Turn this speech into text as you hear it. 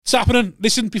It's happening.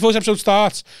 Listen, before this episode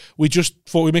starts, we just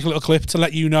thought we'd make a little clip to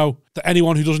let you know that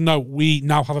anyone who doesn't know, we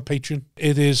now have a Patreon.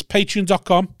 It is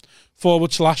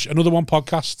patreon.com/another one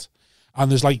podcast. And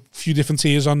there's like a few different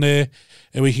tiers on there.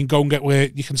 And we can go and get where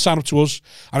you can sign up to us.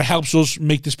 And it helps us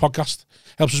make this podcast.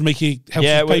 Helps us make it, helps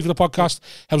us pay for the podcast.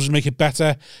 Helps us make it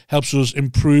better. Helps us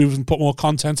improve and put more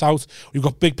content out. We've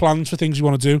got big plans for things we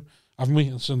want to do. Haven't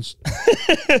we? Since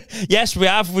yes, we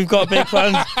have. We've got big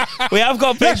plans. We have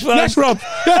got big plans. Yes, Rob.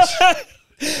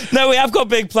 Yes. No, we have got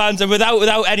big plans, and without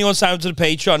anyone signing to the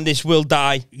Patreon, this will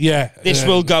die. Yeah. This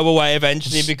will go away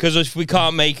eventually, because if we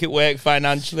can't make it work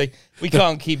financially, we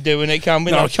can't keep doing it, can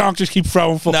we? No, we can't just keep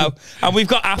throwing fucking... No, and we've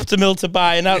got Aftermill to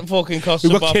buy, and that fucking costs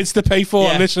We've got kids to pay for.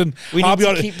 Yeah. Listen, I'll be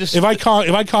honest, if I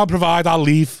can't provide, I'll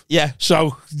leave. Yeah.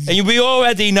 So... And we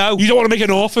already know. You don't want to make an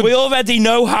orphan. We already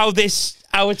know how it's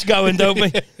going, don't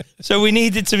we? So we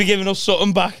needed to be giving us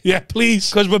something back. Yeah, please.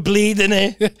 Because we're bleeding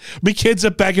here. My kids are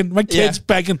begging. My kids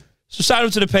begging. So sign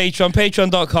up to the Patreon,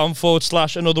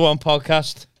 patreon.com/another one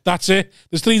podcast. That's it.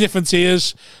 There's 3 different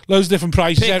tiers, loads of different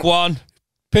prices. Pick one.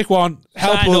 Help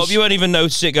sign us. up. You won't even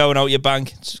notice it going out your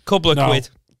bank. It's a couple of quid.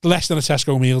 Less than a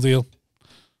Tesco meal deal.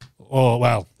 Or,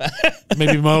 well,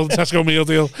 maybe more than a Tesco meal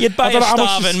deal. You'd buy a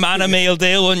starving man a meal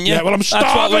deal, wouldn't you? Yeah, well, I'm starving.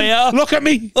 That's what we are. Look at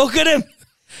me. Look at him.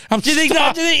 Do you think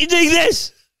that? Do you think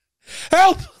this?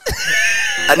 Help!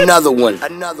 Another one.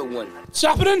 What's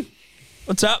happening?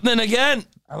 What's happening again?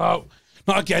 Hello.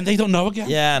 Not again. They don't know again.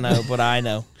 Yeah, I know, but I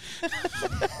know.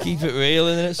 Keep it real,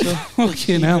 innit, son?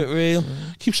 Keep it real.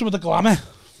 Keep some of the glamour.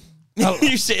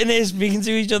 You're sitting here speaking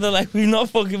to each other like we've not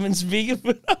fucking been speaking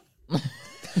for now.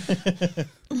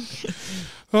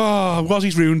 Oh,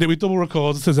 Wozzie's ruined it. We double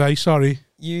recorded today. Sorry.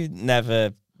 You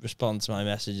never respond to my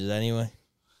messages anyway.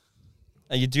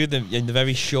 And you do them in the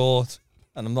very short,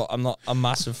 and I'm not a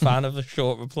massive fan of a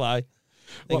short reply.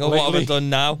 Think, what have I done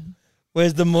now?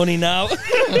 Where's the money now?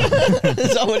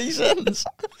 Is that what he says?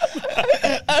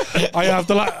 I have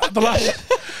the last.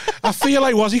 I feel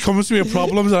like Wozzie comes to me with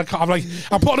problems, and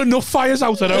I'm putting enough fires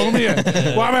out at home here.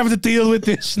 Why am I having to deal with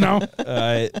this now?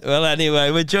 Alright. Well,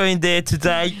 anyway, we're joined here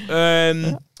today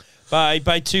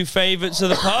by 2 favourites of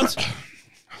the pod.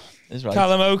 Is right.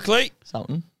 Callum Oakley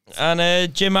Something.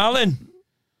 And Jim Allen.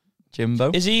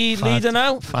 Jimbo. Is he leader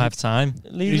now? 5-time.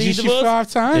 Is he 5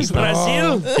 times?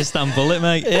 Brazil. Istanbul it,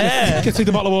 mate. Yeah. You can take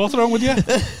the bottle of water home with you.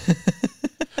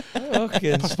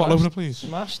 Okay. Pass the bottle over, please.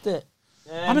 Smashed it.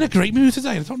 I'm in a great mood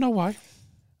today. I don't know why.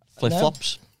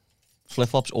 Flip-flops.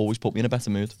 Flip-flops always put me in a better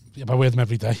mood. Yeah, but I wear them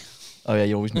every day. Oh, yeah,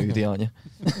 you're always moody, aren't you?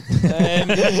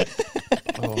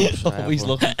 Always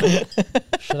looking.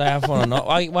 Should I have one or not?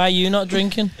 Why are you not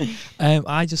drinking?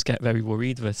 I just get very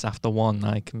worried that after one,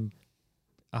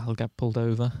 I'll get pulled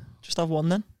over. Just have one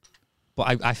then.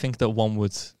 But I think that one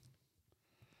would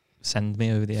send me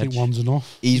over the edge. I think one's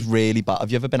enough. He's really bad.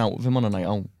 Have you ever been out with him on a night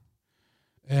out?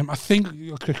 I think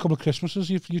a couple of Christmases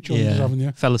you joined us, haven't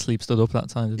you? Fell asleep, stood up that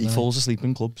time. He falls asleep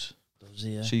in clubs. Does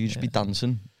he? Yeah. So you just be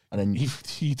dancing, and then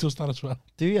he does that as well.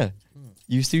 Do you?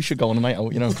 You two should go on a night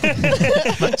out, you know.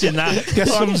 Imagine that. Get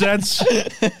some zeds.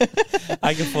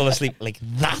 I can fall asleep like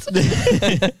that.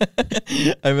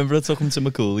 I remember I took him to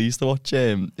McCooley's to watch.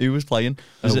 Who was playing?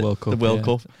 Was it World Cup, the World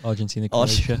Cup? Argentina,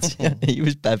 Croatia. He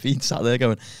was bevied, sat there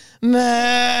going,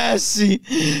 Messi,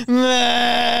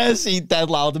 Messi, dead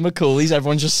loud in McCooley's.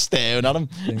 Everyone's just staring at him.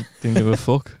 Didn't give a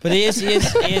fuck. But he is.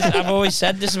 I've always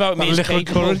said this about me. He's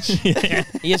capable.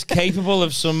 He is capable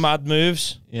of some mad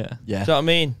moves. Yeah. Do you know what I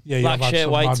mean? Yeah, black shirt,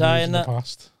 white tie, and that.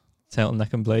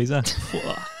 Turtleneck and blazer.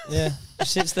 Yeah. He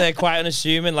sits there quiet and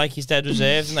assuming like he's dead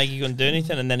reserved and like he couldn't do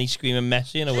anything, and then he's screaming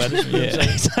Messi in a weather.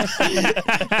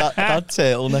 that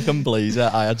turtleneck and blazer,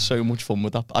 I had so much fun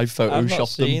with that. I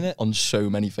photoshopped them on so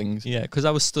many things. Yeah, because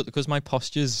I was stood, because my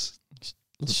posture's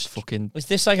fucking. Was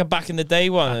this like a back in the day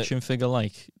one? Action figure,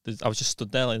 like I was just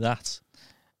stood there like that.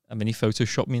 I mean, he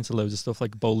photoshopped me into loads of stuff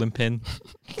like a bowling pin,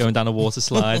 going down a water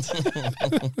slide.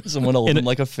 Someone holding him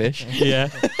like a fish. Yeah.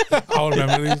 I'll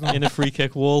remember these now. In a free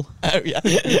kick wall. Oh, yeah.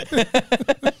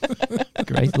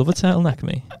 Great. Love a turtleneck,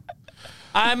 me.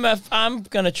 I'm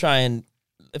going to try and,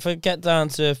 if I get down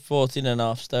to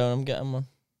 14.5 stone, I'm getting one.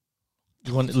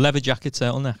 You want leather jacket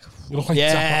turtleneck? You look like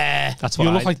That's what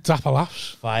you look like Dapper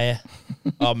Laughs. Fire.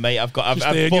 Oh, mate, I've bought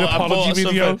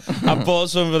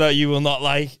something that you will not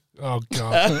like. Oh,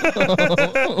 God.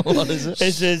 What is it?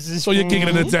 It's so you're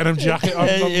giggling in a denim jacket.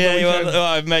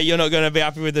 Mate, you're not going to be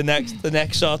happy with the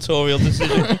next sartorial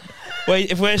decision.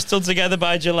 Wait, if we're still together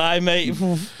by July, mate, you're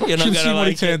not going to like what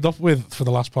he turned up with for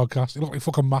the last podcast. He looked like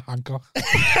fucking Matt Hancock.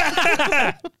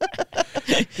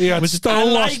 He had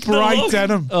stonewashed bright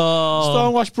denim.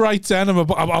 Stonewashed bright denim, a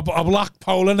black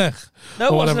polo neck. No,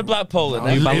 it wasn't a black polo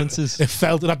neck. New Balances. It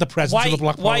felt it had the presence of a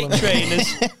black polo white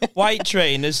neck. white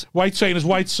trainers, white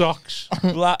socks,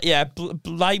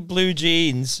 light blue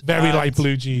jeans, very light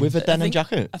blue jeans with a denim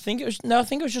jacket. I think it was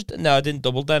just I didn't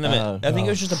double denim it. I think it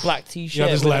was just a black t-shirt. He had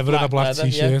his leather and a black leather,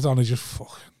 t-shirt on. He just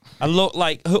fucking. I looked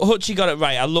like Hutchie got it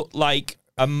right. I looked like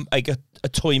a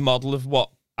toy model of what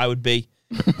I would be.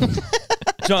 Do you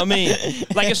know what I mean?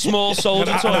 Like a small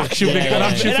soldier toy. An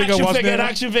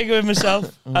action figure with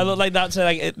myself. I look like that. So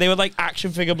like they were like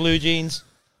action figure blue jeans,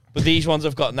 but these ones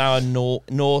I've got now are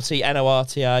naughty,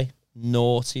 N-O-R-T-I,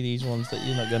 naughty. These ones that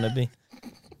you're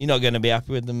not gonna be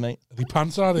happy with them, mate. The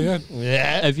pants are there.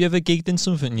 Yeah. Have you ever gigged in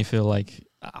something and you feel like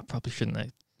I probably shouldn't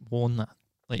have worn that?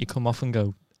 Like you come off and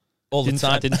go. All the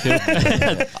time. I didn't feel.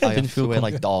 I didn't feel wear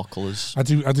like dark colours. I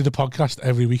do the podcast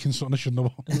every week and something I shouldn't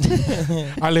have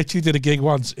worn. I literally did a gig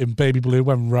once in Baby Blue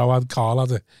when Ro had Carl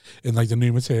had it in like the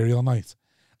new material night,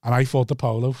 and I thought the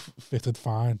polo fitted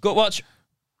fine. Go watch.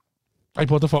 I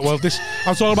put the polo. Well,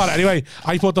 I'm talking about it anyway.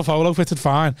 I thought the polo fitted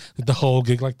fine. Did the whole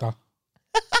gig like that.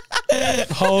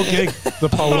 The whole gig, the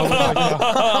polo like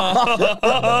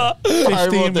that.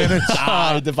 15 minutes.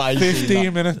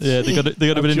 15 minutes. Yeah, they got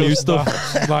a bit of new stuff.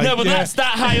 Like, No, but that's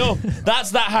that high up.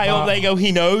 That's that high up. They go.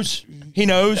 He knows.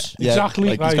 Yeah,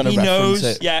 exactly. Like he's Right. gonna He reference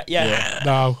knows. it. Yeah.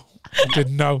 No, I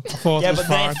didn't know. I thought Yeah, it was but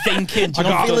they're fine. thinking. I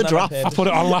don't feel a draft. I put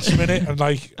it on last minute and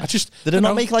like I just Did it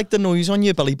not make like the noise on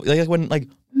your belly? Like when like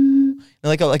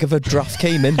if a draft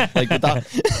came in like with that.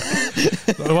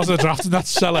 There wasn't a draft in that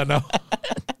cellar. No.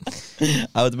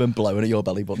 I would have been blowing at your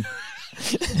belly button.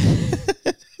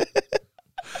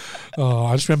 Oh,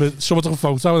 I just remember someone took a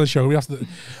photo and they showed me after, and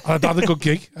I'd had a good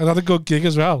gig. I'd had a good gig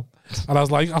as well, and I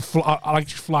was like, I like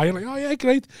just flying, like, oh yeah,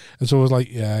 great. And so I was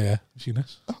like, yeah, you seen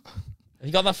this? Have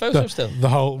you got that photo still? The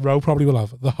whole row probably will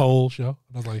have the whole show.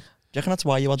 And I was like, Do you reckon that's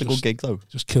why you had a good gig though?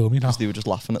 just kill me now. Because they were just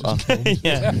laughing at that.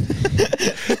 Yeah.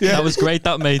 That was great,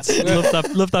 that mate.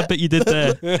 Love that bit you did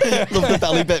there. Love the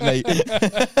belly bit, mate.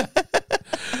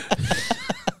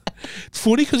 It's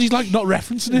funny because he's like not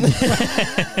referencing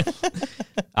it.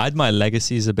 I admire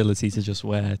Legacy's ability to just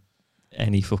wear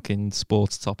any fucking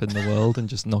sports top in the world and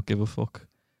just not give a fuck.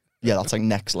 Yeah, that's like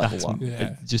next level. That's, One.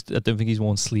 Yeah. I don't think he's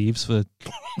worn sleeves for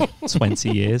 20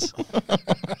 years.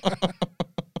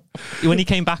 When he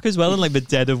came back as well in like the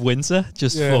dead of winter,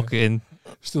 just fucking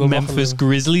Still Memphis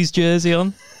Grizzlies jersey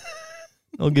on.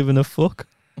 Not giving a fuck.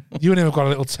 You and him have got a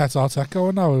little tete-a-tete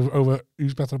going now over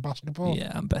who's better at basketball.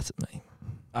 Yeah, I'm better, mate.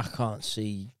 I can't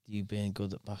see you being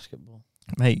good at basketball.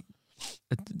 Mate,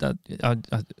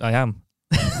 I am.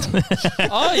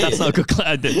 Oh, yeah. That's not a good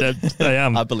I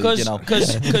am. I believe you know.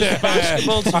 Because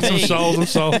basketball to I'm me sold.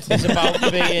 is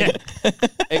about being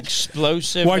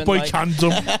explosive. White and, boy like,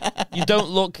 Candom. you don't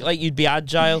look like you'd be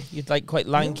agile. You'd like quite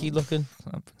lanky looking.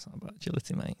 It's not about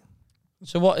agility, mate.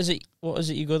 So what is it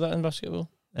you're good at in basketball?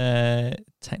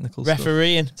 Technical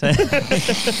Refereeing. stuff.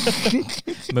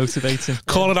 Motivating.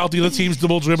 Calling out the other team's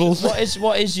double dribbles.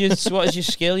 What is your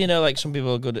skill? You know, like some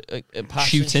people are good at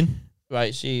passing. Shooting.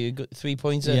 Right, so you're good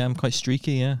 3-pointer. Yeah, I'm quite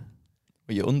streaky, yeah.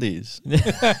 With your undies.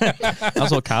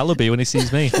 That's what Kyle will be when he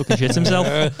sees me. Fucking shit himself.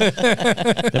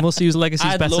 Then we'll see whose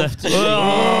legacy's I'd better. love to see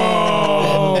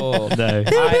No.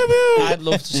 I'd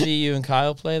love to see you and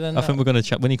Kyle play then. I think we're going to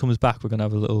chat. When he comes back, we're going to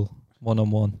have a little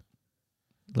one-on-one.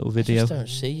 Little I video. just don't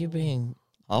see you being...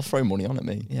 I'll throw money on it,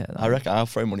 mate. Yeah, I reckon I'll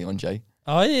throw money on Jay.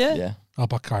 Oh, yeah? Yeah. I'll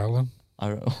back Kyle then.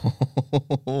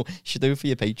 Should do it for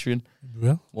your Patreon.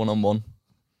 Yeah. 1-on-1.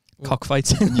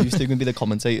 Cockfighting. You two can be the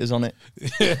commentators on it.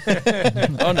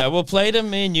 Oh, no, we'll play them,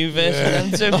 me and you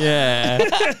versus them too. Yeah.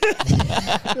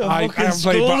 I haven't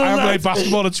played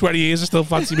basketball in 20 years. I still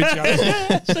fancy me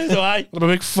chance. So do I. I'm a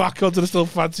big fat cunt and I still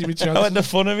fancy me chance. I went to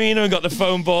Fun Arena and got the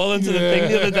foam ball into the thing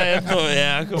the other day. I thought,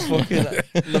 yeah, I could fucking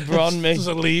LeBron me.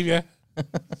 Doesn't leave you.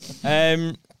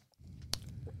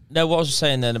 No, what was I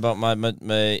saying then about my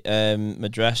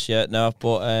dress? Yeah, no, I've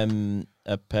bought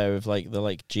a pair of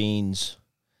like jeans.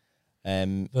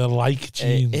 They're like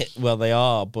jeans. Well, they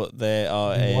are, but they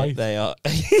are. White. They are.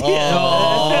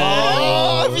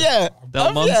 Oh, yeah.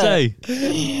 Del Monte.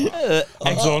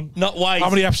 I'm done. Not white.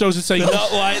 How many episodes it take? They're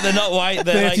not white. They're not white.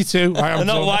 They're 32. Like, they're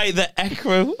not white. They're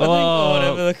Ecru, I think, or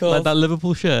whatever they're called. Like that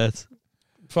Liverpool shirt.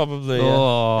 Probably. Yeah.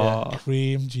 Oh.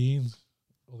 Cream jeans.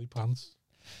 Woolly pants.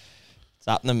 It's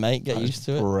happening, mate. Get used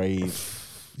to it. Brave.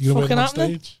 You gonna wear them on Fucking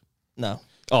happening. stage? No.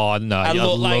 Oh no! I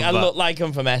look like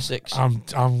I'm from Essex. I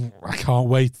can't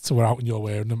wait till we're out and you're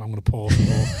wearing them. I'm going to pour some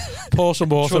more. Pour some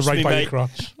more Trust right me, by mate. your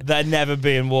crotch. They're never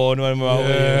being worn when we're out with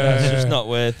you. That's just not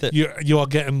worth it. You are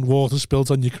getting water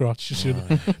spilt on your crotch.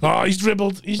 Oh, he's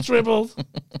dribbled. He's dribbled.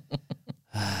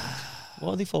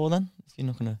 What are they for then? If you're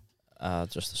not gonna.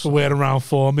 Just the For summer. wearing around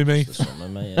for me, mate. Just the summer,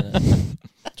 mate. Innit?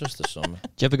 Just the summer. Do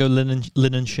you ever go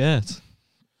linen shirt?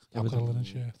 I've got a linen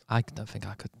shirt. I don't think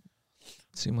I could.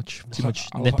 Too much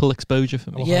I'll- nipple exposure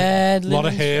for me. Yeah, A lot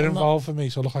of hair involved for me,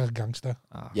 so I look like a gangster.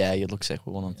 Yeah, you'd look sick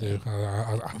with one on. I do.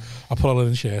 I put a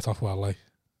linen shirt off well, like.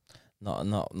 Not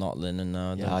linen.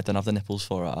 No. Yeah, I don't have the nipples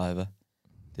for it either.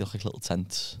 They look like little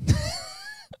tents.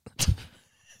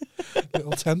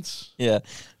 Little tents. Yeah,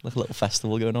 like a little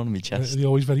festival going on in my chest. They're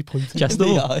always very pointy. Chest.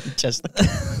 Chest.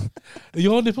 Are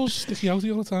your nipples sticky out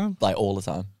all the time? Like all the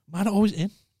time. Mine are always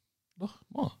in. Look.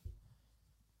 What?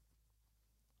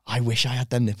 I wish I had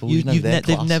them nipples.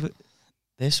 They've never.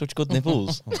 They're such good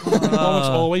nipples. Oh, it's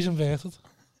always inverted.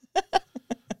 Like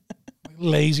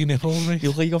lazy nipples, mate. You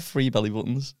look like you got 3 belly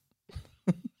buttons.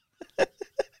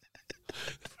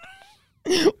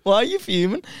 Why are you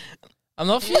fuming? I'm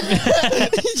not feeling.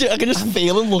 I can just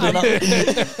feel him looking at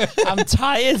me. I'm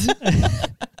tired.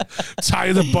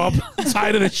 Tired of Bob.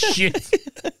 Tired of this shit.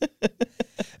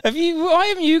 Why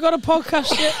haven't you got a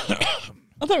podcast yet?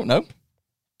 I don't know.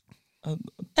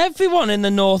 Everyone in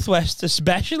the Northwest,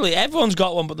 especially, everyone's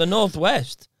got one, but the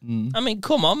Northwest. I mean,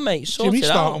 come on, mate, sort Jimmy's it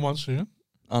starting out. one soon.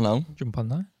 I know. Jump on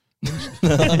that.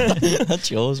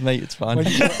 That's yours, mate. It's fine. No,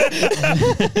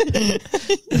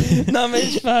 mate,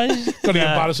 it's fine. Got any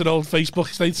embarrassing old Facebook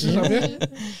statuses, have you?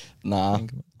 Nah,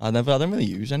 I don't really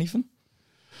use anything.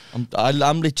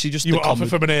 I'm literally just. You were offered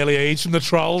from an early age from the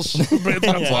trolls.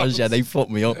 Yeah, they fucked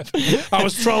me up. I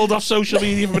was trolled off social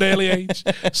media from an early age.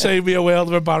 Saved me a world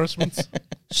of embarrassment.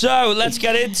 So, let's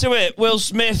get into it. Will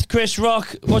Smith, Chris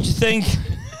Rock, what do you think?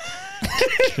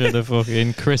 Should have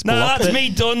fucking Chris No, blocked that's it. me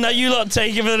done. Now you lot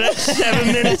take it for the next 7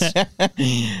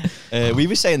 minutes. We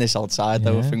were saying this outside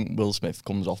though. I Yeah. think Will Smith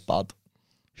comes off bad.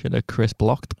 Should have Chris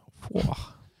blocked. Whoa.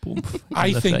 Boom.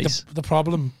 I think the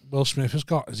problem Will Smith has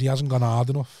got is he hasn't gone hard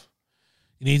enough.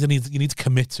 You need to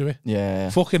commit to it.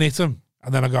 Yeah. Fucking hit him,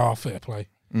 and then I go, fair play.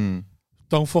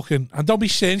 Don't be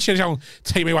saying shit.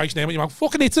 Take my wife's name out your mouth.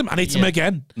 Fucking hit him and hit him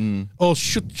again. Or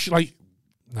like,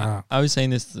 nah. I was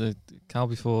saying this to Cal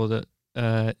before that.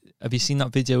 Have you seen that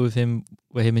video of him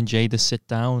where him and Jada sit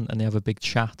down and they have a big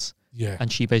chat? Yeah.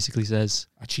 And she basically says,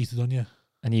 I cheated on you.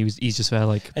 and he's just there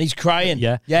like, And he's crying.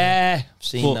 Yeah. Yeah. I've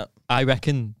seen but that. I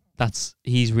reckon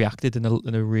he's reacted in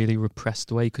a really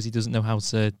repressed way because he doesn't know how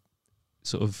to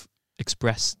sort of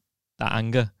express that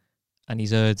anger. And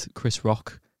he's heard Chris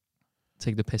Rock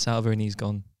take the piss out of her, and he's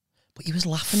gone, But he was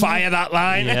laughing. Fire that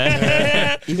line.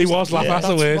 Yeah. He was laughing. That's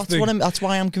the worst thing. That's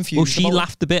why I'm confused. well, she about-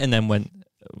 laughed a bit and then went,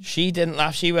 She didn't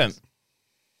laugh. She went.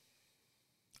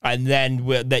 And then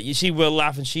you see Will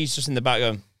laugh, and she's just in the back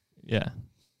going. yeah.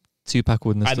 Tupac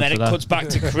wouldn't have And then stood it for cuts back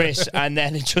to Chris, and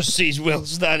then it just sees Will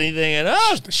standing there and,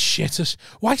 oh, The shitters.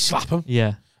 Why slap him?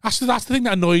 Yeah. That's the thing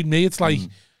that annoyed me. It's like,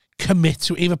 commit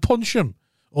to either punch him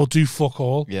or do fuck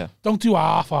all. Yeah. Don't do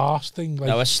half-arse thing. Like,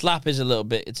 no, a slap is a little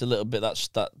bit. It's a little bit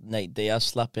that Nate Diaz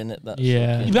slap in it.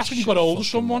 Yeah. fucking that's when you got hold of fucking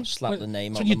someone. Slap Like, the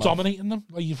name. that's out when you're the mouth. dominating them.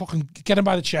 Like, you fucking get him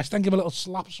by the chest, then give him a little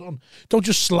slap or something. Don't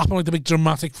just slap him like the big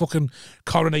dramatic fucking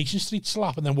Coronation Street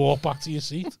slap and then walk back to your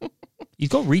seat. He's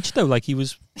got reach, though. Like, he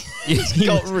was... He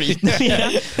got read. yeah.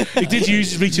 He did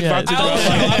use his reach advantage.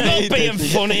 I'm not being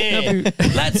funny here.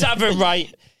 Let's have it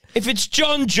right. If it's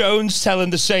John Jones telling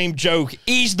the same joke,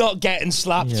 he's not getting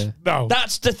slapped. Yeah. No.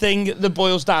 That's the thing that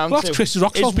boils down Well, to. that's Chris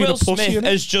Rock's is being a Will pussy, Smith isn't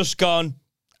it? has just gone,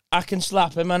 I can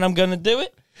slap him and I'm going to do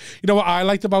it. You know what I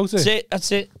liked about That's it? it.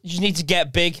 That's it. You just need to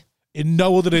get big. In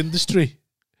no other industry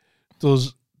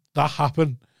does that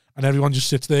happen, and everyone just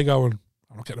sits there going,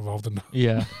 I'm not getting involved in that.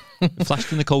 Yeah. Flashed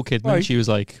to Nicole Kidman. Right. She was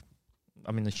like,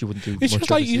 I mean, she wouldn't do It's much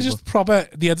just like, obviously, you just proper,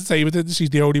 the entertainment industry's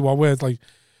the only one where it's like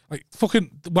fucking,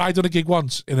 I done a gig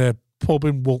once in a pub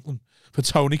in Walton for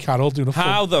Tony Carroll doing a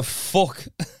How the fuck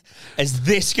is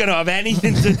this going to have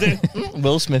anything to do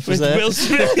Will Smith was with there. Will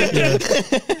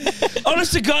Smith?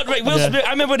 Honest to God, right, Will Smith,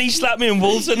 I remember when he slapped me in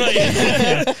Walton.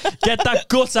 get that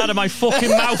guts out of my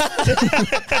fucking mouth.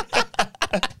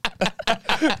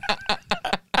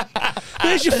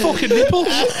 Where's your fucking nipples?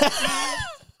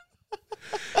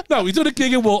 No, we done a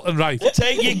gig in Walton, right?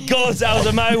 Take your guts out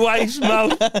of my wife's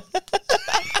mouth.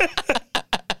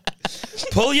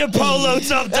 Pull your polo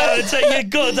top down and take your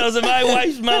guts out of my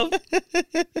wife's mouth.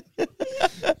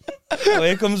 Oh,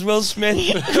 here comes Will Smith.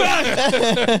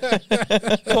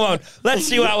 Come on, let's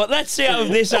see how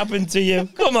this happened to you.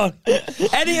 Come on,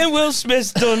 anything Will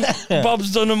Smith's done,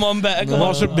 Bob's done them on better. It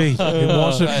wasn't me. It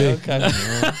wasn't me. Okay.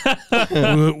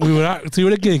 We were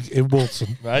doing a gig in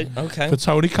Walton. Right. Okay. For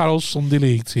Tony Carroll's Sunday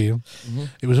League team.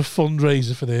 It was a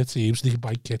fundraiser for their team, so they could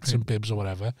buy kits and bibs or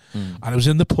whatever. And it was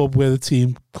in the pub where the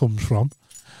team comes from.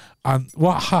 And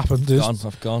what happened is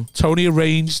I've gone. Tony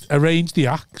arranged the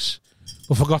acts,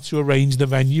 but forgot to arrange the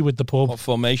venue with the pub. What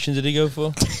formation did he go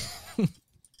for?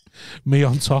 Me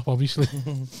on top, obviously.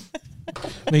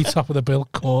 Me top of the bill,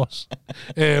 of course.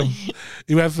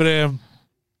 He went for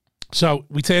so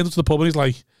we turned up to the pub and he's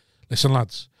like, "Listen,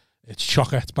 lads, it's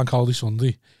Chocker, it's Bank Holiday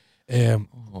Sunday." The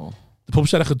pub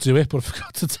said I could do it, but I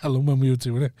forgot to tell them when we were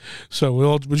doing it. So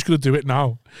we're just going to do it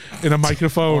now in a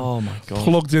microphone. Oh my God.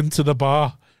 Plugged into the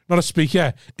bar. Not a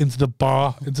speaker, into the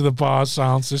bar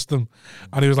sound system.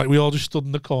 And he was like, we all just stood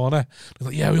in the corner. He was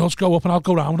like, yeah, we all just go up and I'll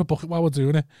go round with a bucket while we're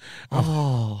doing it.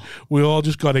 And we all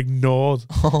just got ignored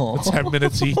for 10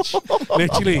 minutes each.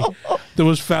 Literally, there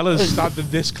was fellas standing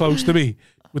this close to me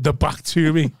with their back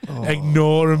to me,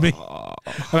 ignoring me.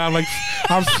 And I'm like,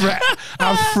 I'm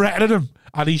threatening him.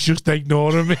 And he's just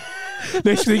ignoring me.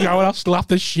 This thing going, I'll slap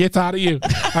the shit out of you.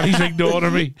 And he's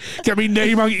ignoring me. Get my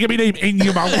name in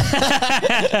your mouth.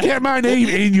 Get my name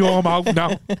in your mouth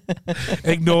now.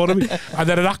 Ignoring me. And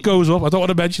then that goes up. I don't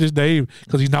want to mention his name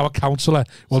because he's now a councillor,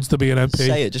 wants to be an MP.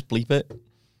 Say it, just bleep it.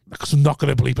 Because I'm not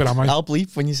going to bleep it, am I? I'll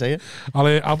bleep when you say it.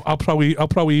 I'll pro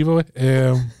Evo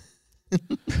it.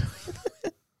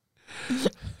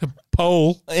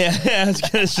 Paul. Yeah, I was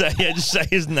going to say, just say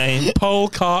his name. Paul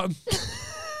Carton.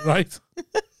 Right?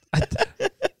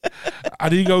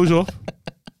 And he goes up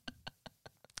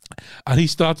and he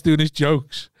starts doing his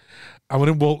jokes. And we're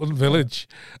in Walton Village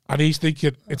and he's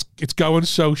thinking it's going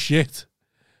so shit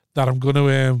that I'm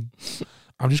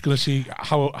just gonna see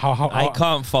how I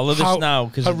can't follow this now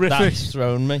because that's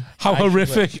thrown me. How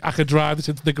horrific I could drive this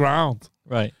into the ground.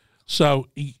 Right. So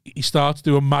he starts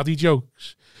doing Maddie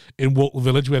jokes in Walton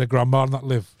Village where the grandma and that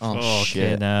live. Oh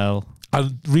shit. Now.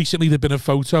 And recently there'd been a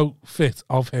photo fit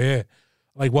of her,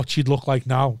 like what she'd look like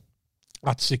now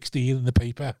at 16 in the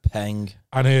paper. Peng.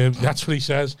 And that's what he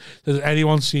says. Has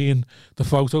anyone seen the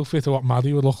photo fit of what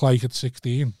Maddie would look like at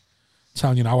 16?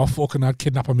 Telling you now, I fucking had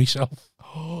kidnapping myself.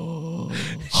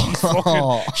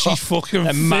 She's fucking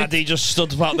and fit. Maddie just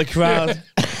stood about the crowd.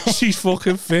 She's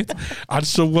fucking fit. And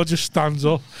someone just stands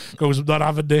up, goes, I'm not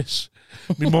having this.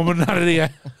 My mum and dad are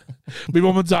here. My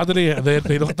mum and dad are here.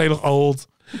 They look old.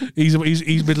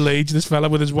 He's middle-aged, this fella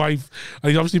with his wife, and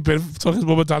he's obviously took his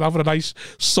mum and dad out for a nice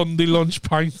Sunday lunch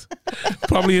pint.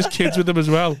 Probably his kids with him as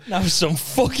well. Now some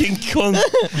fucking cunt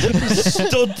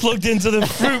stood plugged into the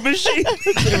fruit machine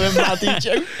doing Maddie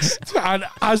jokes. And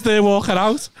as they're walking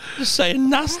out, just saying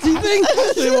nasty things.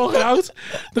 As they're walking out,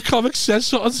 the comic says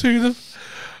something to them.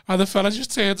 And the fella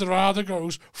just turns around and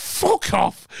goes, fuck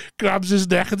off, grabs his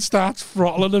neck and starts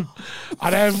throttling him.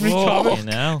 And every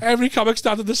comic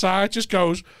standing at the side just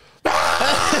goes,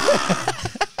 ah!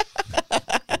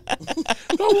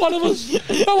 Not one of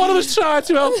us tried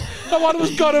to help. Not one of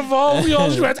us got involved. We all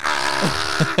just went,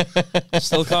 ah!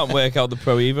 Still can't work out the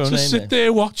Pro Evo name. Just sit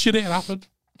there watching it happen.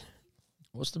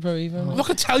 What's the Pro Evo name? I'm not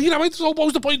going to tell you now. What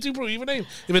was the point to Pro Evo name?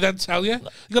 If I then tell you,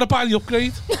 you got to buy the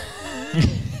upgrade.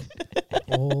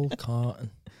 Paul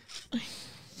Carton.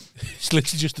 It's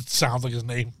literally just, it sounds like his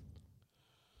name.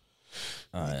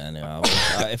 Anyway,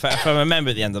 if I remember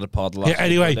at the end of the pod last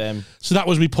anyway, so that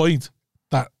was my point.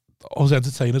 That us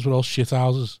entertainers were all shit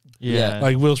houses. Yeah.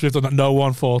 Like Will Smith done that. No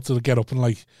one thought to get up and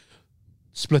like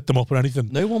split them up or anything.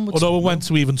 No one would. Or no one went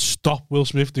to even stop Will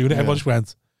Smith doing it. Everyone just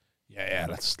went, yeah,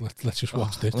 let's just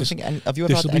watch this. Have you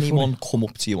ever had anyone come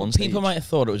up to you on stage? People might have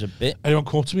thought it was a bit. Anyone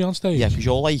come up to me on stage? Yeah, because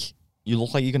you're like, you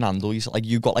look like you can handle.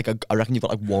 You got like I reckon you've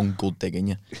got like one good dig in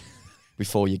you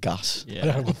before you gas.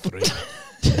 Yeah. I've got 3.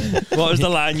 What was the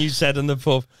line you said in the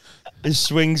pub? His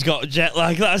swing's got jet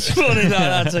lag. That's funny.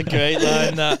 That's a great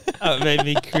line. That made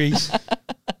me crease.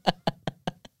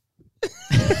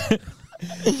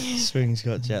 Swing's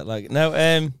got jet lag. No,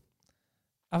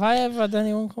 have I ever had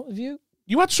anyone come with you?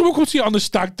 You had someone come to you on the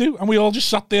stag do, and we all just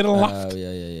sat there and laughed. Oh,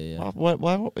 yeah.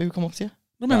 Who come up to you?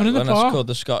 Remember in the bar? Called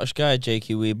the Scottish guy,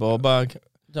 Jakey Wee Ballbag.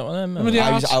 Don't want him.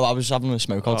 I was having a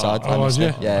smoke outside. Was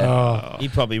you? Yeah. He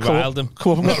probably riled him.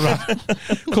 Come and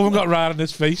got right in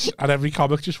his face, and every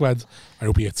comic just went, I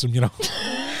hope he hits him, you know.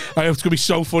 I hope it's going to be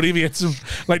so funny if he hits him.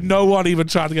 Like, no one even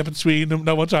tried to get between them.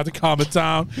 No one tried to calm it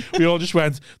down. We all just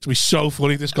went, it's going to be so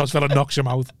funny if this guy's fella knocks him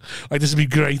out. Like, this would be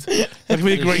great. It would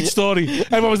be a great story.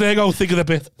 Everyone was there going, think of the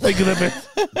bit.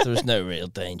 There was no real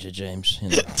danger, James. You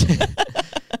know.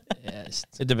 Christ.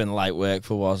 It'd have been light work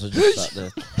for Waz. I just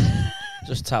sat there.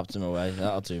 Just tapped him away.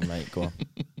 That'll do, mate. Go on.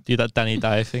 Do that Danny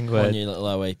Dyer thing where On you little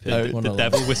OAP. the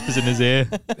devil whispers in his ear.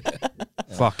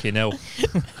 Fucking hell.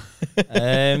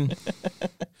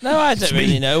 No, I don't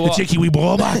really know. The cheeky wee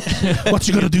ball back. What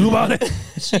you gonna do about it?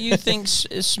 So you think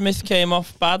Smith came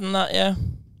off bad in that, yeah?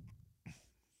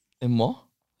 In what?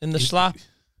 In the slap?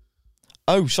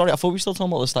 Oh, sorry. I thought we were still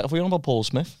talking about the stack. I thought you were on about Paul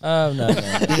Smith. Oh, no.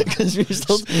 Because we were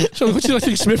still... So what do you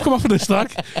think Smith come off in the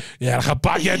stack? Yeah, like a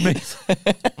baghead, mate.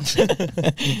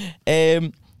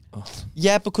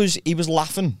 Yeah, because he was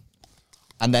laughing.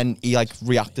 And then he, like,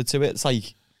 reacted to it. It's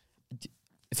like...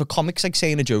 If a comic's, like,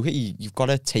 saying a joke, you've got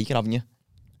to take it, haven't you?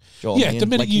 Yeah, the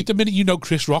minute you know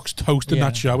Chris Rock's toasting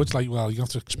that show, it's like, well, you have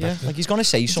to expect it. Like he's gonna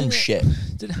say some shit.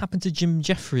 Did it happen to Jim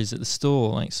Jeffries at the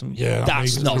store? Like some. Yeah,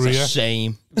 that's not the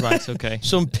same. Right. Okay.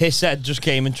 Some pisshead just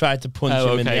came and tried to punch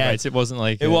him in the head. Right. It wasn't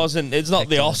like. It wasn't. It's not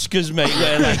the Oscars, mate.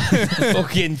 Where like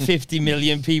fucking 50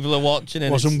 million people are watching. It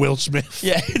wasn't Will Smith.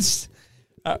 Yeah, it's.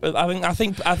 I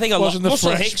think a lot.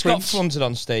 Russell Hicks got fronted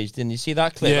on stage. Didn't you see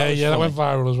that clip? Yeah, that went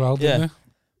viral as well. Didn't it?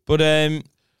 But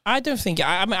I don't think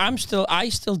I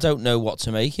still don't know what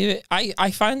to make of it. I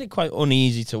find it quite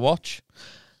uneasy to watch.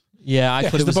 Yeah, I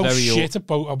thought it was very shit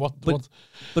about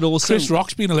but also Chris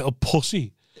Rock's being a little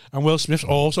pussy and Will Smith's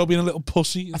also being a little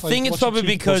pussy. I think it's probably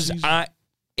because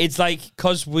it's like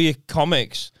because we're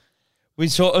comics, we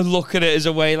sort of look at it as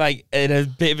a way like in a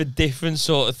bit of a different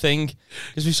sort of thing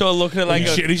because we sort of look at it like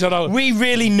we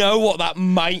really know what that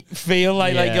might feel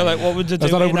like. Yeah. Like you're like, what would they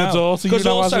do now? Because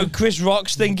also Chris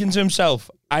Rock's thinking to himself,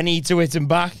 I need to hit him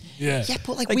back. Yeah,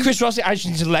 but like Chris Rock, I just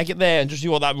need to leg it there and just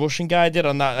do what that Russian guy did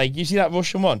on that. Like, you see that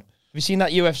Russian one? Have you seen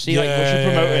that UFC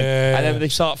Russian promoting? And then they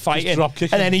start fighting, and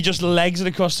then he just legs it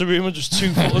across the room and just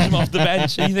 2-footers him off the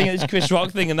bench. And you think it's Chris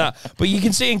Rock thinking that, but you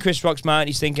can see in Chris Rock's mind,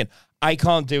 he's thinking, I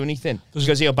can't do anything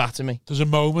because he'll batter me. There's a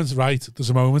moment, right?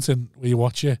 There's a moment in where you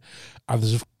watch it, and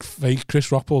there's a fake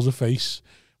Chris Rock pulls a face,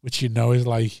 which you know is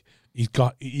like. He's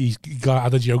got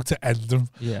had a joke to end them,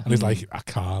 and he's like, I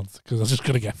can't because I'm just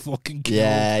gonna get fucking killed.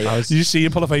 Yeah. You see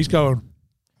him pull a face going.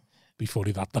 Be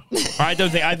funny that though. I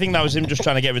think that was him just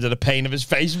trying to get rid of the pain of his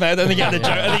face, man. I don't think he had a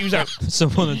joke. I think he was like,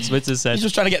 someone on Twitter said he's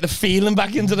just trying to get the feeling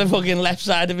back into the fucking left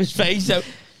side of his face. So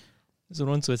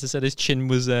someone on Twitter said his chin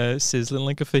was sizzling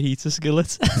like a fajita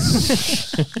skillet.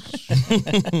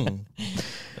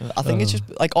 I think it's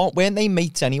just like, weren't they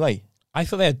mates anyway? I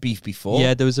thought they had beef before.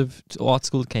 Yeah, there was an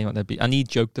article that came out there, and he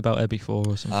joked about it before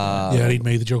or something. Yeah, he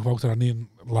made the joke about it.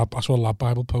 I saw a Lab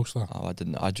Bible post that. Oh, I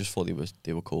didn't. I just thought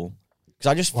they were cool. Because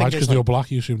I just because they were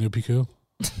black, you assume they'd be cool.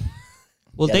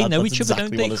 Well, they know each other,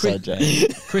 don't they?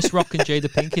 Chris Rock and Jada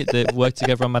Pinkett, they work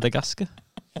together on Madagascar.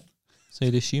 So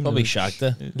you'd assume probably shagged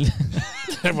her.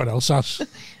 Everyone else has.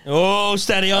 Oh,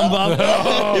 steady on, Bob.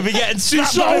 You'll be getting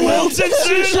Susan Wilton.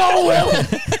 Susan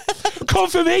Wilton. Come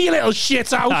for me, you little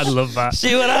shit out. I love that.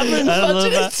 See what happens. I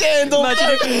love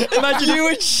that. Imagine you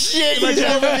would shit.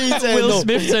 Will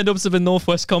Smith turned up to the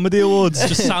Northwest Comedy Awards,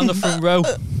 just sat on the front row.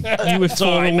 You with 4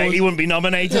 awards. Mate, he wouldn't be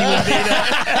nominated. He wouldn't be there.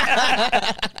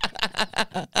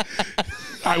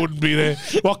 I wouldn't be there.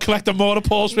 What, collecting more of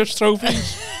Paul Smith's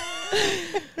trophies?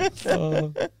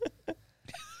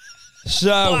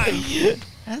 So,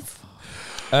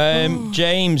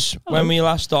 James, when were you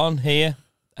last on here?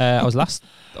 I was last.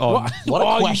 What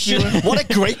a question! What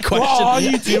a great question! What are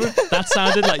you doing? That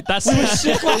sounded like that's. We were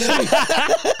sick last week.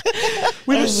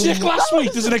 We were sick last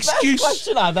week. There's an excuse.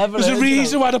 Question I've ever There's a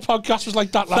reason why the podcast was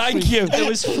like that last week. Thank you. There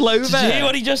was flow there. Did you hear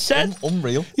what he just said?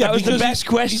 Unreal. Yeah, that was the best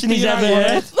question he's ever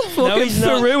heard. No, he's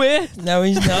not. No,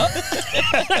 he's not.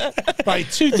 Right,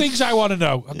 2 things I want to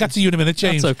know. I'll get to you in a minute,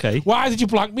 James. That's okay. Why did you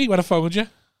blank me when I phoned you?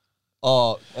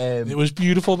 It was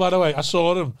beautiful, by the way. I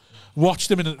saw him.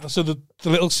 Watched him in the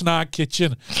little snag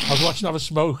kitchen. I was watching him have a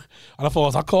smoke, and I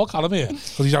thought, I'll call Callum here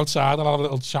because he's outside, and I'll have a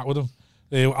little chat with him.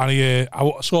 And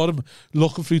I saw him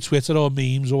looking through Twitter or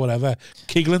memes or whatever,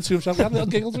 giggling to himself. He had a little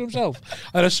giggle to himself,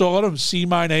 and I saw him see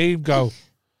my name go.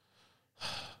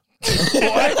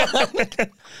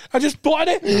 I just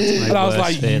butted it, and I was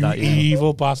like, "You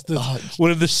evil bastard!"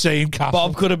 We're in the same castle.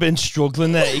 Bob could have been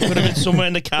struggling there. He could have been somewhere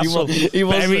in the castle,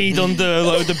 buried under a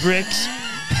load of bricks.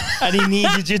 And he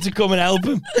needed you to come and help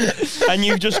him. And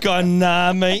you've just gone,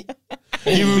 nah, mate.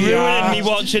 You ruined me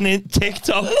watching it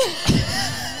TikTok.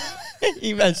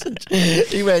 He went,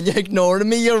 you're ignoring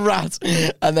me, you rat.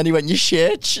 And then he went, you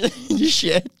shit.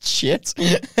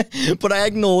 But I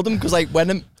ignored him because, like, when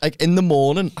I'm, like, in the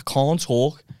morning, I can't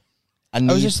talk.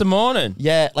 Was this the morning?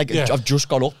 Yeah, I've just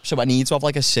got up, so I need to have,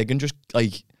 like, a cig and just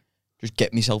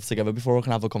get myself together before I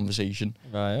can have a conversation.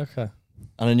 Right, okay.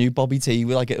 And I knew Bobby T,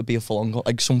 like, it would be a full-on,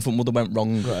 like, something would have went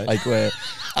wrong. Right. Like, where...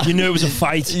 You knew it was a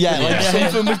fight. Yeah, like,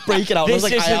 something was breaking out. I was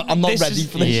like, I'm not ready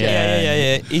for this shit.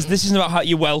 Yeah. This isn't about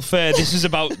your welfare. This is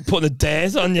about putting the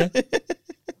dirt on you.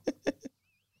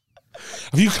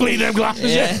 Have you cleaned them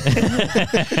glasses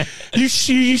yet? You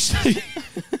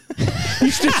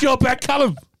stitch your bed,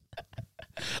 Callum.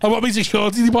 I want me to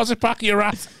shorty deposit back of your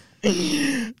rat.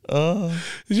 It's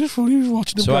just funny. He was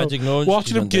watching him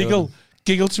watching him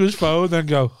giggle to his phone, then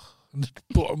go and just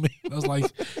button me. I was like,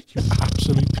 you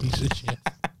absolute piece of shit.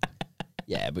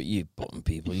 Yeah, but you button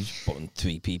people. You buttoned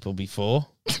 3 people before.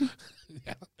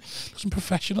 Yeah, it wasn't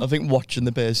professional. I think watching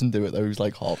the person do it though was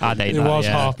like heartbreaking. It was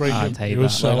heartbreaking. It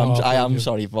was so heartbreaking. I am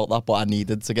sorry about that, but I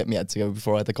needed to get my head to go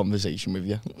before I had a conversation with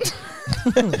you.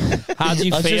 How do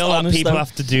you feel that people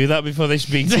have to do that before they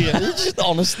speak to you? It's just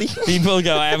honesty. People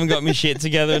go, I haven't got my shit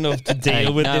together enough to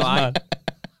deal with this man.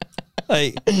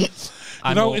 Like, it's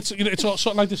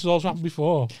something like this has also happened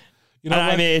before. You know,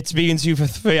 I'm here speaking to you for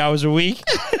 3 hours a week.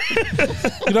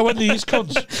 You know when these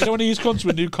cunts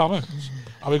were new comics,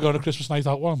 and we going to Christmas night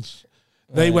out once.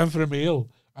 They went for a meal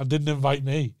and didn't invite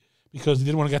me because they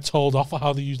didn't want to get told off for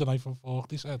how they used a knife and fork.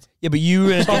 They said, "Yeah, but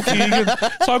you."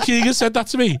 Tom Keegan said that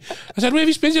to me. I said, "Where have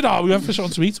you been? Oh, we went for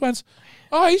something to eat." He went,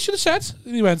 "Oh, you should have said."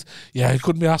 And he went, "Yeah, I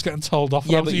couldn't be asked getting told off.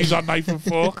 Yeah, but use that knife and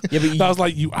fork." Yeah, but I was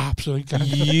like, "You absolutely."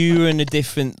 You're in a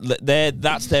different.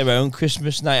 That's their own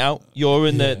Christmas night out. You're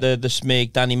in the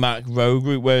Smig, Danny Mac, Row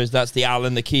group, whereas that's the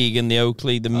Alan, the Keegan, the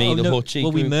Oakley, the me, the Hutchie.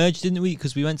 Well, group. we merged, didn't we?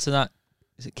 Because we went to that.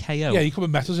 Is it KO? Yeah, you come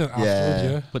and met us in afterwards.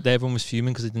 Yeah, but everyone was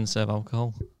fuming because they didn't serve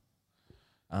alcohol.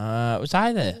 Was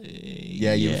I there?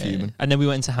 Yeah, you were fuming. And then we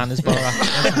went into Hannah's bar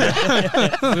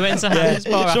after. We went into Hannah's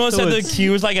bar Someone afterwards. said the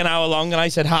queue was like an hour long, and I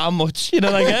said, how much? You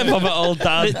know, like, I'm an old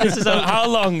dad. This is how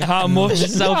long? How much?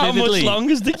 This is how much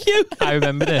long is the queue? I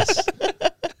remember this.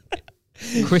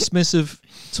 Christmas of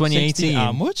 2018.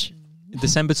 How much?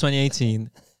 December 2018.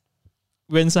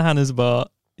 We went to Hannah's bar,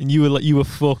 and you were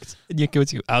fucked. And you go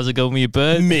to, how's it going with your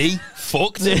bird? Me?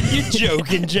 Fucked? You're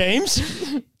joking, James?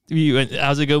 You went,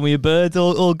 how's it going with your bird?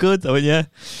 All good? I went, yeah.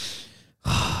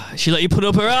 She let you put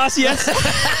up her ass, yes?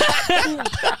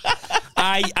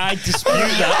 I dispute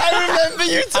that. I remember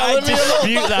you telling me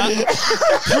that.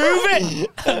 Prove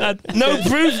it. No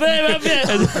proof there, have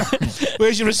you?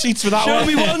 Where's your receipts for that Show one?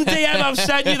 me one DM I've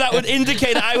sent you that would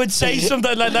indicate that I would say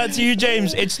something like that to you,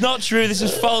 James. It's not true. This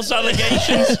is false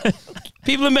allegations.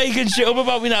 People are making shit up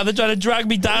about me now. They're trying to drag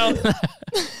me down.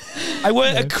 I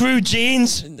wear a Crew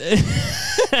jeans.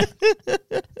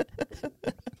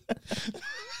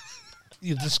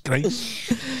 You're a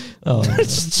disgrace. Oh, You're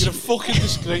a fucking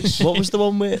disgrace. What was the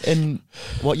one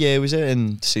what year was it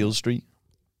in Seal Street?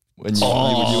 When you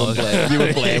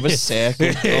were Blair was sick.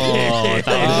 That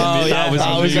was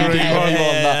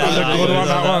a good one.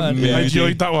 I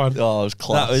enjoyed that one. Oh, it was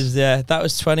class. That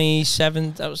was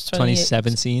 27. That was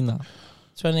 2017.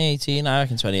 2018. I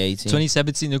reckon 2018.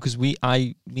 2017. No, because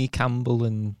me, Campbell,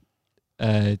 and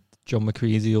John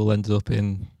McCready all ended up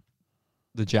in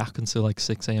the Jack until like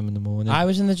 6 a.m. in the morning. I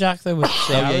was in the Jack though with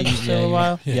for a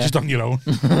while. Yeah, just on your own.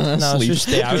 No, it's just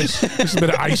the hours. Just a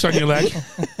bit of ice on your leg.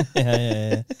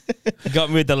 Yeah. You got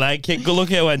me with the leg kick. Good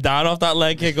look, it went down off that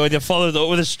leg kick. You followed up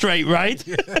with a straight right.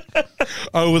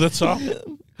 Over the top.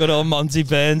 Good old Monty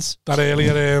Burns. That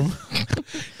earlier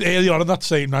on that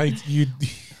same night, he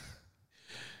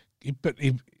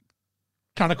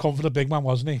kind of come for the big man,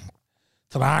 wasn't he?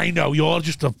 And I know you're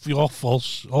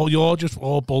false. Oh, you're just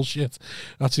all bullshit.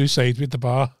 That's who saved me at the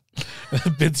bar.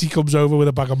 Binty comes over with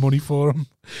a bag of money for him.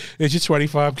 Here's your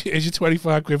 25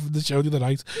 quid from the show the other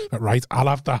night. Right, I'll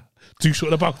have that. Do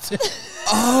something about it.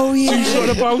 Oh yeah. Do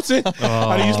something about it.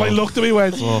 And he just like looked at me,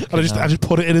 went, and I just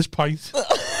put it in his pint.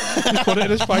 Just put it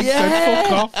in his pint. Said,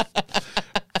 fuck off.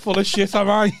 Full of shit, am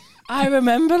I? I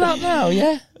remember that now.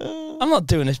 Yeah. I'm not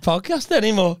doing this podcast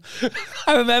anymore.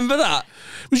 I remember that.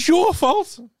 It was your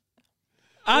fault.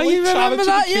 Oh, you remember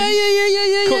that?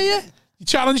 Yeah. You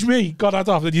challenged me, got that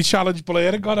off. Then you challenged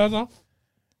Blair and got that off.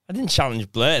 I didn't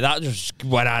challenge Blair. That just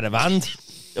went out of hand.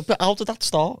 But how did that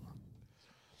start?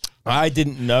 I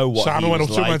didn't know what Simon he went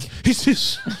was up like. to him and went,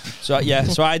 this?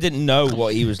 So I didn't know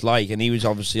what he was like, and he was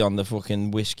obviously on the fucking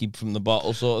whiskey from the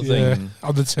bottle sort of thing.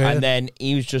 On the turn. And then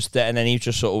he was just there, and then he was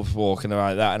just sort of walking around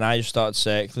like that, and I just started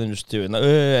circling, just doing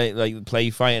like play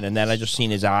fighting, and then I just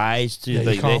seen his eyes do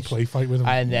like you can't this. play fight with him.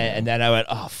 And then I went,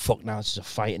 oh fuck, now this is a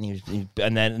fight, and he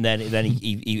then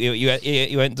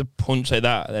he went to punch like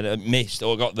that, and then it missed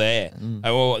or got there,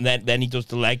 and then he does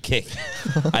the leg kick,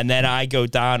 and then I go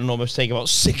down and almost take about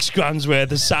 6 grand's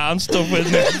worth of sound stuff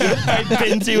with me.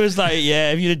 Binty was like,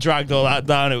 yeah, if you'd have dragged all that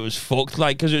down, it was fucked.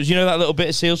 Like, because it was, you know, that little bit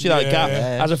of seal, that gap.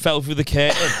 As I fell through the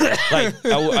curtain, like,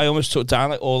 I almost took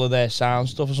down like all of their sound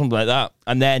stuff or something like that.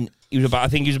 And then I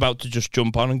think he was about to just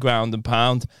jump on and ground and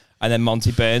pound. And then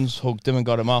Monty Burns hugged him and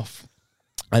got him off.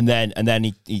 And then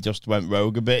he just went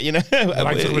rogue a bit, you know.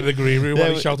 I took him in the green room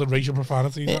when he shouted racial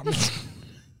profanities at me.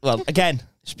 Well, again,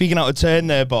 speaking out of turn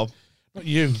there, Bob. Not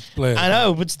you, Blair. I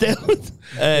know, but still,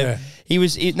 he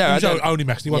was only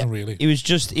messed. He wasn't really. He's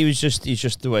just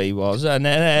the way he was, and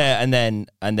then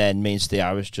me and Steve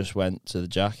Harris just went to the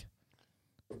Jack.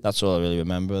 That's all I really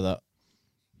remember of that.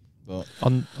 But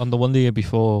on the one the year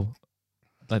before,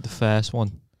 like the first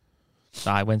one,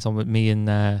 that I went on with me and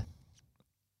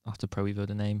after Pro Evo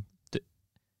the name.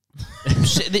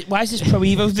 Why is this Pro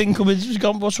Evo thing coming?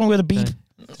 What's wrong with the beep?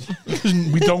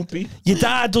 We don't beep. Your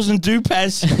dad doesn't do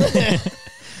Pez.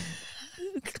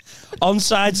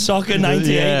 Onside Soccer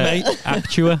 98, mate.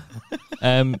 Actua.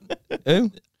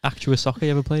 Who? Actua Soccer,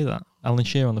 you ever play that? Alan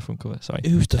Shearer on the front cover, sorry.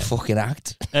 Who's the fucking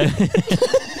act? I've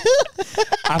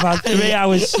had 3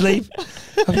 hours sleep.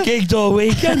 I've gigged all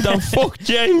weekend on Fuck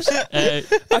James. I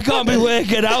can't be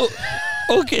working out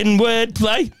fucking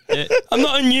wordplay. I'm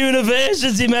not in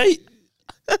university, mate.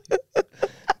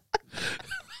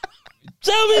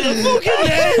 Tell me the fucking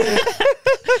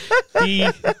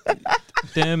name.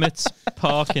 Dermot's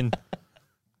Parkin.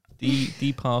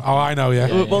 D Parkin. Oh, I know, yeah.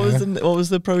 What was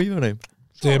the Pro Evo name?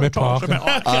 Dermot Parkin. Okay,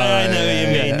 I know what you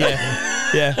mean,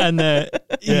 yeah. And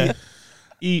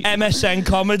MSN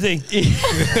Comedy.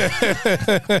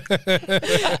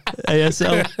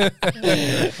 ASL.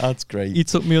 That's great. He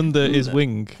took me under his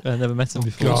wing. I never met him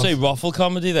before. You could say Raffle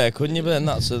Comedy there, couldn't you? But then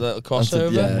that's a little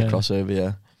crossover. Crossover,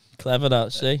 yeah. Clever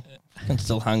that, see? I can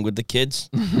still hang with the kids.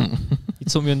 He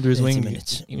took me under his wing.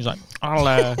 Minutes. He was like,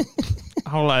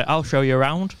 I'll show you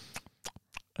around.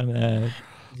 And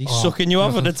he's sucking you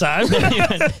off at the time.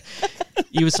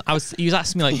 he was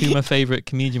asking me like who my favourite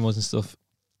comedian was and stuff,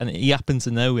 and he happened to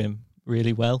know him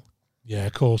really well. Yeah,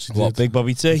 of course he did. What, Big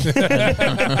Bobby T?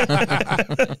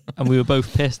 And we were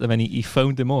both pissed. And then he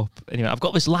phoned him up, and he went, "I've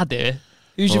got this lad here."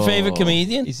 Who's your favourite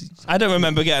comedian? I don't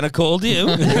remember getting a call, do you?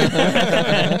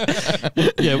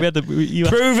 Yeah, we had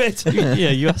Prove it.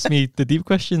 Yeah, you asked me the deep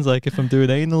questions, like if I'm doing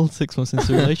anal 6 months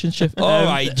into a relationship. All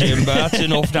right, Jim, but that's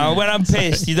enough now. When I'm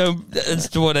pissed, you don't.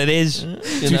 That's what it is. To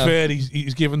be fair,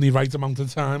 he's given the right amount of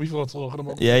time before talking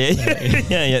about. Yeah.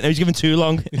 No, he's given too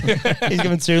long. He's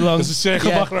given too long. There's a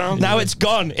circle back around. Now it's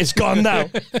gone. It's gone now.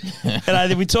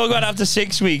 And we talk about it after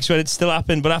 6 weeks when it still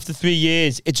happened, but after 3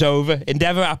 years, it's over. It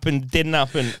never happened. Didn't happen.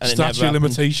 And Statute of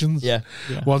limitations. Yeah.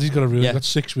 Well, he's got a rule. That's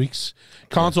 6 weeks.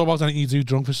 Can't talk about anything you do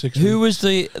drunk for 6 weeks. Who was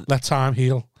the... Let time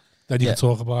heal. Then you can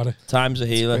talk about it. Time's a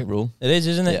healer. Great rule. It is,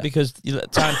 isn't it? Yeah. Because you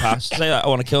let time pass. Say that I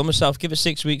want to kill myself. Give it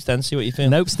 6 weeks, then see what you feel.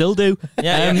 Nope, still do.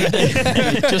 Yeah.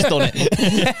 Just done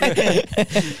it.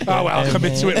 Oh, well, I'll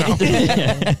commit to it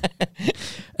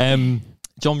now.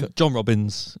 John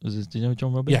Robbins. Do you know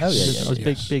John Robbins? Yes. I was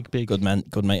big. Good mate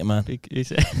of mine. Big.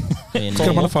 Me and,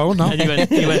 Come on the phone now. And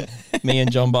he went. me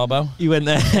and John Barbo. He went.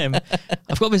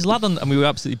 I've got this lad on, and we were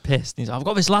absolutely pissed. He's like, I've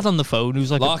got this lad on the phone who's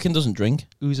like, Larkin doesn't drink.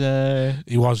 Who's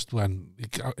He was when he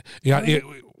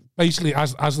basically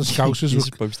as the Scousers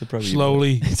were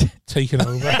slowly taking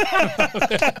over.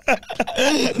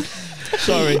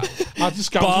 Sorry, as the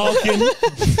Scousers.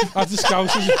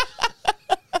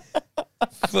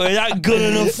 Is that good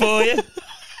enough for you?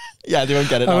 Yeah, they won't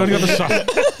get it. I've only got the song. I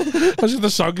just the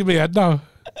song in my head now.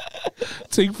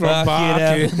 Take from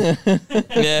barking.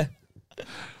 Yeah.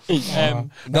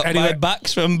 Got Anyway. my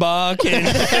backs from barking.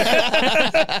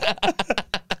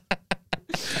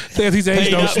 30 days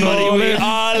Pay no that money snoring. with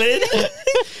Arlen.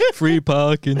 free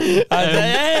parking.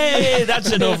 Hey,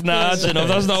 that's enough now. That's enough.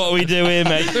 That's not what we do here,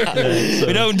 mate.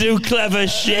 We don't do clever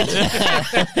shit.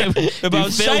 We're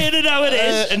about saying it how it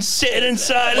is and sitting in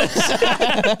silence.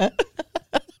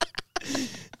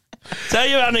 Tell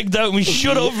your anecdote and we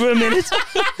shut up for a minute.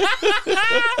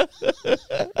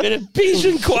 Bit of peace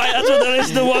and quiet. That's what the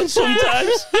listener wants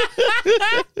sometimes.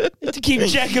 To keep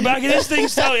checking back and this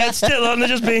thing's still on. They're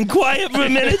just being quiet for a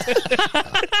minute.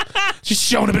 Just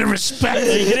showing a bit of respect.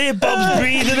 You can hear Bob's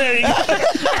breathing there.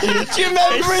 Do you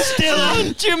remember It's still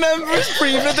on. Do you remember us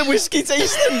breathing at the whiskey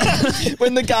tasting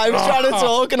when the guy was trying to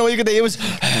talk and all you could hear was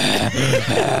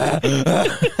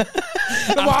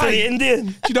After the Indian.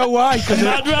 Do you know why? Because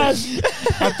Madras.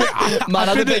 man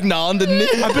had a big naan, didn't he?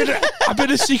 I've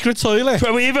been a secret toilet.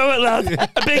 Pro Evo it, lad.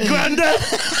 A big grandad.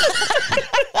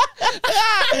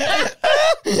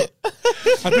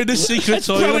 I've been a secret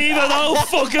Pro toilet. Evo the whole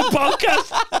fucking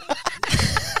podcast.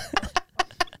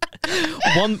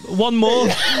 One more.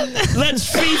 Let's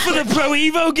FIFA the Pro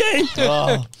Evo game.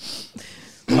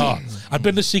 Oh, I'd been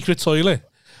in the secret toilet.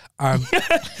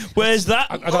 Where's that?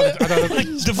 I don't,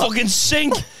 The fucking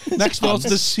sink. next door to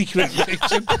the secret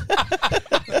kitchen.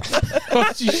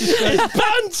 What did you say?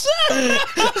 Pants.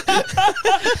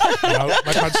 No,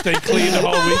 my pants stay clean the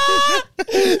whole week.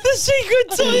 The secret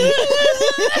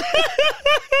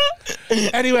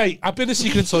toilet. Anyway, I've been in the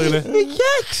secret toilet.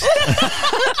 Yes.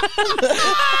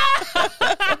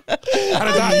 And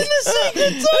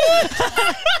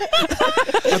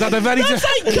I'd had a very That's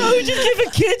like coaches give a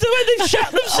kid when they've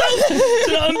shat themselves.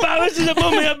 To not embarrass the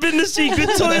mummy. I've been in the secret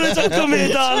toilet. I'll come here,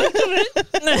 darling.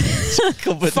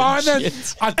 fine then.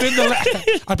 I'd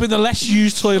been the less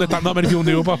used toilet that not many people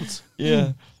knew about.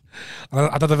 Yeah. And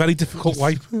I'd had a very difficult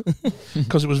wipe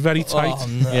because it was very tight. Oh,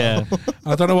 no. Yeah.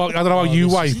 And I don't know how you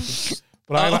wipe.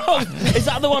 But Is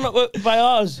that the one up by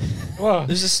ours? what?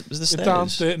 Was the stairs?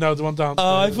 Downstairs? No, the one downstairs.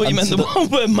 Oh, I thought you meant the one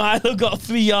where Milo got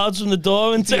 3 yards from the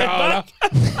door and turned back.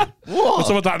 We'll talk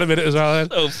about that in a minute as well. Then.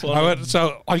 So funny. I went,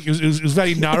 so like it was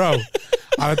very narrow.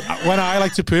 When I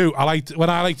like to poo, when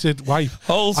I like to wipe,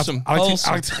 Wholesome. I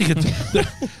like to take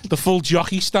the full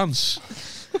jockey stance,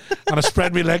 and I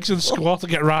spread my legs and squat and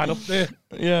get right up there.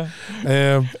 Yeah.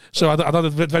 So I had a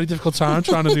very difficult time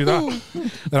trying to do that.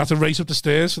 Then I had to race up the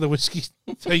stairs for the whiskey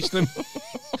tasting.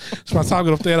 So by the time I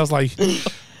got up there, I was like,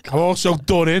 I'm also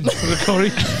done in for the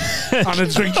curry and the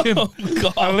drinking. Oh,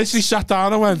 God. I literally sat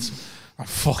down and went, I'm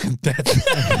fucking dead.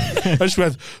 I just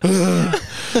went,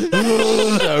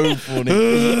 So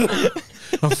funny.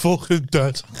 I'm fucking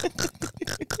dead.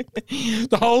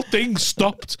 The whole thing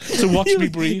stopped to watch me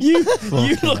breathe. You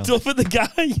looked up at the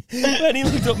guy. When he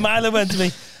looked up, Milo went to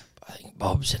me, I think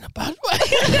Bob's in a bad way.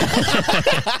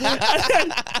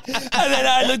 and then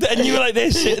I looked at, and you were like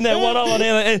this, sitting there, one on one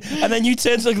here, like, and then you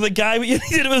turned to look at the guy, but you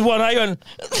did it with one eye, and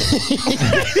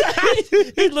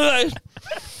he looked like...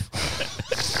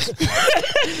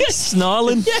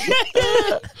 Snarling.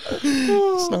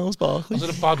 Snarl sparkly. I was in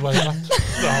a bad way.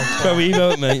 Pro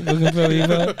Evo, mate. Looking Pro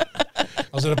Evo. I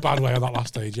was in a bad way on that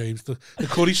last day, James. The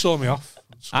curry saw me off.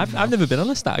 I've never been on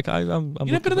a stag. I'm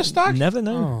You never been on a stag? Never,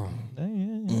 no. Oh.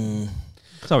 Yeah.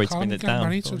 Sorry to Can't spin it get down.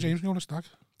 married, so James can go on a stag.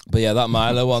 But yeah, that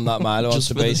Milo one.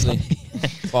 So basically,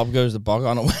 Bob goes to the bog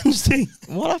on a Wednesday.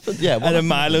 What happened? Yeah. And then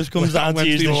Milo's comes down to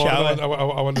use the Wednesday shower.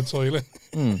 morning, I went to the toilet.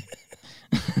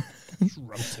 Just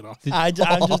wrote it off.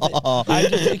 I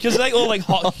just because like all like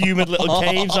hot, humid little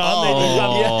caves, aren't they?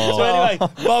 Yeah. So anyway,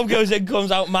 Bob goes in,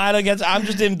 comes out. Milo gets. I'm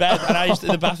just in bed, and I just in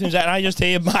the bathroom, and I just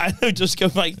hear Milo just go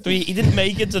like 3. He didn't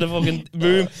make it to the fucking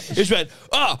room. He just went,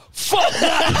 "Oh fuck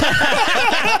that!"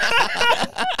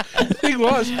 The thing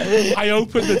was, I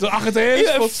opened the door. I could hear his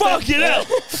footsteps. Fucking hell!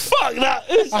 Fuck that!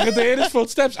 I could hear his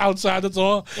footsteps outside the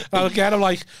door. And again, I'm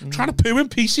like, I'm trying to poo in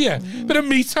peace here. Bit of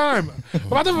me time.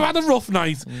 I've had a rough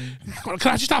night.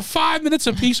 Can I just have 5 minutes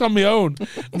of peace on my own?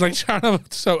 I'm like trying to.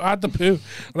 So I had to poo.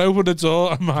 And I opened the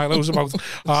door, and Milo was about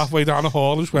halfway down the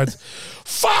hall. And just went,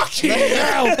 "Fucking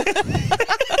hell!"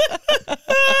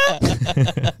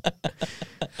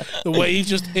 The wave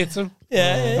just hit him.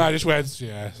 Yeah. I just went,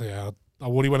 yeah. I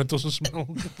worry when it doesn't smell.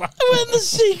 We're in the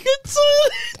secret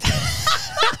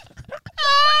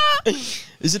toilet.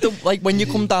 Is it like when you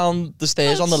come down the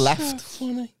stairs on the left? So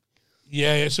funny.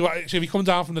 Yeah. So if you come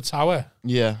down from the tower,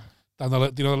 Yeah. down the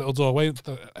little doorway,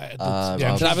 Can I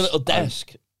have a little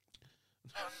desk?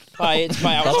 It's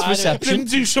my That's outside. reception.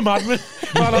 Didn't do some admin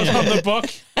while I was on the book.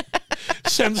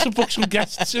 Send some books some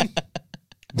guests in.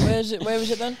 Where was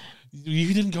it then?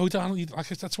 You didn't go down.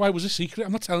 That's why it was a secret.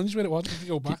 I'm not telling you where it was. You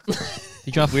go back.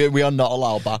 Did you have, We are not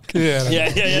allowed back. Yeah. Yeah.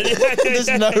 There's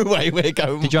no way we're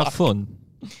going did you have back. fun?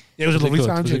 It was a lovely good?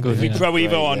 time. Was it good? Jimmy. Yeah. Pro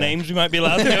Evo our names, we might be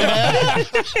allowed to go back.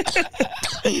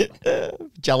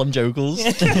 Jallum Jokels.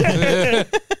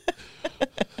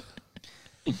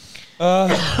 All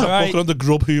right. Walking on the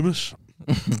grub humus.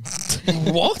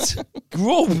 What?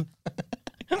 Grub?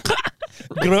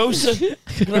 Gross.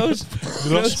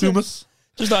 Gross humus.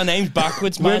 Just our names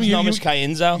backwards. Where Mine's were you- Nomis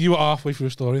Kainzo. You were halfway through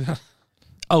a story then.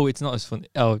 Oh, it's not as funny.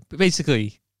 Oh, but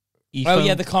basically, he Oh phoned,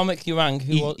 yeah, the comic you rang.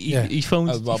 Who was? he phoned,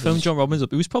 Oh, he Robbins. phoned John Robbins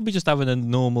up. He was probably just having a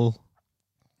normal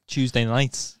Tuesday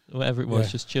night, or whatever it was,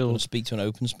 Yeah. just I'll chill. speak to an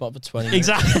open spot for 20 minutes.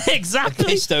 Exactly, A exactly.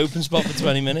 pissed open spot for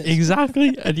 20 minutes.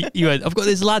 Exactly. And he went, I've got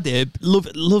this lad here,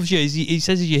 loves you. He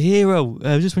says he's your hero.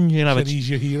 Just when you can have Said he's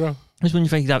your hero. just when you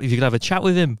think if you could have a chat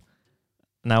with him.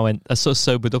 And I sort of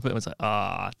sobered up and was like,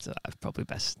 probably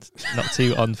best not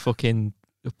to on fucking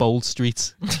Bold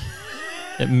Street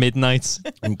at midnight.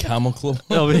 And Camel Club.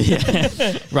 Oh yeah,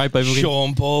 right by fucking-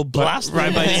 Sean Paul blast.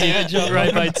 right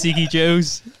by Tiki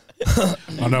Joe's.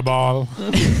 On a ball.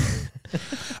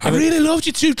 I really loved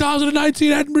your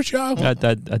 2019 Edinburgh show. I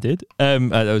did.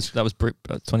 That was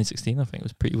 2016. I think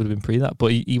it would have been pre that.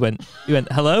 But he went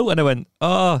hello, and I went,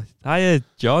 oh, hiya,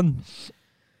 John.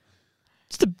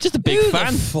 Just a big Who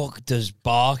fan. the fuck does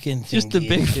barking? Just a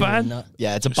big fan.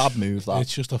 Yeah, it's a bad move, that.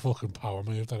 It's just a fucking power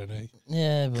move, that isn't it?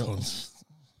 Yeah, but Cunt.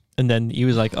 And then he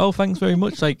was like, oh, thanks very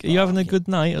much. Like, are you having a good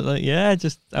night? I was like, yeah,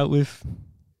 just out with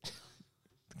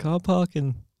car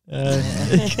parking. And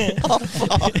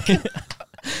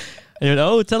he went,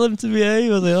 oh, tell him to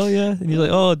behave. I was like, oh, yeah. And he's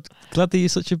like, oh, glad that you're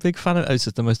such a big fan of it. It's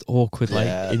just the most awkward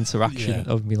interaction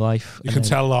of my life. You can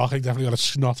tell Larkin definitely got a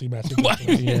snotty message.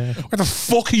 Yeah. What the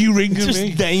fuck are you ringing just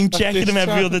me? name checking him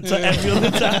every other time.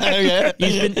 Yeah.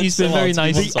 He's been very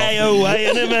nice. The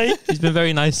AOA in it, mate. He's been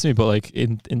very nice to me, but like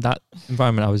in that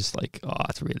environment, I was just like, oh,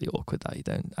 it's really awkward that you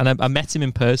don't. And I met him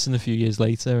in person a few years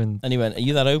later, and he went, are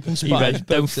you that open he spot? went,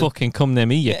 don't fucking come near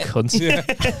me, you cunt. Yeah.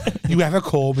 You ever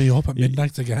call me up at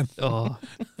midnight again? Oh,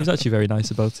 he was actually very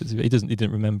nice about it. He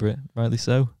didn't remember it, rightly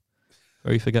so.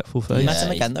 Very forgetful face. You met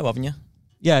him again, though, haven't you?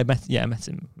 Yeah, I met him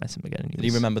again. Did he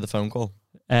remember the phone call?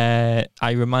 I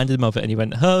reminded him of it, and he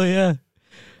went, "Oh yeah."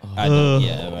 I know,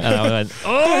 yeah. Right. And I went,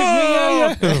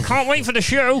 "Oh, can't wait for the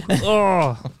show."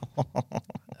 Oh,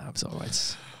 that was all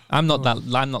right. I'm not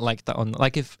like that on.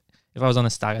 Like if I was on a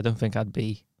stag, I don't think I'd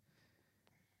be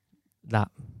that.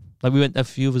 Like a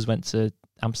few of us went to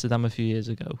Amsterdam a few years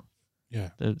ago. Yeah.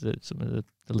 Some of the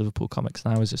Liverpool comics,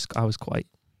 and I was quite.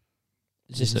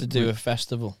 Is this to do a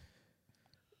festival?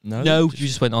 No, you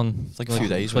just went on. It's like a few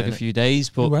days. Like a few days,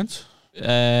 but Who went?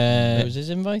 Where was his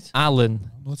invite? Alan.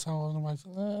 That's how I invited.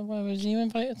 Where was you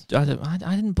invited? I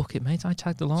didn't book it, mate. I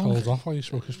tagged along. Told off while you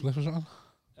smoke a spliff or something.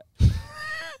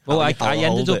 Well, I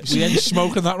ended up. We ended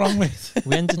Smoking that wrong, mate.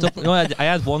 We ended up. No, I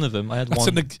had one of them. I had That's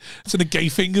one. it's in the gay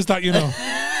fingers, that, you know.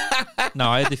 No,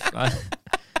 I had.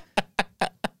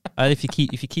 If you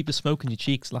keep the smoke in your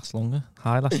cheeks, lasts longer.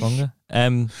 Lasts longer.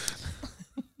 I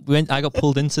got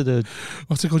pulled into the.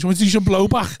 What's it called? Do you want to do some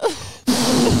blowback?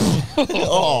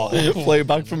 Flow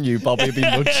back from you, Bobby, would be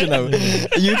much, you know.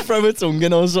 You'd throw a tongue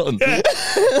in or something.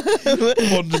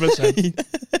 100%.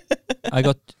 I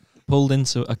got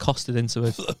accosted into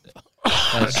a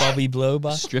Bobby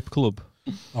Blowback. strip club.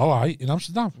 All right, in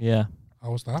Amsterdam. Yeah. How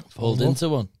was that? Pulled into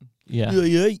one. Yeah.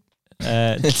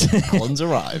 Colin's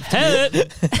arrived.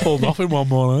 Pulled off in one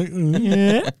more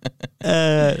night.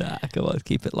 Yeah. Come on,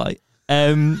 keep it light.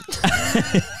 And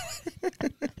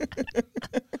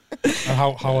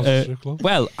how was the strip club?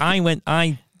 Well,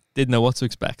 I didn't know what to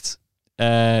expect,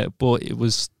 but it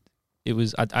was.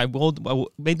 I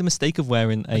made the mistake of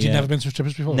wearing a. Had you never been to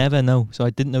strippers before? Never, no. So I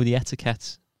didn't know the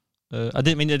etiquette. I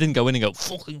didn't go in and go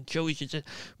fucking Joey,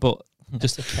 but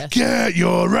just get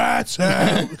your rats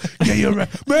out. Get your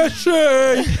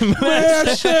Messi.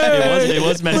 It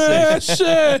was messy.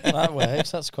 That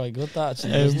works. That's quite good. That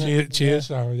actually, isn't it? Cheers,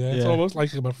 Sarah. Yeah, it's Yeah. almost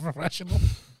like a professional.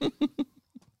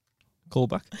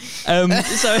 Callback.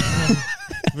 So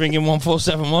ringing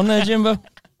 1471 there, Jimbo.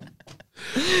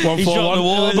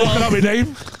 141. Looking at my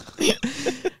name.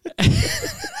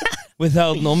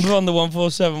 Withheld number on the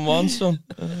 1471, son.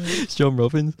 It's John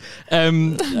Robbins. I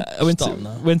went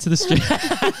to the street.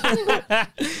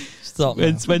 Stop.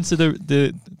 Now. went to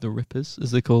the Rippers,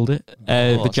 as they called it.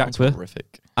 The Jacks were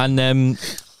Horrific. and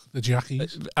The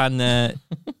Jackies. and I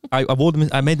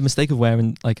made the mistake of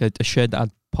wearing like a shirt that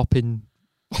had popping.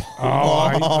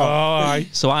 All right.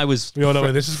 So I was We all know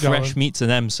where this is fresh going. meat to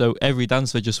them. So every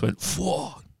dancer just went,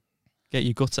 "Fuck, get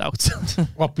your guts out."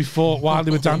 What, while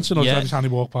they were dancing, or Yeah. every time they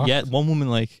walked past? Yeah, one woman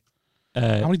like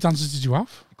How many dances did you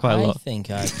have quite a I lot, think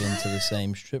I've been to the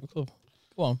same strip club.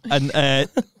 Go on. and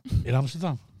in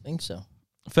Amsterdam? I think so.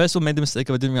 first one made the mistake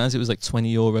of I didn't realize it was like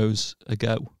 €20 a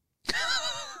go.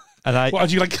 And I What,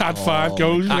 had you like had 5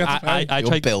 goes? You had to pay? I Your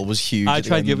tried bill was huge. I at the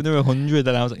tried end. giving her 100,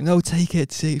 and I was like, "No, take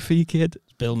it for your kid."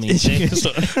 Bill me dick or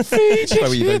something. Throw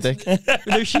you, dick.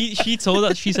 No, she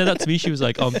said that to me. She was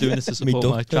like, "Oh, I'm doing this to support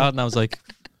my child," and I was like,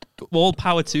 "All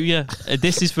power to you.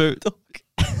 This is for."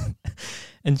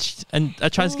 And I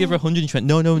tried to give her 100, and she went,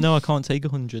 "No, I can't take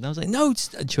 100." And I was like, "No,"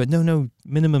 and she went, "No,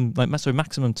 minimum,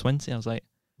 maximum 20." I was like,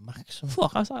 Maximum.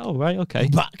 "Fuck!" I was like, "All right, okay."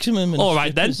 Maximum. All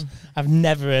right then. I've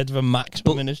never heard of a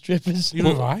maximum in a strippers. You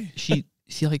know why? She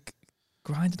like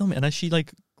grinded on me, and as she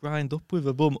like grind up with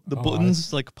her bum, the Oh,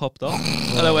 buttons like popped off,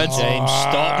 and I went, James,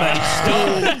 stop, mate.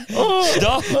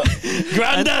 Stop.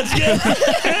 Granddad's getting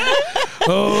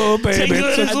Oh, baby, Tingling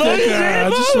touch his the lungs, ground. I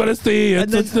Jimbo. just want to see you touch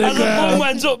the as the bum ground.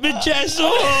 went up my chest.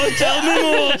 Oh, tell me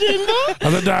more, Jimbo.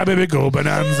 And the die, baby, go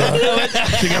bonanza.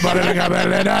 Think about it like a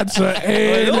belly dancer.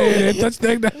 Hey, lady, touch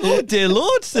the ground. "Oh dear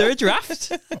Lord, is there a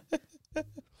draft?"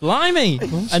 Blimey!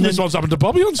 And this one's happened to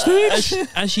Bobby on stage.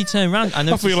 As she turned around, I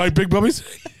I feel like Big Bobby.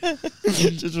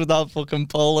 Just with that fucking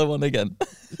polo on again.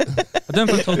 I don't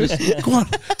know if I've told this. Go on,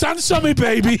 dance on me,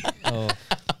 baby.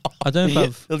 I don't know if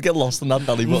I've. He'll get lost in that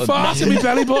belly button. Fart in me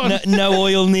belly button. No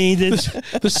oil needed.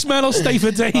 The smell will stay for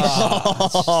days.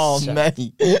 Oh,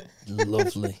 mate.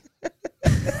 Lovely.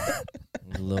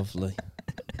 Lovely.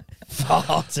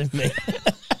 Fart in me.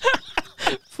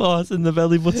 Fart in the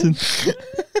belly button.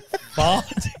 Fart.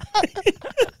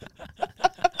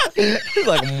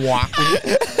 Like, mwah.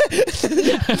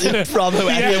 Bravo,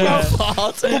 Yeah.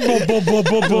 fart.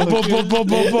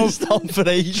 Stop for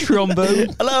age.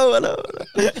 Trombone. Hello.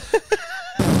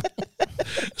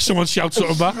 Someone shouts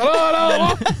something back.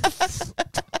 Hello.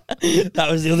 That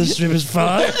was the other stripper's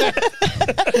fart.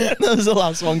 That was the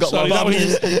last one. Got Sorry,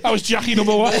 lost. that was Jackie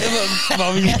number one.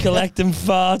 Bobby's collecting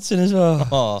farts in as well.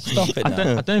 Oh, Stop it I now.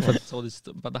 don't know if I've told this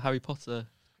about the Harry Potter.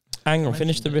 Hang on,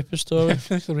 finish the Ripper story.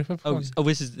 Finish the ripper. Oh,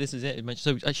 this is it.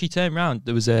 So she turned around.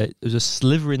 There was a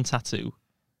Slytherin tattoo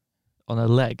on her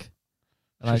leg,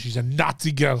 and She's a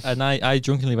naughty girl. I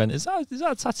drunkenly went, "Is that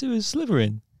a tattoo of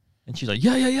Slytherin?" And she's like,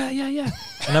 yeah.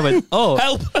 And I went, "Oh,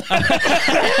 Help!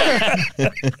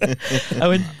 I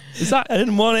went, is that? I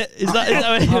didn't want it. Is that?"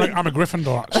 I'm a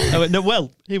Gryffindor. Actually. I went, "No,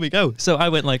 well, here we go." So I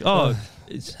went like, "Oh."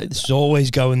 It's always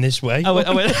going this way. I went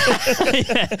yeah,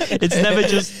 it's never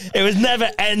just. It was never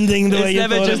ending the way It's you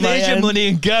never thought just it might here's your end. money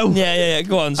and go. Yeah.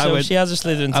 Go on. I So went- she has a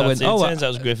Slytherin I tattoo. went, oh, Turns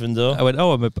out it was Gryffindor. I went,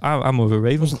 "Oh, I'm with a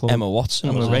Ravenclaw." Emma Watson.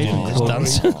 I'm a wasn't it? Ravenclaw.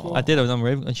 This dancer. I did. I was on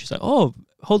Ravenclaw, and she's like, "Oh,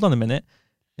 hold on a minute,"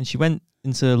 and she went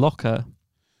into the locker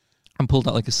and pulled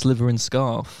out like a Slytherin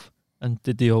scarf and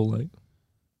did the whole like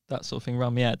that sort of thing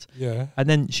around my head, Yeah. and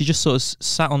then she just sort of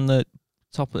sat on the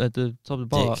top of the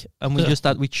bar, Dick. and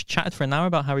we chatted for an hour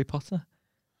about Harry Potter,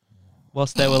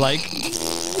 whilst they were like.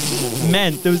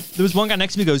 Man, there was one guy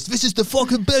next to me who goes, "This is the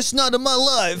fucking best night of my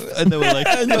life," and they were like,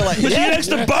 Was she next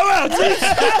to Boat?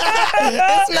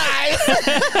 That's nice.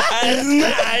 That's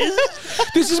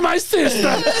nice. This is my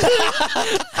sister.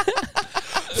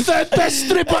 Third best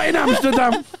stripper in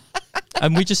Amsterdam.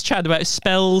 and we just chatted about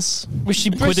spells, Was she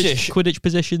British? Quidditch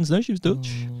positions. No, she was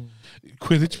Dutch.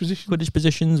 Quidditch position. Quidditch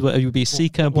positions, where you would be a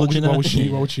seeker, What bludgeoner.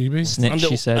 would she be? Snitch, And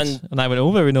she said, and- and I went,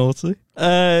 "Oh, very naughty."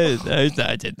 I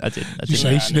didn't. You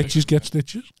say snitches get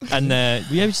stitches. And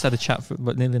we just had a chat for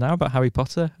about nearly an hour about Harry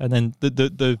Potter, and then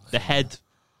the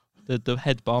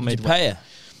head barmaid, Did you pay her?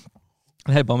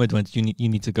 the head barmaid went, "You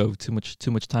need to go. Too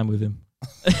much time with him."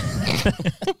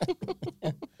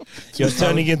 You're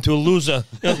turning into a loser.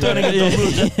 You're turning into a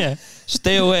loser. Yeah.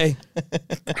 Stay away.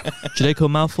 Draco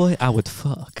Malfoy, I would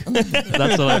fuck.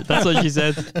 That's what she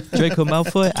said. Draco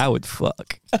Malfoy, I would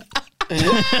fuck.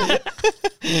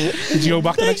 Did you go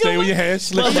back the next day with your hair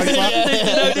slicked like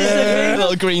that?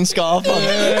 Little green scarf on.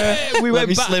 We Let went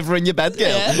me back. sliver in your bed,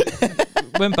 girl.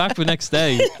 Went back the next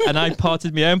day, and I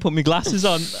parted my hair and put my glasses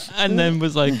on, and then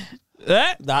was like,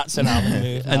 eh? That's an Alan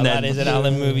move. And And then- that is an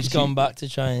Alan move. He's gone back to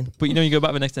try and... But you know, you go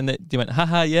back the next day, and you went,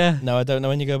 haha, yeah. No, I don't know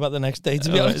when you go back the next day,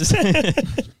 to be Oh, honest.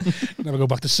 Never go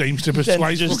back to same strippers Then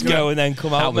twice. just fucking go hell. and then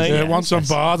come out, was- mate. Yeah, once I'm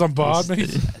barred, mate.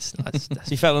 That's-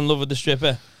 He fell in love with the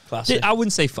stripper. Classic. I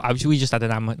wouldn't say. We just had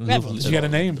an Did you get a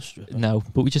name? No,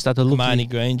 but we just had a lovely. Hermione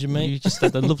Granger, We mate. just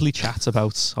had a lovely chat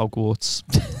about Hogwarts.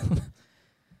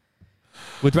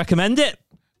 Would recommend it.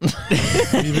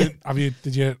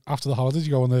 Did you after the holidays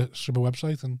you go on the stripper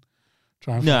website and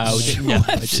try and No, I find- didn't. Yeah,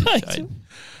 I didn't.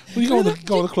 Well, you go on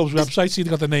the club's website, see they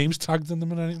got the names tagged in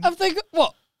them and anything. Have they got,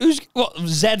 what? What?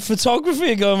 Zed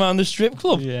Photography going around the strip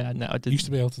club? Yeah, no, I You didn't. used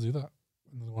to be able to do that.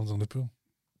 The ones on the pool.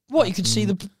 What? You could see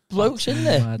the blokes in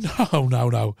there? Mad.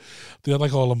 No. They had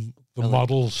like all them the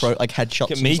models. Throw like headshots.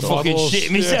 Look at me and stuff. fucking Models.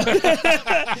 shit myself.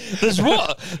 There's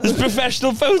what? There's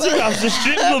professional photographs of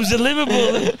strip clubs in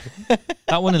Liverpool.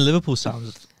 That one in Liverpool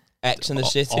sounds X in the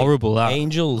City. horrible. That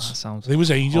Angels. sounds. There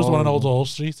was Angels, the one on Old horrible. Hall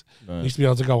Street. You used to be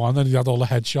able to go on and you had all the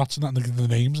headshots and that and the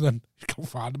names and then you go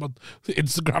find them on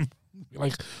Instagram. You're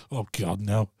like, oh God,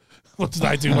 no. What did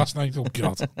I do last night? Oh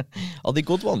God. Are they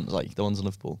good ones? Like the ones in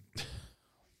Liverpool?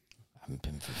 I haven't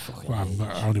been for fucking Well,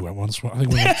 I only went once. I think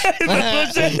we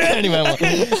went, Anyway, what? I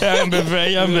haven't been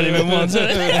very, I haven't been even once.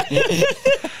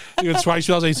 we went twice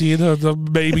when I was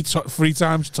 18, maybe 3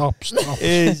 times tops.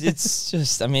 It's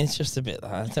just, I mean, it's just a bit,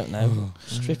 I don't know.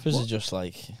 Strippers are just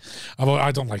like...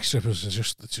 I don't like strippers. It's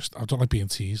just I don't like being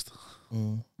teased.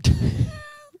 Mm. Do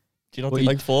you not What do you-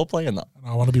 like foreplay in that?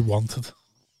 I want to be wanted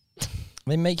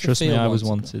They make you Trust feel me, I was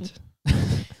wanted.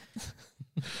 wanted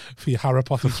for your Harry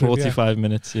Potter for trivia. 45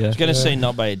 minutes. Yeah, I was going to say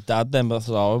not by your dad then, but that's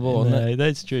horrible, wasn't it? no,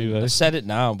 that's true. I said it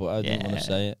now, but I didn't want Yeah. to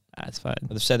say it. That's fine.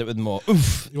 I'd have said it with more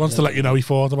oof. He wants to let you know he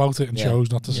thought about it and Yeah.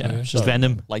 chose not to say Yeah, it. just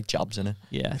venom. Like jabs in it.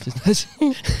 Yeah, just This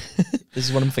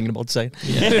is what I'm thinking about saying.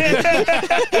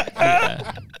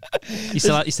 yeah. You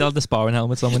still have the sparring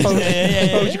helmets on when he's Yeah.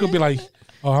 Suppose you could be like,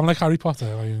 oh, I'm like Harry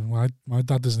Potter. Like, my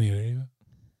dad doesn't hear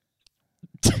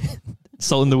either.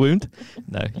 salt in the wound.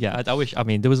 No, yeah, I wish. I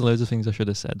mean, there was loads of things I should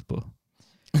have said, but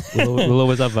we'll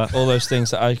always have that. All those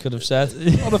things that I could have said.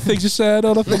 All the things you said,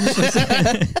 all the things you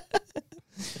said.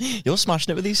 You're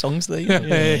smashing it with these songs,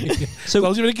 there. So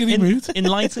Well, you're in a giddy mood.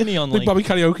 enlighten me on Big like Bobby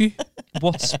karaoke.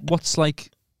 what's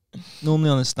like normally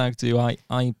on a stag do. I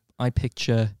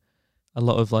picture a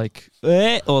lot of like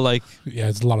or like Yeah,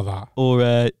 it's a lot of that. or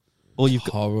you've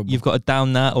Horrible. got a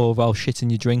down that or I'll shit in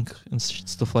your drink and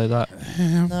stuff like that.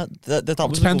 That was Depends the whole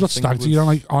what thing stag do with- you know.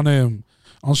 Like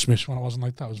on Smiths when it wasn't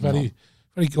like that. It was very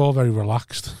very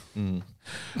relaxed.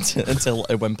 Until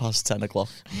it went past 10 o'clock.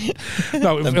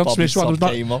 No, Then on Bobby Smiths one, Sob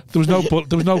came up. there was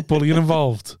no bullying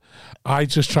involved. I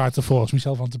just tried to force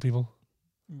myself onto people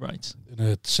Right. in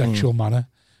a sexual manner,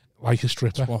 like a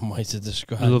stripper, One way to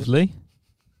describe it. Lovely.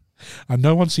 and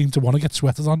no one seemed to want to get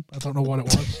sweated on. I don't know what it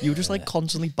was. You were just like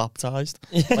constantly baptised.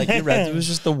 Like your head was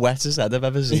just the wettest head I've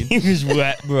ever seen. He was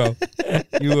wet, bro.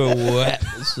 You were wet,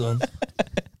 son.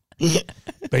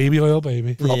 Baby oil,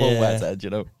 baby. Proper Yeah. wet head, you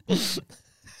know.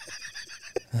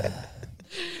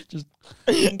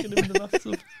 I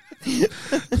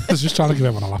was just trying to give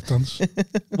everyone a lap dance.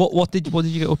 What did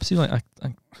you get up to? Like,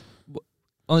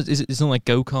 it's not like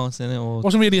go karts in it or It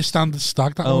wasn't really a standard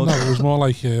stag. That Oh, one, no, okay. it was more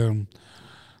like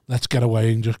let's get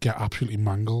away and just get absolutely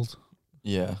mangled.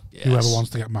 Yeah. Whoever wants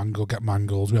to get mangled.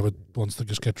 Whoever wants to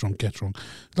just get drunk.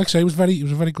 Like I say, it was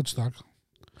a very good stag.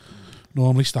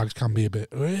 Normally stags can be a bit,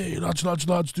 hey lads,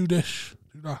 do this,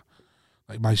 do that.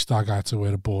 Like my stag, I had to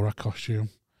wear a Borat costume.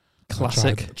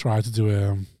 classic. I tried to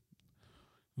do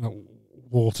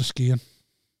water skiing.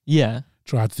 Yeah.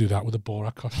 Tried to do that with a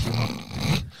Borat costume.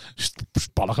 just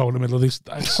bollock in the middle of this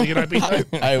scene.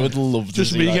 I would love to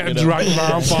Just see me that, getting you know. dragged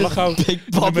around bollock Big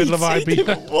in the middle of Bobby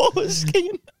Ibiza. water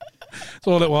skiing. That's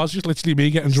all it was. Just literally me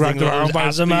getting dragged around by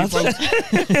a speedboat.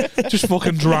 Just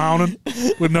fucking drowning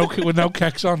with no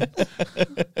kecks on.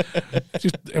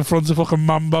 Just in front of fucking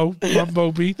Mambo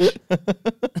Beach.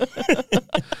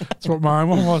 That's what my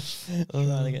one was.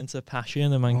 Trying to get into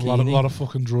passion and A mankini. lot of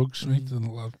fucking drugs, mate. And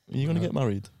a lot Are you going to get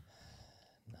married?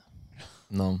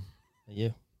 No. Are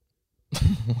you? I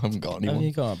haven't got No, anyone.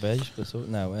 you can't, babe. You split up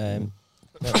now.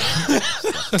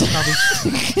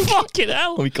 Fucking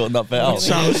hell. Are we cutting that bit out?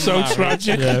 sounds so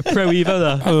tragic. Yeah, pro Evo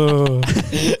I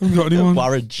haven't got anyone.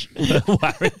 Marriage.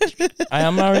 I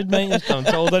am married, mate. Just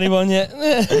haven't told anyone yet.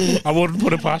 I wouldn't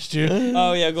put it past you.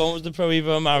 Oh yeah, go on with the pro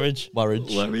Evo marriage.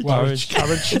 Marriage.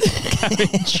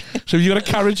 Carriage. So you got a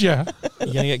carriage, yeah?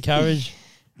 You're gonna get carriage.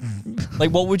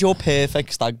 Like, what would your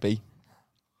perfect stag be?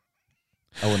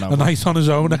 A night on his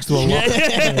own next to a lot.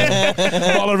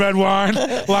 Bottle of red wine,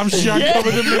 lamb shank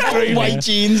covered in whipped cream. White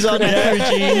jeans on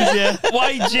it.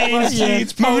 White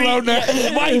jeans, polo neck.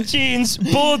 white jeans,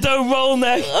 Bordeaux roll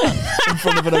neck, In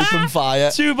front of an open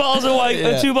fire. 2 bottles of white,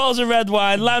 Yeah. 2 bottles of red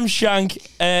wine, lamb shank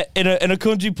in a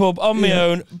country pub on my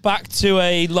own, back to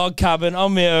a log cabin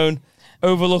on my own,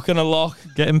 overlooking a loch.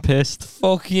 Getting pissed.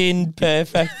 Fucking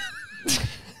perfect.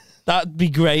 That'd be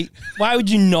great. Why would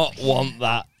you not want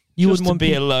that? You Just wouldn't to want be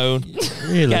pe- alone.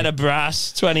 Really? Get a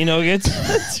brass, 20 nuggets.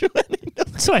 20.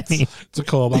 It's a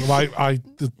callback.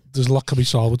 There's a lot can be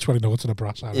solved with 20 nuggets and a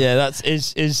brass. Yeah, that's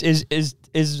is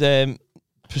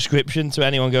prescription to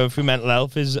anyone going through mental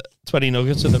health is 20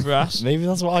 nuggets and a brass. Maybe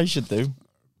that's what I should do.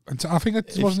 And I think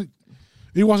it wasn't.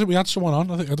 Who was it? We had someone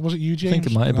on. I think was it you, James? I think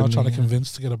it might have I was been trying me, to yeah.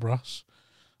 convince to get a brass.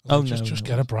 I was Oh, like, no, just no,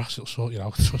 get no. a brass. It'll sort you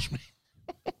out. Trust me.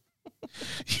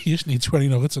 You just need 20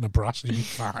 nuggets and a brass, and you'll be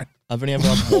fine. I've only ever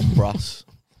had one brass.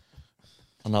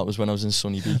 And that was when I was in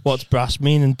Sunny Beach. What's brass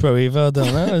mean in Pro Evo? I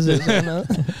don't know. Is it? I don't know.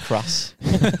 Crass.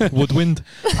 Woodwind.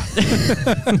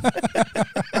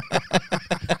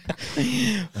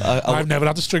 I've never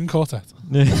had a string quartet.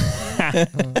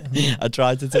 I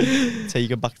tried to take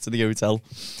her back to the hotel.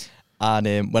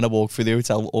 And when I walked through the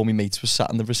hotel, all my mates were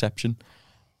sat in the reception,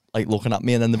 like looking at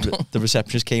me. And then the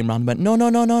receptionist came round and went, no,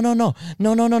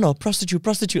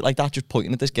 prostitute, like that, just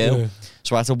pointing at this girl. Yeah.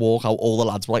 So I had to walk out. All the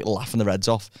lads were like laughing their heads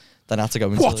off. Then I had to go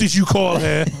into What did you call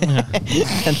her? and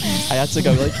I had to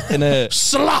go like in a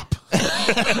Slap!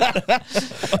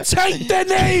 Take the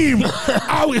name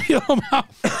out of your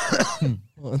mouth.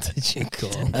 What did you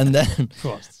call? and then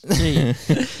She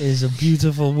is a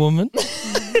beautiful woman.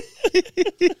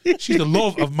 She's the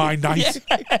love of my night.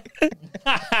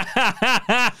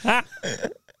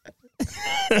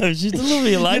 She's the love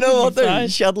of your life. You know what though? Fine.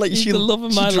 She had like She's she the love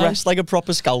of my dressed like a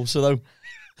proper Scouser though.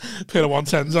 Pair of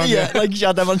 110s on. Yeah, like she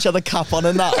had them on. She had a cap on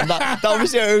and that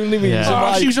was the only reason Yeah.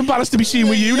 why. She was embarrassed to be seen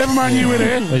with you. Never mind you with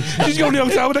her. She's going to the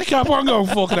hotel with a cap on, going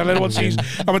fucking hell. Everyone sees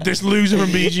I'm this loser from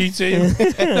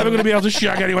BGT. Never going to be able to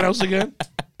shag anyone else again.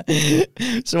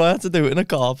 So I had to do it in a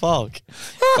car park,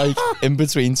 like in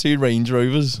between two Range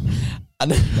Rovers,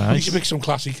 and You should pick some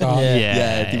classy car.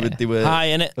 Yeah. they were High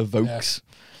in it. Vokes.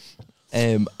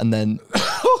 And then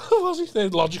What's it? They're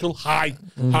logical. High.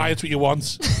 High, it's what you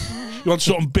want. You want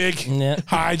something big. Yeah.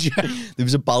 High, yeah. there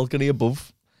was a balcony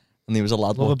above, and there was a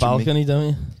lad Love a watching me. balcony, don't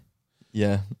you?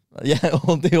 Yeah,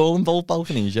 they all involve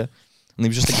balconies, yeah. And there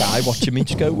was just a guy watching me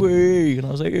just go, "Wee," and I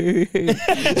was like, "Wee."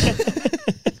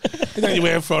 And then you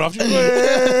wear in front of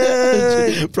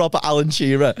you. Proper Alan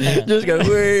Shearer, just go,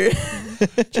 "Wee." Do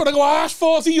you want to go ask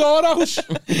 €40?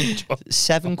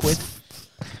 7 quid.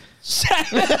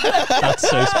 That's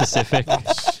so specific.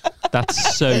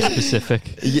 That's so specific.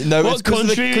 No, What it's because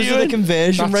country are of you the in?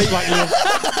 conversion rate.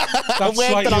 That's slightly I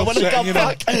when I got upsetting, you know.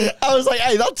 back, I was like,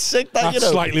 "Hey, that's sick." That, That's you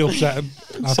know. slightly upsetting.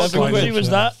 That's What slightly country was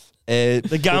upsetting. that?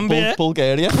 The Gambia?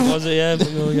 Bulgaria. Was it? Yeah.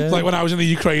 Bulgaria. It's like when I was in the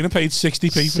Ukraine, I paid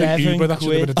 60p for an 7 Uber. That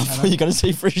should have been a Are tenner. you gonna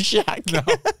say for a shack? No,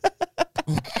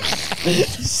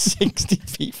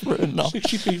 60p for a knock.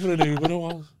 60p for an Uber.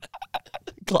 No,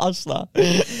 Class that.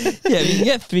 Yeah, you can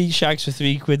get 3 shags for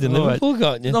 £3 in All right. Liverpool,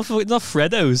 can't you? Not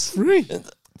Freddo's. free.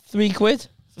 £3.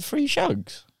 For 3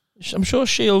 shags. I'm sure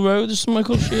Shield Road. There's somewhere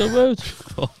called Shield Road.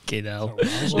 Fucking hell. I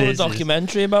saw a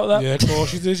documentary about that. Yeah, of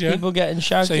course it is. Yeah. People getting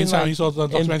shagged Same in time like, you saw the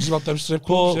documentaries about them strip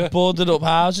clubs. Yeah. boarded up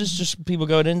houses, just people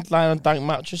going in, lying on dank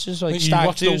mattresses, like You Stag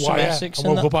watched The Do's from Wire Essex and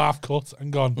and woke that. up half cut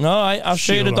and gone. No, I'll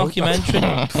show you the Shield Road. documentary.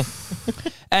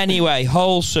 Anyway,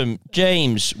 wholesome.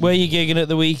 James, where are you gigging at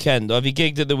the weekend? Or have you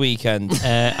gigged at the weekend?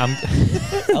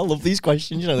 I love these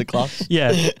questions, you know, the class.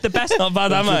 Yeah, the best. Not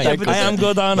bad, am I? Yeah, but I am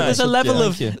good, aren't I? There's a level Thank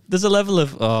of. you. There's a level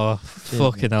of. Oh,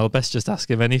 fucking hell! Best just ask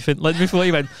him anything. Like before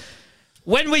you went.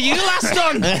 When were you last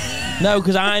on? No,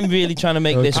 because I'm really trying to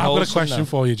make this I've got a wholesome question now.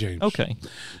 for you, James. Okay.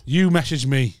 You messaged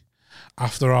me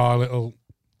after our little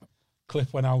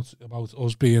clip went out about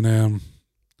us being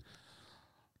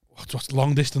what's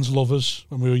long distance lovers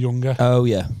when we were younger. Oh,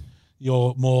 yeah.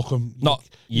 You're Morecambe. Not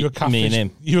you were catfished. me and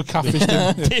him. You were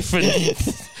catfished. Different.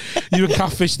 You were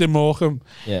catfished in Morecambe.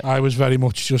 Yeah. I was very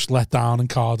much just let down in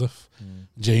Cardiff.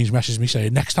 James messaged me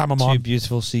saying, next time I'm Two on,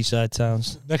 beautiful seaside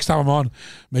towns. next time I'm on,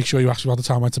 make sure you ask me about the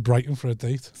time I went to Brighton for a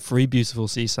date. 3 beautiful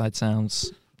seaside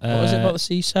sounds. What was it about the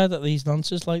seaside that these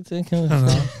nonsense like to I don't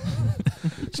know.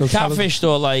 So tell us- catfished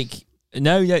or like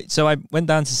No, yeah. So I went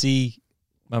down to see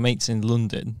my mates in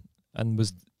London and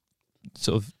was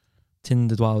sort of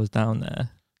Tindered while I was down there.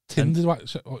 Tindered?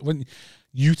 So when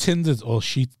you Tindered or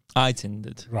she? I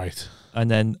Tindered. Right.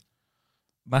 And then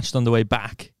matched on the way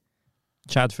back,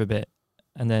 chatted for a bit,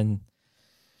 and then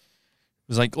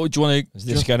was like, "Oh, do you want to?" is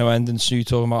this going to end in Sue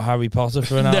talking about Harry Potter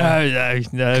for an hour?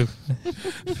 No.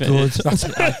 Good. I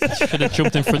should have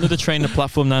jumped in front of the train, the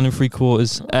platform 9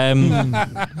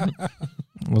 3/4.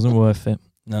 Wasn't worth it.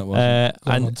 No, it wasn't.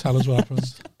 Go on, And tell us what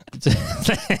happened.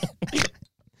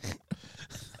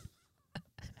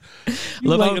 You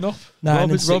Love lighten how- up.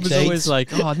 9 and Rob 6 is eighths. always like,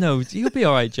 "Oh no, you'll be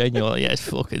all right, Jane." You're like, "Yeah,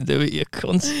 fucking do it, you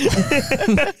cunt."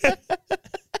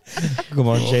 Come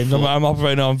on, James. I'm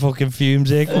operating on fucking fumes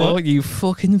here. Come Oh, on. you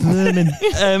fucking vermin.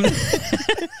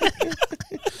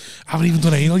 Haven't even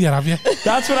done anal yet, have you?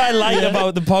 That's what I like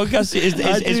about the podcast is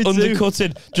I do too.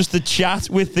 undercutting just the chat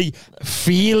with the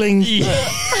feeling.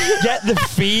 Get the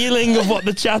feeling of what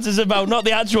the chat is about, not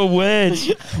the actual words.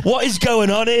 What is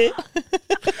going on here?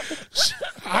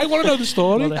 I want to know the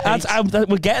story.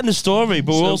 We're getting the story,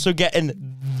 but we're also getting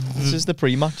This is the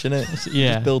pre-match, innit?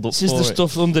 Yeah. Just build up this is for the it.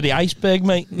 stuff under the iceberg,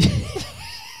 mate.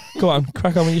 Go on,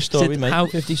 crack on with your story, Sid, mate. how-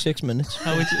 56 minutes.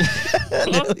 How would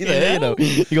you? Nearly there, you know.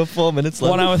 You got 4 minutes left.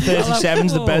 1 hour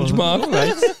 37's the benchmark.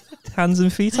 Right. Hands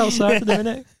and feet outside for the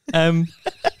minute.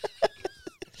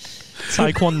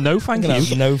 Taekwondo, thank I'm gonna you.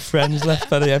 have no friends left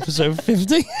by the episode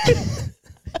 50.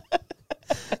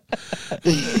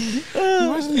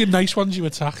 Why isn't the nice ones you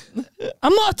attack?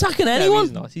 I'm not attacking No, anyone.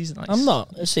 he's not. He's nice. I'm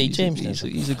not. Let's see, He's James.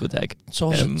 he's a good egg.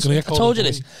 Told Um, you, Gonna get I called told a you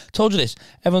this. Told you this.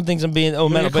 Everyone thinks I'm being Gonna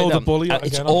mental get called a breakdown. bully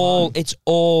It's again all. online. It's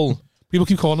all. People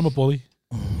keep calling him a bully.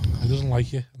 He doesn't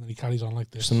like you, and then he carries on like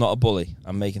this. I'm not a bully.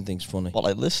 I'm making things funny. What,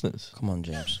 like listeners? Come on,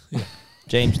 James. Yeah.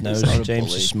 James knows. not a James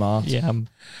bully. is smart. Yeah, I'm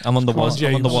on the Come on, was.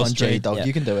 I'm on the James. Come was. on, J Jade. Dog, Yeah.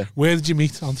 you can do it. Where did you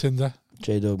meet on Tinder?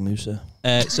 J Dog Musa.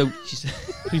 So she's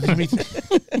Who did you meet?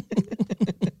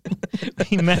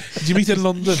 he met. Did you meet in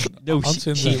London? No, on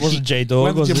Tinder? It wasn't J-Dog,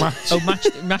 When did was you it? match?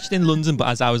 Oh, matched in London, but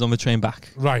as I was on the train back.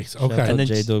 Right, okay. And And then then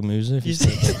J-Dog music.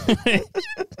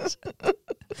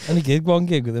 And he did one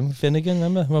gig with him, Finnegan,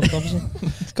 remember? Rob Dobson.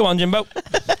 Come on, Jimbo.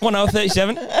 1 hour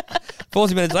 37.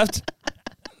 40 minutes left.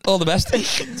 All the best.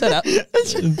 Set up.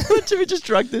 Imagine we just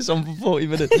drag this on for 40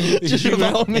 minutes. Just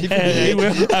about me.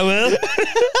 I will.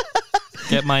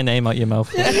 Get my name out your mouth.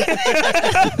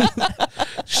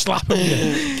 Slap him.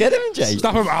 Yeah. Get him, Jay.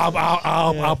 Slap him.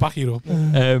 I'll back you up.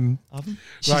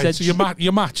 She Right, said so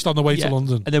you matched on the way yeah, to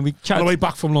London. and then we On the chatted. way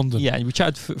back from London. Yeah, and we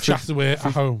chatted for Chatted away at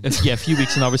home. a few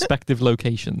weeks in our respective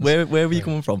locations. Where were you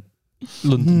coming from?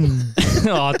 London.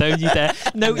 Oh, don't you dare!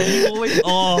 No, he always.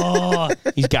 Oh,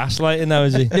 He's gaslighting now,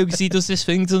 is he? no, because he does this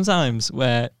thing sometimes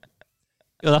where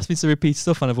he'll ask me to repeat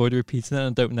stuff and I've already repeated it and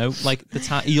I don't know. Like the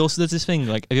time he also does this thing.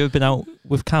 Like, have you ever been out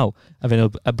with Cal? And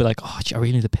then I'd be like, "Oh, gee, I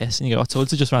really need a piss," and you go, "I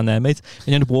told you just around there, mate." And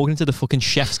you end up walking into the fucking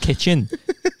chef's kitchen.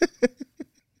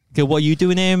 Go, what are you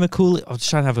doing here, McCool? I'm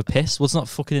just trying to have a piss. Well, it's not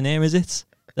fucking in here, is it?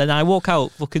 Then I walk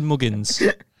out, fucking muggins,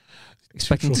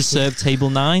 expecting to serve table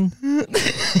 9.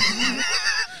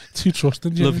 Too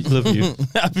trusting, Jimmy. Love you.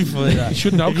 Happy for that. You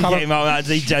should know, If you Callum. came out that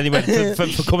day, Jenny went,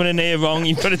 for coming in here wrong,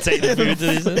 you've got to take the food to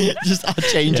this. Just a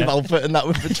change of Yeah. outfit and that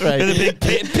with the tray. With a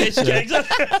big piss cake.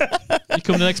 You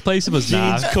come to the next place with us?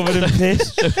 Nah. Jeans covered in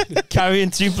piss. Carrying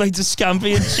 2 plates of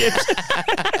scampi and chips.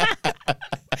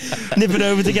 Nipping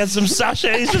over to get some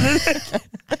sachets.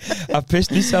 I've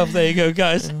pissed myself. There you go,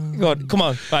 guys. Go on, come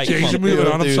on. Right, come James, on. you're moving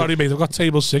on. I'm Dude. sorry, mate. I've got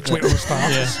table 6 waiting on the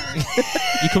start.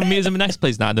 You come meet us in the next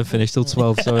place? Nah, I don't finish till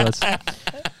 12. Sorry, that's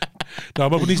No,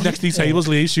 I'm opening these next 3 tables,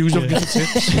 Lee. Shoes don't get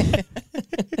the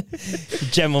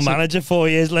tips. General manager 4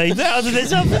 years later. How did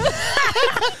this happen?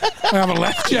 I haven't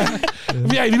left yet.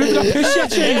 Yeah, you moved that piss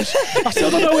yet, James? I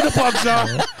still don't know where the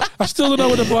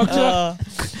plugs are.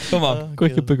 Come on.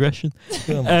 quicker progression.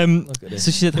 Come on. Look at this.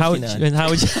 So she said, "How would 59.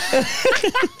 you?"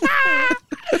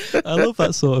 I love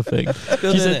that sort of thing. Good, She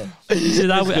isn't said, it? she said,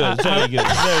 It's good. Very good.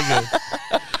 Very good.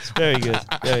 It's very good.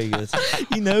 Very good.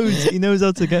 He knows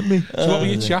how to get me. So what were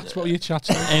your chats?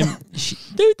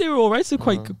 They were all right. They're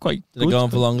quite Did good. it go on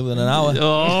for longer than an hour? Oh,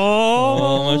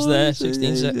 Almost there.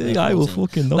 16 seconds. I will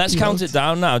fucking knock Let's you count out. it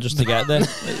down now just to get there.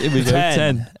 Here we go.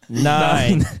 10,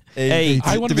 9, 8,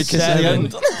 I wanted to say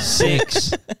 7,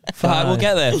 6, 5. We'll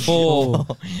get there. 4,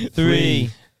 3,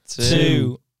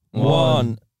 2,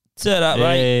 1. Turn that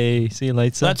right. Hey, see you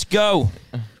later. Let's go.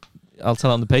 I'll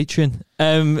tell it on the Patreon.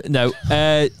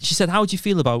 She said, "How would you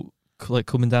feel about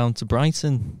coming down to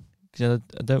Brighton?" Because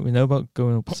I don't really know about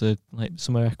going up to like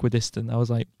somewhere equidistant. I was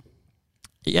like,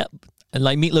 "Yep." And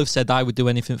like Meatloaf said, "I would do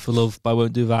anything for love, but I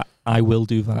won't do that. I will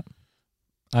do that.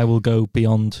 I will go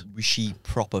beyond." Was she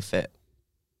proper fit?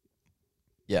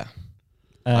 Yeah.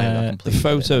 I am not Uh, The completely fit.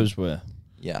 photos were.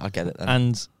 Yeah, I get it then.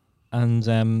 and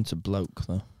It's a bloke,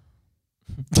 though.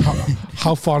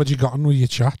 How far had you gotten with your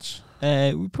chats?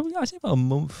 we probably I say about a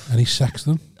month. Any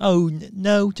sexting? Oh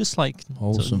no, just like sort of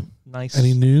Wholesome. nice.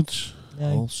 Any nudes?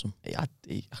 No, Awesome. I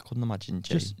couldn't imagine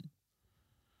Jay just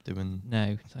doing.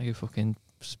 no, it's like a fucking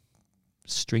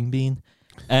string bean.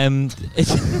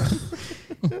 It's,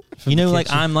 you know, like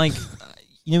I'm like,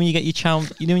 you know when you get your chow,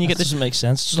 you know when you get That this, doesn't make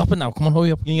sense. Stop it now. Come on,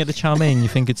 hurry up. you get the chow mein, you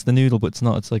think it's the noodle, but it's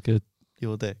not. It's like a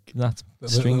Your dick. that's The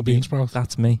string little bean. bean sprout?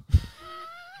 That's me.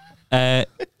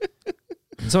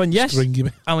 So and yes, Stringy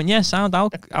bit. I went yes.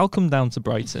 I'll come down to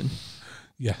Brighton.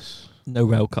 Yes. No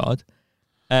rail card.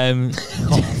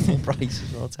 Full price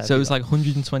as well. So it was like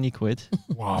 120 quid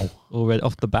Wow. already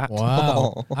off the bat.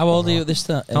 Wow. How old are you at this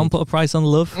time? Can't put a price on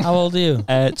love. How old are you?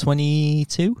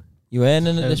 22. You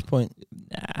earning at this point?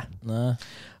 Nah. Nah.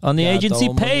 On the Yeah, agency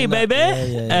dole money pay, and that.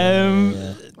 baby.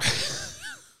 Yeah.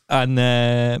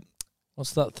 And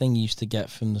What's that thing you used to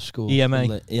get from the school?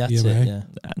 EMA. Yeah, that's EMA. it, yeah.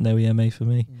 no EMA for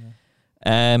me.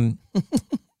 And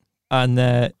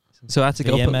so I had to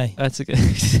go. VMA. I had to go.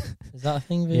 Is that a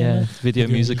thing? Yeah, Video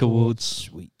Music Awards.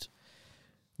 Sweet.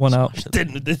 One out.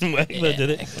 Didn't work, though, did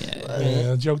it?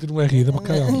 The joke didn't work either, but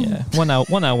carry on. Yeah, 1 hour,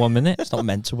 1 hour, 1 minute. It's not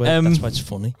meant to work. That's why it's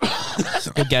funny.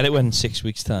 You'll get it when in 6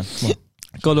 weeks' time.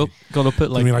 Come on. Got up at I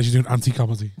like realise you're doing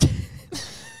anti-comedy.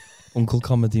 Uncle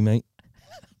Comedy, mate.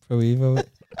 Throw Evo it.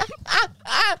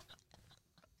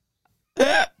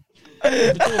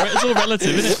 it's all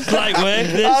relative, isn't it? Light work,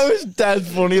 this. That was dead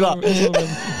funny.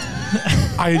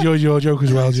 That. I enjoyed your joke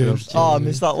as well, James. Oh, I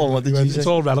missed that one. What did you It's say?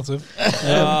 all relative.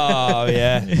 Oh,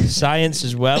 yeah. Science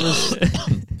as well as...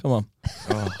 Come on.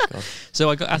 Oh, God. So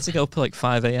I had to go up at like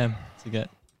 5 a.m. to get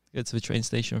to the train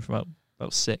station from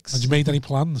about 6. Had you made any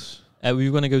plans? We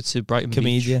were going to go to Brighton Beach.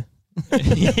 Comedia.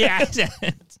 Yeah.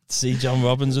 See John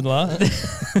Robbins and that.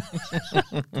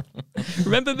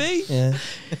 Remember me? Yeah.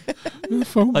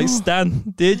 Like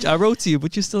Stan, I wrote to you,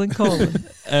 but you're still in Cornwall.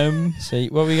 See,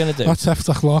 what are we going to do? That's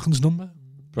Eftach Larkin's number.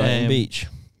 Brighton Beach.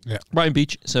 Brighton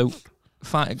Beach. So,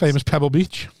 Famous Pebble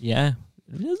Beach. Yeah,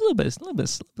 there's a little bit of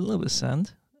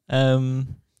sand.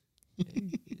 Annoying,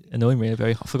 really.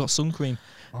 Very hot. I forgot sun cream.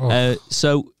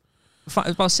 So,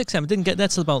 about 6 a.m. I didn't get there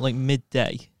till about like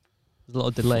midday. There's a lot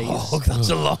of delays. Oh, that's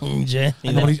a long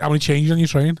journey. How many changes on your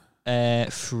train?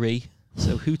 3.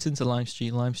 So Hooton to Lime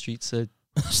Street, Lime Street to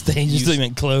Stages that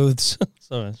meant clothes.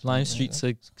 Sorry. Lime Street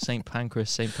to St Pancras,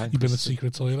 St Pancras. You've been to the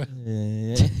secret toilet.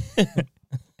 Yeah.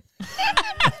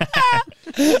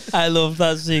 I love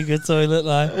that secret toilet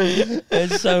line.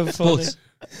 It's so funny.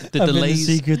 But the delays.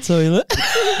 Secret toilet.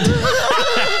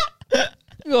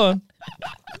 Go on.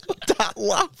 That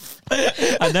laugh.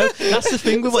 I know. That's the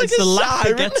thing with it's the laugh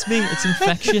that gets me. It's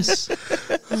infectious. So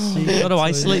you've got to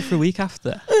isolate for a week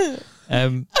after.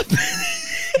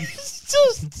 It's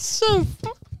just so.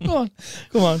 Come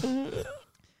on.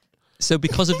 So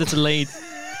because of the delayed.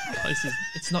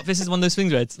 This is one of those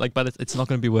things where it's like, but it's not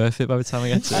going to be worth it by the time I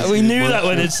get to it. We knew that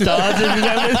when it started.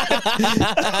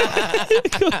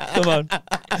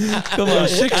 Come on.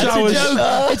 6 hours.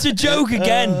 It's a joke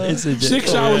again. It's a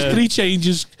 6 hours, 3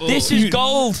 changes. This is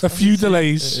gold. A few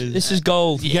delays. This is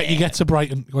gold. You get to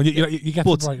Brighton. You get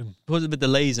to Brighton. Because of the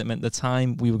delays, it meant the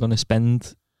time we were going to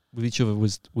spend with each other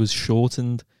was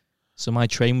shortened. So my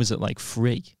train was at like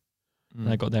 3, and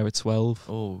I got there at 12.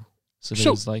 Oh. So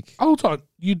there was like... Hold on.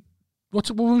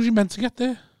 What was you meant to get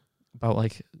there? About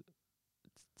like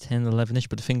 10, 11-ish.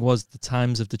 But the thing was, the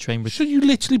times of the train... So you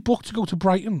literally booked to go to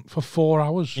Brighton for 4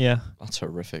 hours? Yeah. That's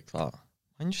horrific, that. Why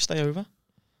didn't you stay over?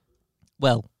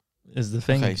 Well, is the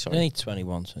thing. Okay, sorry. Only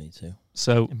 21, 22.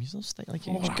 So... You still stay, like,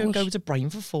 4 you just hours. go to Brighton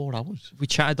for 4 hours. We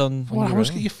chatted on... 4 hours,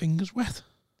 get your fingers wet.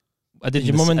 Did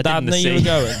your mum and dad know you were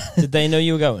going? Did they know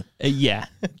you were going? Yeah.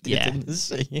 Yeah. In the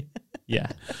sea. Yeah.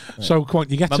 So, come on,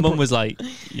 you get My to... mum was like,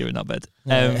 you're in that bed.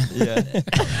 Yeah.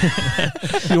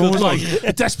 Your mum was like,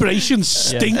 desperation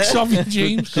stinks of you,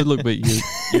 James. Good luck, but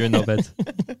you're in that bed.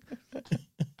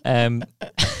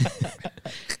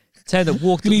 Turned up,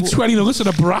 walked... You need 20 nuggets and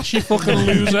a brass, you fucking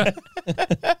loser.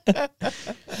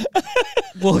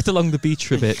 Walked along the beach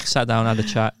for a bit, sat down, had a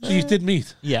chat. So you did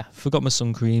meet? Yeah, forgot my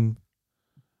sun cream.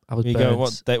 I was You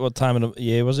burnt. go, what time of the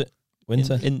year was it?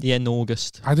 Winter? in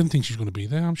August. I didn't think she was going to be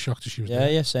there. I'm shocked that she was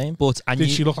there. Yeah, same. But I Did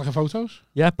knew, she look like her photos?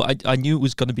 yeah, but I knew it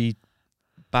was going to be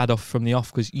bad off from the off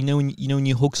because you know when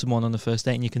you hug someone on the first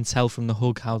date and you can tell from the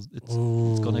hug how it's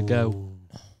gonna go.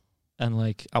 And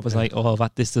like I was like, oh,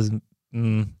 this doesn't.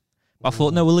 But I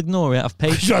thought, no, we'll ignore it. I've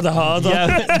paid. She had a hard on.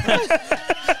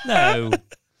 Yeah. No.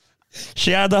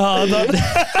 She had a hard on.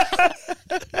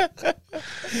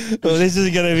 Well, this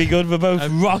isn't going to be good. We're both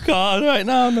rock hard right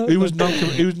now. No. He was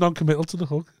non-committal to the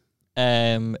hug.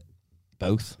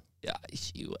 Both. Yeah,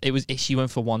 she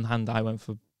went for one hand, I went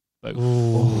for both.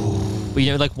 But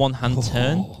you know, like one hand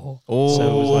turn. So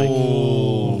it was like,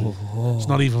 it's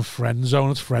not even friend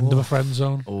zone. It's friend of a friend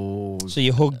zone. So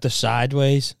you hugged the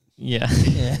sideways. yeah.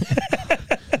 Yeah.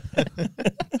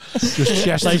 Just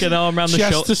chest, Like an arm around the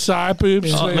chest shoulder. to side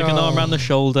boobs. Like an arm around the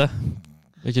shoulder,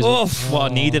 which is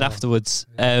what I needed afterwards.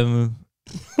 And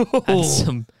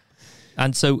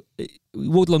so we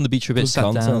walked along the beach for a bit,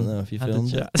 sat down. Though, if you had a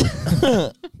filmed chat.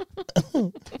 it.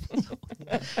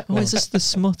 Oh, is this the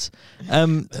smut?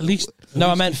 At least, No,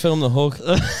 I meant film the hug.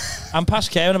 I'm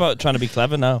past caring about trying to be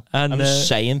clever now. And I'm just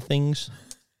saying things.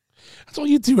 that's all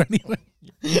you do anyway.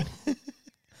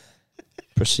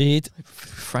 Proceed.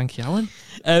 Frankie Allen.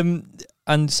 And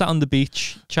sat on the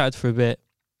beach, chatted for a bit.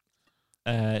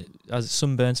 I was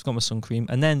sunburnt, got my sun cream,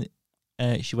 and then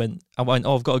I went, oh,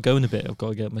 I've got to go in a bit. I've got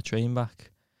to get my train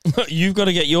back. You've got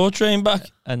to get your train back.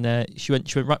 And she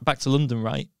went right back to London,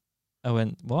 right? I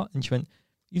went, what? And she went,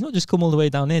 you've not just come all the way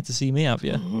down here to see me, have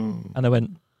you? And I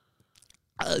went,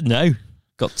 no.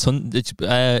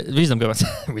 The reason I'm going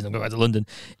back to London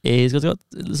is because I've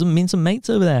got some mates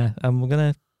over there, and we're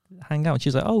gonna hang out. And she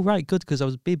was like, oh right, good, because I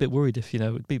was a bit worried if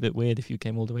it'd be a bit weird if you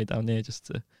came all the way down here just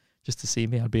to see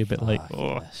me. I'd be a bit like,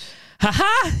 oh,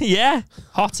 haha, yeah,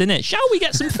 hot innit? Shall we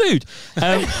get some food?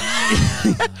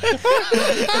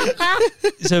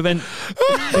 So then,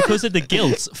 because of the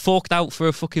guilt, forked out for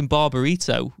a fucking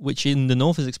barburrito, which in the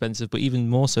north is expensive, but even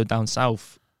more so down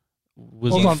south.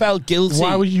 You felt guilty.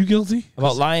 Why were you guilty?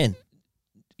 About lying?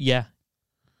 Yeah,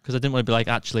 because I didn't want to be like,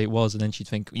 actually it was, and then she'd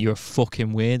think you're a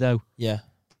fucking weirdo. Yeah.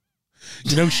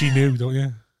 You know she knew, don't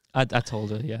you? I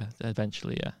told her, yeah,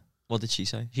 eventually, yeah. What did she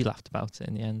say? She laughed about it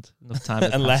in the end. Enough time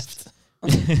And left.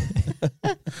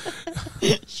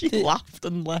 She laughed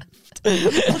and left.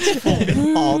 That's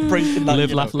fucking heartbreaking. That,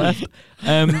 Live, laugh, left.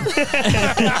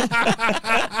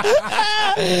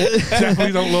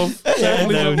 Definitely don't love.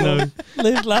 Definitely No, don't no. love.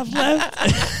 Live, laugh, left.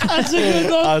 That's a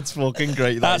good one. That's fucking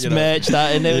great. That's that, you know. merch,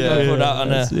 that, isn't it? Yeah, We'll put yeah, that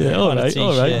on a, yeah, all on a right,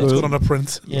 all right. t-shirt. It's good on a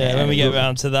print. Yeah, when we get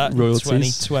around to that, Royalties.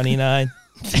 2029.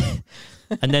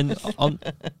 And then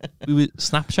we were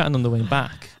Snapchatting on the way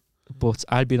back, but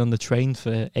I'd been on the train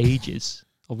for ages,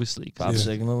 obviously. 'cause Bad Yeah.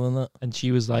 signal, isn't it? and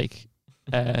she was like,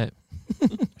 I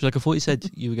thought you said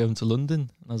you were going to London.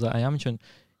 And I was like, I am.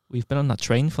 We've been on that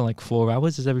train for like 4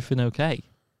 hours. Is everything okay?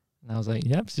 And I was like,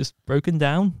 yeah, it's just broken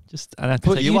down. And I had to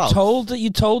But take you out. told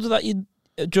her that you'd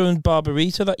during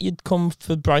Barbarita that you'd come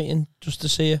for Brighton just to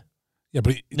see her. Yeah,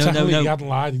 but No, technically no. he hadn't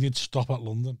lied. He did stop at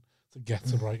London to get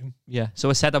to Brighton. Yeah. So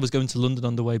I said I was going to London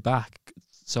on the way back,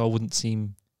 so I wouldn't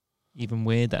seem even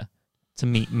weirder to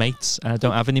meet mates. And I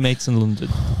don't have any mates in London.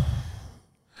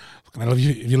 Fucking hell, if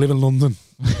you live in London,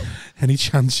 any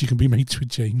chance you can be mates with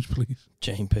James, please?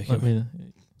 Jane I Pickett.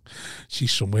 mean,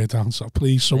 She's somewhere down south.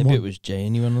 Please, Maybe someone. it was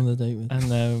Jane you went on the date with.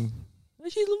 and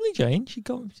she's lovely, Jane.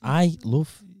 I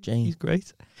love Jane. She's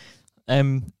great.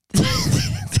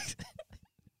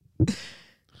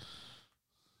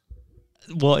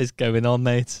 What is going on,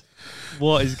 mate?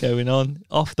 What is going on?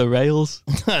 Off the rails.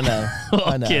 I know.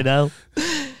 I know. Fucking hell.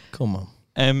 Come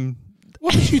on.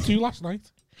 What did you do last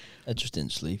night? I just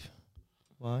didn't sleep.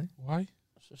 Why? Why? I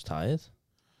was just tired.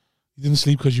 You didn't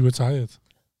sleep because you were tired.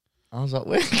 How's that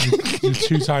work? You were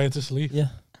too tired to sleep. Yeah.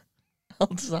 How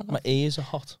does that? My ears are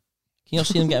hot. Can you not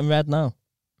see them getting red now?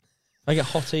 I get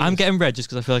hot ears. I'm getting red just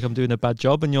because I feel like I'm doing a bad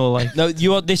job, and you're like, No,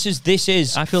 you are. This is.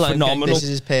 I feel like I'm getting- phenomenal. This is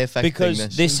his perfect because thing,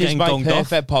 this I'm is getting my gonged off.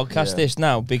 perfect podcast. Yeah. This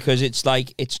now because it's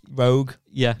like it's rogue.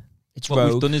 yeah. It's What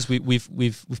we've rogue. done is we've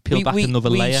peeled back another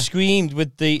we layer. screamed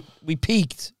we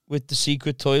peaked with the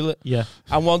secret toilet, Yeah,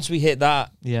 and once we hit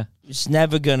that, yeah. it's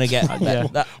never gonna get. Yeah.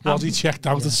 that, While he checked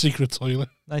out the secret toilet.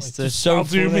 Nice to. it's so That'll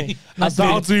do funny. me. I've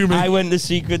That'll been- do me. I went to the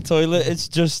secret toilet. It's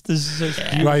just this is so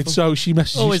beautiful. Right, so she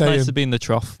messaged you Always saying... nice to be in the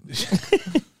trough.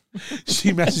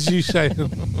 She messaged you saying...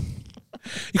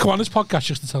 You come on this podcast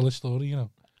just to tell this story, you know.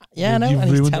 Yeah, I know. You've And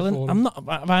he's ruined it telling. for him. I'm not.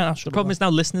 The The problem is now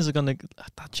listeners are gonna.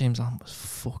 That James Allen was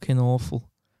fucking awful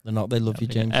they're not. They love you,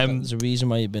 James. There's a reason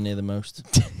why you've been here the most.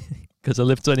 because I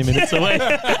live 20 minutes away.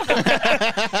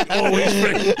 Always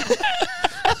free.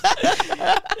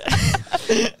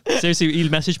 Seriously, he'll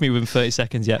message me within 30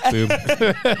 seconds. Yeah, boom.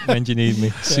 When do you need me?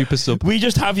 Super sub. We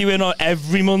just have you in on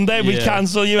every Monday. We Yeah.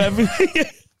 cancel you every.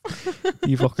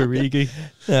 Ivok Origi.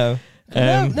 No.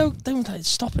 Um, No, don't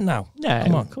stop it now. Yeah,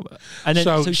 Come on. And then,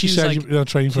 So, so she was said like, you've been on a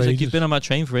train she's for like, ages. you've been on my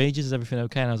train for ages. Is everything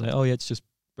okay? And I was like, oh yeah, it's just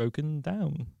broken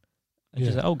down. And Yeah.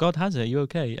 she's like, oh God, has it? Are you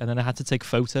okay? And then I had to take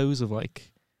photos of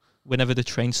like, whenever the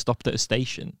train stopped at a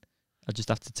station, I just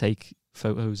have to take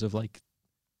photos of like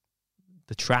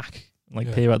the track, like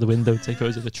Yeah. peer out the window, take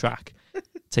photos of the track,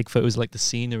 take photos of like the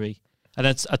scenery. And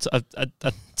then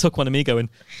I took one of me going,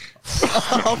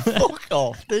 Oh, fuck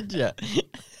off, did you?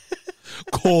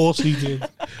 Of course he did.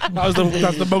 That's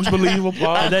the most believable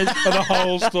part And then- of the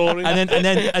whole story. and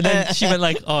then she went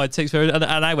like, oh, it takes photos. And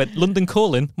I went, London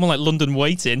calling, more like London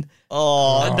waiting.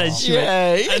 Oh, And then she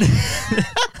yay.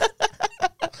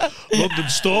 London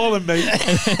stalling, mate.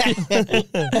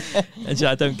 And she,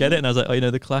 I don't get it. And I was like, oh, you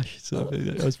know, the Clash. So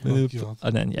I was, Oh, God.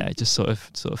 and then yeah, it just sort of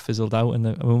fizzled out. And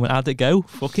I went, how'd it go?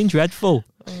 Fucking dreadful.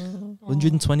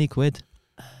 120 quid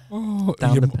Oh,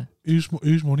 down yeah, the pen.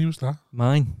 whose money was that?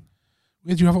 Mine.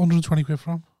 Where do you have 120 quid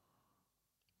from?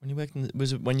 When you work in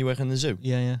was it when you work in the zoo?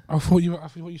 Yeah. I thought you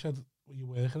said were you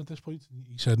working at this point.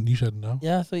 You said no.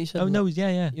 Yeah, I thought you said. Oh no,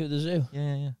 yeah. You at the zoo?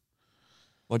 Yeah.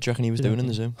 What do you reckon he was doing in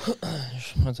the zoo? I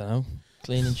don't know.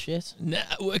 Cleaning shit. Nah,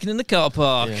 working in the car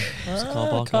park. Yeah. Just a car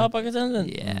park, car park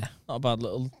attendant. Yeah. Not a bad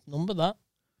little number that.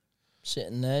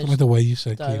 Sitting there. I like the way you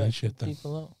said directing cleaning shit. Then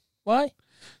people out. Why?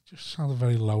 just sounded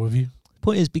very low of you.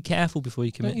 Point is, be careful before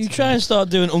you commit. You to try and things. start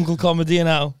doing Uncle Comedy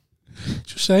now.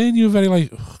 Just saying, you were very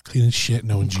like cleaning shit,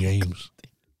 knowing James.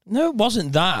 No, it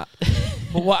wasn't that.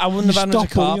 But what I wouldn't You have had him as a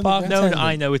stop car bullying park the No, attendant.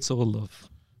 I know it's all love.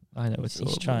 I know it's all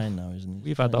He's love. trying now, isn't he?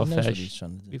 We've had He our knows fair what sh- he's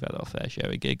trying to do. We've had our fair share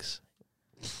of gigs.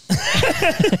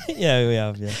 Yeah, we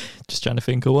have, yeah. Just trying to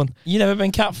think of one. You never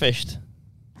been catfished?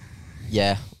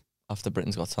 Yeah, after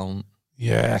Britain's Got Talent.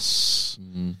 Yes.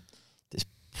 This,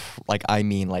 I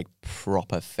mean,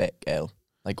 proper fit girl,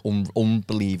 like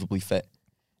unbelievably fit.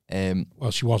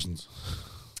 Well, she wasn't.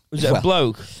 Was it a Well,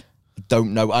 bloke?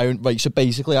 Don't know. So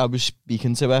basically, I was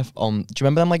speaking to her on. Do you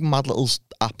remember them mad little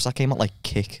apps that came out like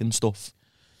Kick and stuff?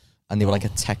 And they were like a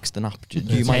texting app. Do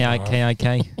you mind?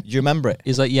 KIK. Do you remember it?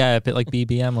 Is like, yeah, a bit like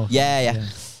BBM or Yeah.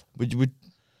 Would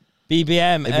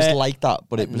BBM. It was like that,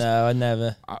 but it was... No, I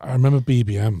never. I remember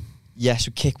BBM. Yeah,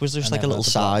 so Kick was just I like a never little had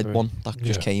the side BlackBerry. one that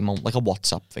just came on, like a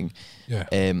WhatsApp thing. Yeah.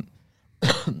 And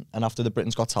after the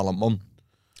Britain's Got Talent one,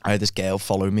 I had this girl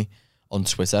follow me on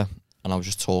Twitter, and I was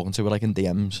just talking to her like in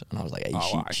DMs, and I was like,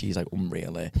 hey, she's like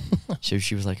unreal. So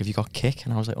she was like, have you got Kick?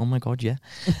 And I was like, oh my God, yeah.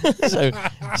 so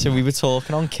we were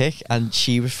talking on Kick, and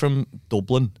she was from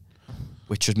Dublin,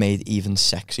 which was made even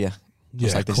sexier. It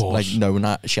was Yeah, like of this, course. like knowing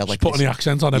that she had like Putting this, the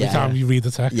accent on every Yeah. time you read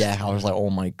the text. yeah, I was like, oh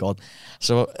my God.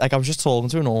 So like I was just talking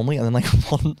to her normally, and then like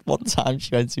one time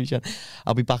she went,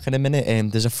 I'll be back in a minute,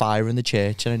 there's a fire in the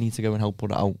church and I need to go and help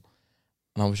put it out.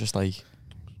 And I was just like,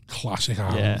 Classic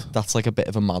Ireland. Yeah. that's like a bit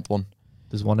of a mad one.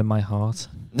 There's one in my heart.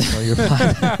 So you're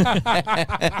fine.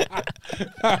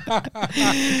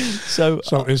 So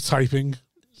So is typing.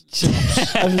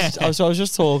 I was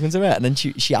just talking to her, and then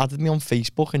she added me on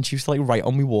Facebook, and she used to like write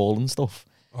on my wall and stuff.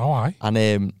 Oh, aye. And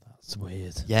That's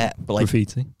weird. yeah, but like,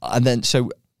 Graffiti. and then so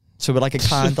we're like a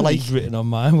kind of like. written on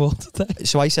my wall today.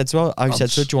 So I said to her, do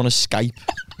you want to Skype?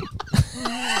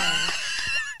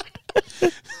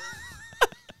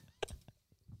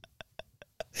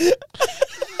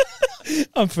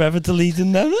 I'm forever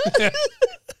deleting them.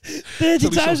 30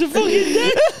 times a fucking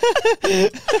day.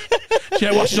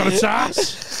 Yeah, watch it on its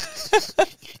ass.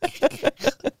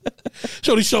 There's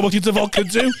only so much into vodka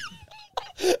do. Imagine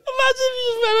if you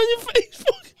just went on your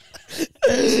Facebook.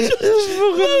 Just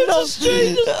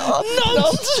fucking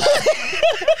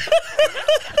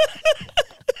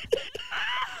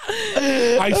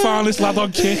I found this lad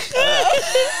on Kick.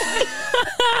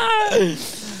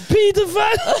 Peter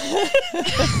Fan.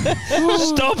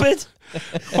 Stop it.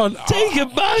 On, Take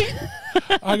it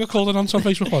back. I got called in on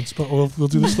Facebook once, but we'll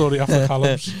do the story after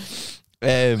Callum's.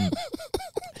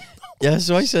 Yeah,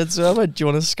 so I said to her, I went, do you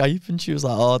want to Skype? And she was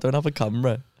like, oh, I don't have a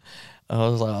camera. And I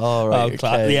was like, oh, right,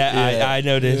 okay. Yeah, I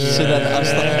know this. So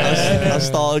then I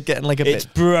started getting like a It's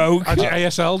bit... broke. And your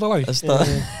ASL, do like? I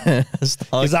started,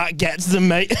 Because that gets them,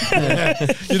 mate.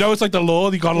 You know, it's like the law.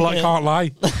 You gotta like, can't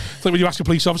lie. It's like when you ask a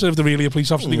police officer if they're really a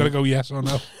police officer, you gotta go yes or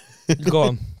no. Go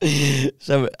on.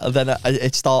 So then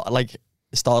it started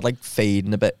like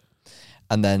fading a bit,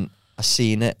 and then I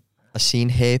seen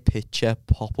her picture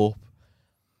pop up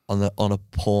on a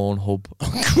Pornhub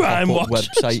Crime pop-up Watch.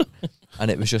 website,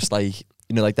 and it was just like,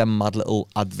 you know, like them mad little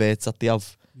adverts that they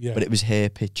have, Yeah. but it was her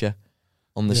picture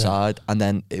on the Yeah. side, and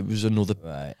then it was another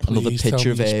Right. Please picture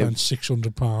tell of me you her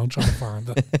spent £600 trying to find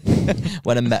her.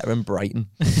 when I met her in Brighton.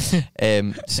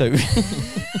 So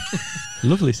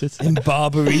Lovely city. In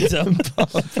Barbarita.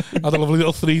 Had a lovely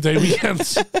little 3-day weekend.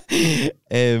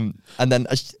 and then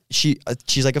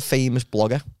she's like a famous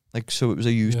blogger, like, so it was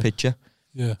a used Yeah. picture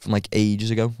Yeah. from like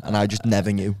ages ago, and I just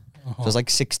never knew. So I was like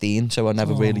 16, so I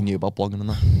never really knew about blogging and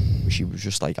that. But she was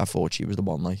just like, I thought she was the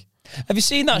one. Like, Have you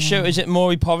seen that show? Is it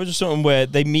Maury Povich or something where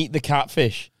they meet the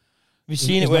catfish? Have you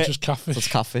seen it? Isn't Where that just catfish? that's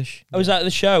catfish. oh, was that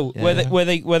the show where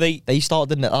they They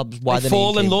started the that was why they the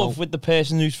fall name in came love about. with the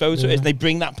person whose photo it is. They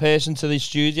bring that person to the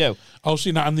studio, I've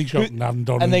seen that and they go, nah, I don't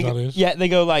know and who that is. they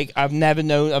go like, I've never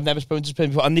spoken to this person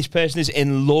before, and this person is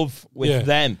in love with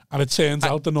them. And it turns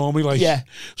out they're normally like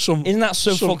some... Isn't that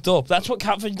so some- fucked up? That's what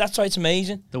catfish. That's why it's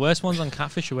amazing. The worst ones on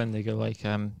Catfish are when they go like,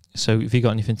 so have you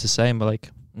got anything to say? And we're like,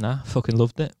 nah, fucking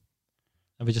loved it.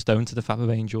 And we just own to the fact that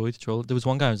they enjoyed troll. There was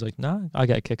one guy who was like, nah, I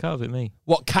get a kick out of it, me.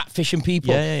 What, catfishing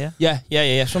people? Yeah.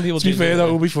 Some people To be do fair, that. though,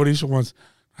 it would be funny. Someone's,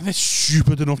 and they're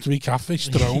stupid enough to be catfish.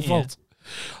 Their own Yeah. fault.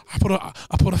 I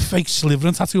put a fake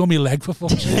slivering tattoo on my leg for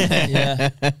fuck's sake. Yeah.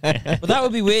 But that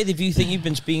would be weird if you think you've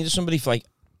been speaking to somebody for like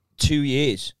 2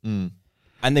 years and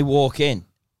they walk in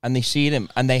and they see them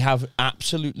and they have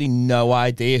absolutely no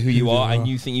idea who you are and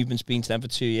you think you've been speaking to them for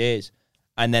 2 years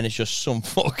and then it's just some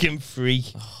fucking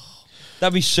freak.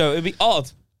 It'd be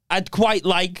odd. I'd quite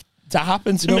like to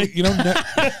happen to me. You know,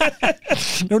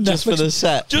 Just for the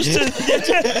set. Just to,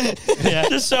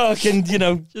 just so I can,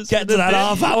 get to that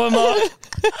half hour mark.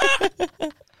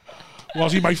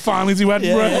 was he might finally do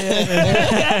Edinburgh?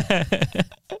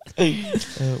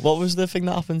 What was the thing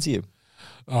that happened to you?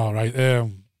 All right.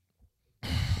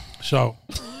 So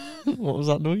What was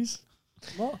that noise?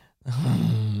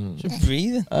 Just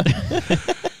breathing.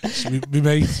 we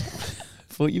made.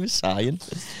 Thought you were sighing.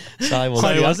 Sigh one.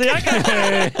 So was he?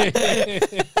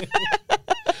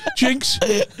 Jinx.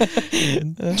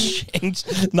 Jinx.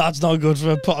 That's not good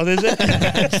for a pod, is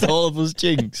it? All of us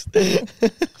jinxed.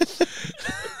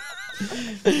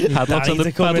 Padlocks on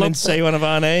the come in and padlocks. say one of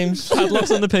our names.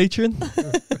 Padlocks on the Patreon.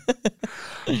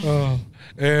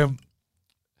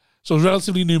 So I was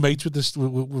relatively new mates with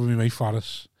my mate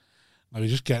Faris. Now we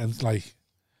just getting like,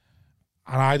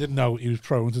 and I didn't know he was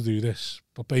prone to do this.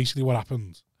 But basically, what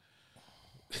happened?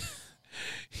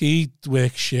 he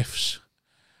worked shifts,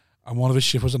 and one of his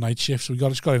shifts was a night shift, so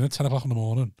just got in at 10 o'clock in the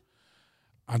morning,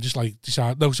 and just like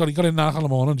got in at 9 o'clock in the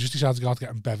morning, and just decided to go out to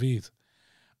get him bevied,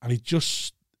 and he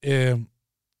just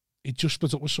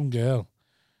split up with some girl,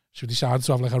 so he decided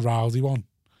to have like a rowdy one,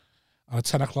 and at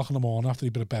 10 o'clock in the morning, after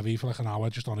he'd been a bevy for like an hour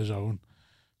just on his own,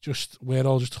 we're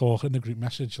all just talking in the group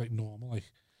message like normal,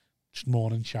 like just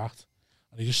morning chat,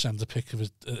 and he just sends a pic of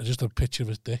his, just a picture of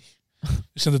his dick.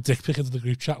 He sent a dick pic into the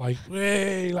group chat like,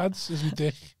 "Hey lads, is my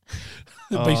dick."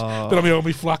 Been on my own,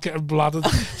 me flat getting bladdered.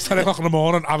 It's 10 o'clock in the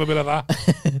morning, have a bit of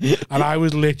that. And I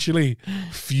was literally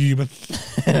fuming.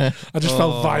 I just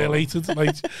felt violated.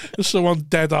 Like, there's someone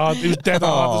dead hard. It was dead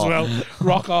hard as well.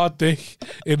 Rock hard dick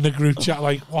in the group chat.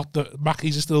 Like, what the?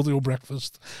 Mackies are still doing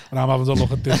breakfast. And I'm having to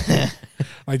look at this.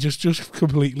 I just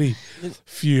completely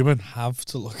fuming. Have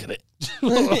to look at it.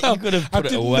 I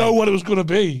didn't know what it was going to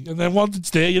be. And then once it's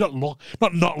there, you're not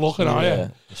looking, are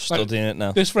you? Studying it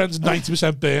now. This friend's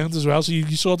 90% burned as well, so you're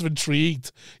sort of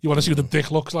intrigued. You want to see what the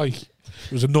dick looks like.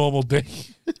 It was a normal dick,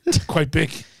 quite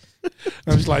big. And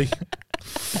I was like,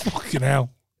 fucking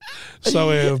hell.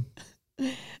 So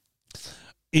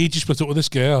he just split up with this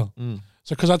girl.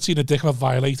 So because I'd seen a dick and I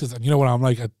violated, and you know what I'm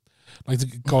like, I'd like to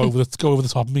go over the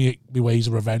top of me ways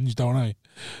of revenge, don't I?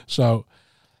 So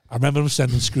I remember him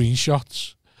sending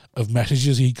screenshots of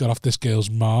messages he got off this girl's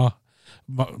ma.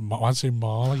 I'd say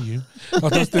ma, like you.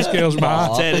 This girl's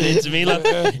ma. Turn it into me, lad.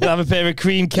 You'll have a pair of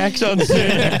cream kecks on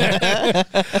soon.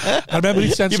 I remember he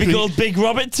sent You'll be called Big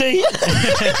Robert T.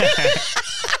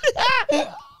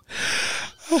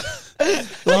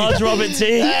 Large Robert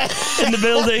T in the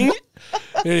building.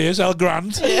 Here he is, El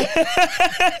Grande.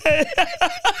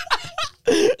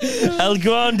 El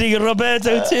Grande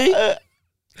Roberto T.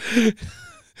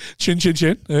 Chin, chin,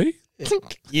 chin, eh?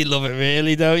 You love it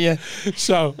really, don't you?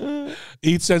 So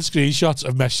he'd send screenshots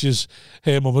of messages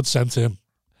her mum had sent him,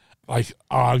 like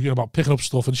arguing about picking up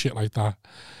stuff and shit like that.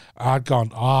 I'd gone,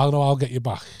 no, I'll get you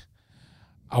back.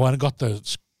 I went and got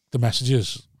the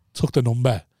messages, took the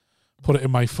number, put it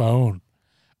in my phone,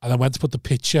 and then went to put the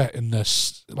picture in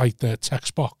the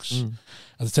text box and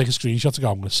to take a screenshot to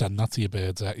go, I'm going to send that to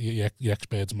your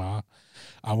ex-bird's ma.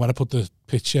 And when I put the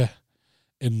picture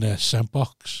in the sent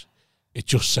box, it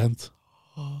just sent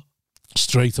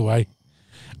straight away,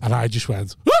 and I just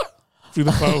went through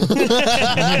the phone,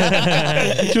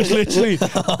 just literally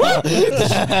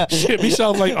shit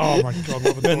myself like, oh my god,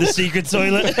 what in the secret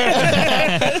toilet.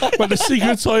 But the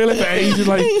secret toilet for ages,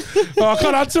 like, I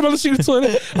can't answer him on the secret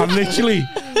toilet, and literally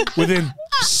within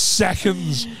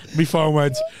seconds, my phone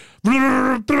went.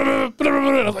 I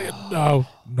was like,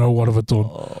 no, what have I done?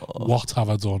 What have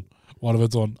I done? What have I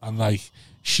done? And like,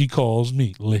 she calls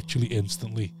me literally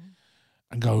instantly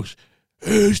and goes,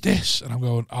 "Who's this?" And I'm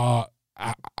going, my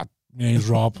name's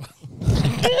Rob.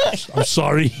 I'm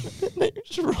sorry.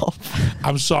 Name's Rob.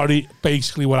 I'm sorry.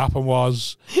 Basically, what happened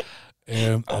was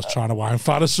I was trying to wind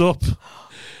Faris up. It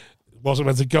wasn't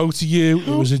meant to go to you. It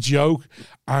was a joke.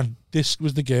 And this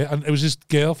was the girl. And it was his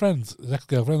girlfriend, his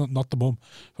ex-girlfriend, not the mum.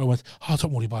 So I went,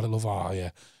 don't worry about it, love. Oh, yeah.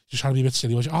 Just trying to be a bit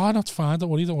silly. I went, that's fine. Don't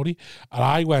worry. And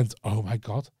I went, oh, my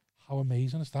God. How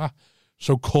amazing is that?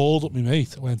 So called up my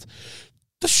mate. I went,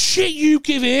 the shit you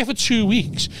give her for 2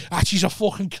 weeks, she's a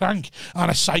fucking crank and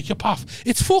a psychopath.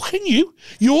 It's fucking you.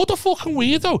 You're the fucking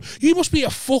weirdo. You must be a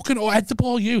fucking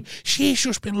edible, you. She's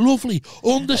just been lovely,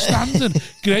 understanding,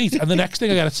 great. And the next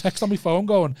thing I get a text on my phone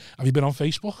going, have you been on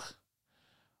Facebook?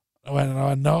 I went, no.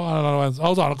 And I went,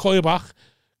 hold on, I'll call you back.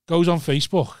 Goes on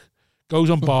Facebook, goes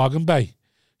on Bargain Bay.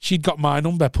 She'd got my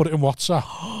number, put it in WhatsApp,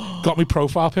 got my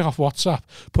profile pic off WhatsApp,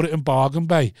 put it in Bargain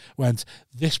Bay, went,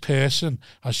 this person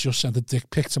has just sent a dick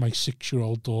pic to my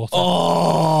 6-year-old daughter.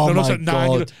 Oh, my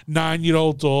God.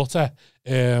 9-year-old daughter.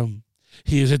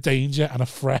 He is a danger and a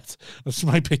threat. That's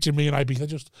my picture, me and Ibiza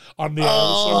just on the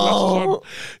on.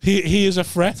 He is a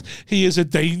threat. He is a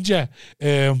danger.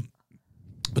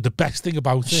 But the best thing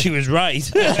about it... She was right.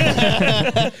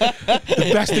 The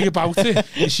best thing about it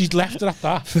is she's left it at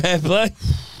that. Fair play.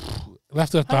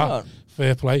 Left it at that.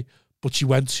 Fair play. But she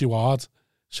went too hard.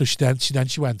 So she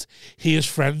went, here's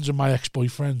friends of my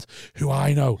ex-boyfriend who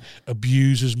I know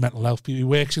abuses mental health people. He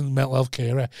works in mental health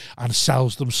care and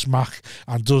sells them smack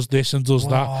and does this and does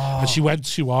that. And she went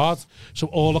too hard. So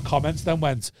all the comments then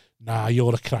went, nah,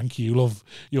 you're a crank, you love,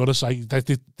 you're a psych.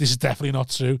 This is definitely not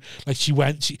true. Like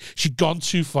she'd gone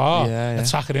too far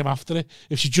attacking him after it.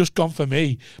 If she'd just gone for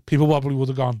me, people probably would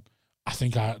have gone, I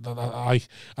think and I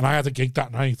had a gig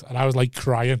that night and I was like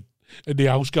crying in the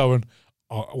house going,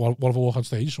 what if I walk on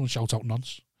stage, someone shouts out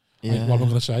nonce? Yeah. Like, what am I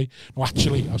going to say? No,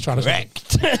 actually, I was trying to say,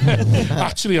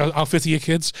 actually, I'll fit to your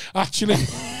kids. Actually,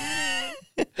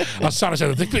 I was trying to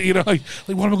send a dick pic, you know, like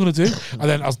what am I going to do? And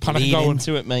then I was panicking, going,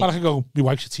 into it, mate. Panicking, going, my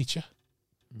wife's a teacher.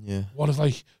 Yeah. What if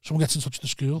like someone gets in touch with the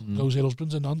school, goes her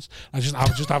husbands and nuns? I was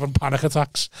just having panic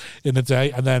attacks in the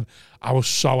day, and then I was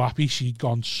so happy she'd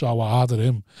gone so hard at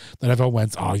him that everyone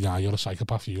went, "Oh yeah, you're a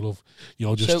psychopath, you love.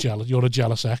 You're just jealous. You're a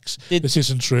jealous ex. This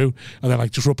isn't true." And then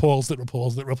like just reported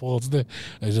it.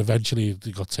 And eventually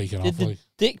it got taken off. Did the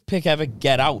dick pic ever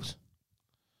get out?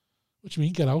 What do you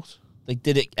mean get out? Like,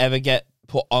 did it ever get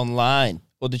put online,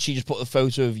 or did she just put a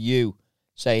photo of you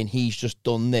saying he's just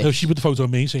done this? No, she put the photo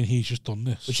of me saying he's just done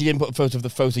this. But she didn't put a photo of the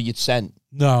photo you'd sent.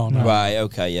 No. Right,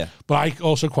 okay, yeah. But I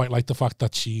also quite like the fact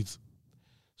that she'd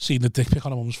seen the dick pic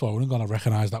on her mum's phone and gone, I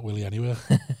recognise that Willie anywhere.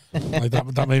 Like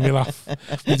that made me laugh.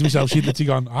 Me to myself, she'd literally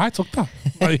gone, I took that.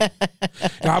 Like,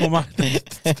 yeah, mama.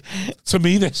 To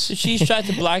me, this. So she's tried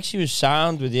to blag she was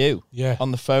sound with you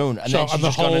on the phone, and then she's the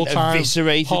just whole time,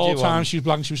 eviscerated whole you. Time she was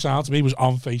blagging she was sound to me was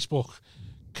on Facebook.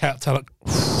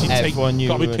 Everyone knew.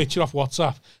 Got me picture off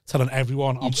WhatsApp telling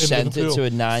everyone. You sent it to a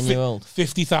 9-year-old.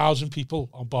 50,000 people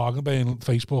on Bargain Bay and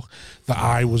Facebook that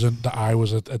I was a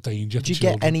danger. Did you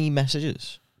get any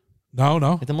messages? No.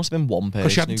 There must have been one person.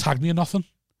 Because she hadn't tagged me in nothing.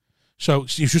 So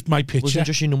it was just my picture. Was it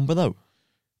just your number though?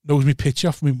 No, it was my picture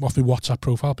off my WhatsApp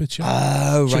profile picture.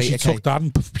 Oh, right. So she took that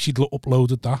and she'd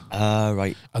uploaded that.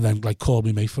 Right. And then like called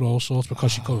me mate for all sorts.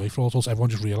 Because she called me mate for all sorts,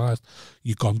 everyone just realised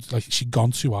she'd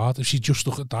gone too hard. If she just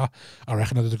looked at that, I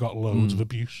reckon I'd have got loads of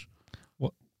abuse.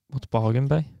 What's Bargain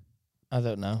Bay? I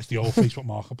don't know. It's the old Facebook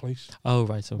Marketplace. Oh,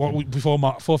 right. Okay. Before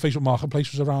Facebook Marketplace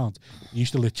was around, there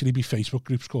used to literally be Facebook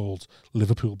groups called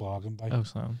Liverpool Bargain Bay. Oh,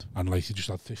 sound. And like you just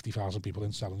had 50,000 people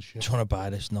in selling shit. Do you want to buy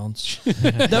this nonsense?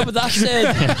 No, but that's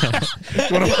it.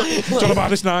 Do you want to buy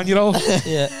this 9-year-old?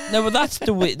 Yeah. No, but that's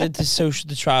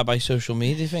the try by social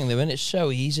media thing, though, and it's so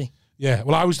easy. Yeah.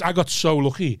 Well, I got so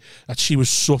lucky that she was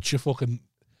such a fucking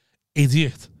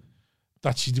idiot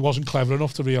that she wasn't clever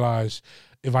enough to realise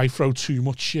if I throw too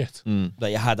much shit.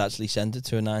 That you had actually sent it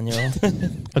to a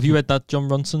 9-year-old. Have you read that John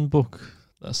Ronson book?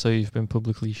 So You've Been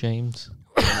Publicly Shamed?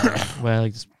 Where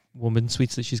like this woman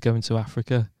tweets that she's going to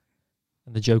Africa.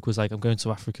 And the joke was like, I'm going to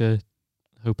Africa,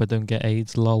 hope I don't get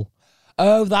AIDS, lol.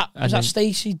 Oh, was that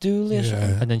Stacey Dooley or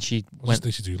something? And then she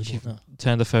Stacey Dooley. She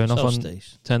turned the phone off on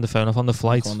the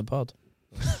flight. On the pod.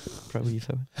 Probably your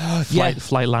phone.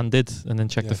 Flight landed and then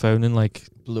checked the phone and like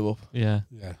blew up. Yeah.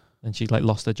 And she like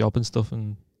lost her job and stuff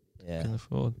and couldn't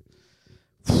afford.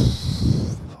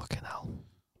 Fucking hell.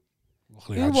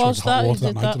 Luckily, Who was that who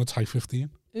did night that? on a Type 15.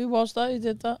 Who was that who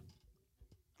did that?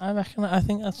 I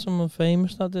think that's someone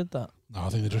famous that did that. No, I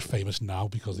think they're just famous now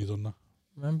because they've done that.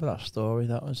 Remember that story?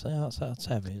 That's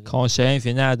heavy. Can't say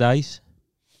anything nowadays.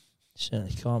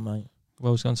 Certainly can't, mate.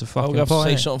 World's gone to fucking. We'll have to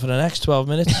say something for the next 12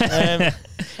 minutes.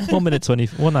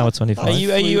 1 hour 25. Are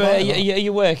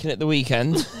you working at the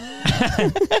weekend?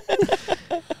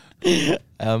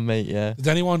 Mate, yeah. Did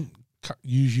anyone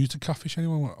use you to catfish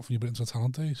anyone from your Britain's Got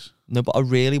Talent days? No, but I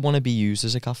really want to be used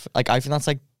as a catfish. Like, I think that's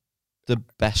like the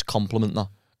best compliment that.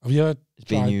 Have you ever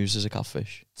being used as a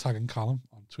catfish? Tagging Callum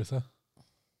on Twitter?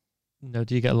 No,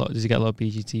 does he get a lot of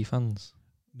BGT fans?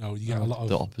 No, you get a lot of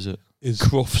the opposite.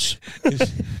 Gruffs.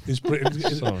 He's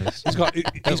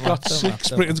got 6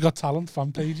 Britain's Got Talent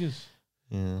fan pages.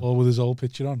 Yeah. All with his old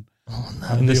picture on. Oh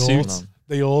no. In the suit.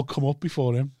 They all come up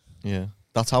before him. Yeah.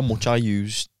 That's how much I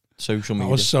use social media.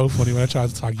 That was so funny when I tried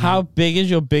to tag you. How big is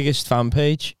your biggest fan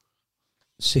page?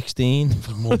 16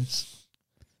 for months.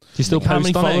 Do you still how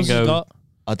many post on it followers and you go? got?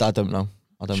 I don't know.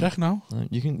 Check now.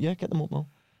 You can get them up now.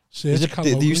 They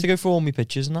used to go through all my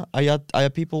pictures and that. I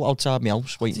had people outside my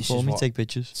house waiting for me to take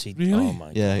pictures. Really? Oh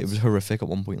my yeah, God. it was horrific at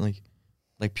one point,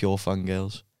 like pure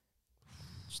fangirls.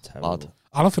 It's terrible. Bad.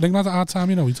 Alan Finning had a hard time,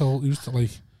 you know. He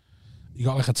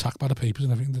got like attacked by the papers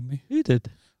and everything, didn't he? Who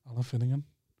did? Alan Finnegan.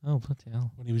 Oh bloody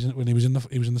hell! When he was in the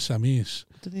semis.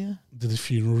 Did he? Did his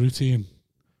funeral routine,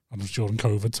 and it was during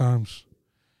COVID times,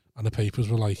 and the papers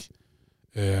were like,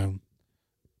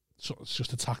 so it's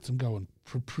just attacked him, going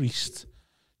priest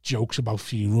jokes about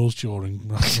funerals during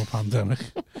national pandemic.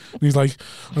 And he's like,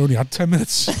 I only had 10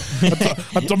 minutes.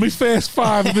 I'd done my first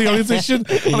 5 in the orientation,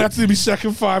 and I had to do my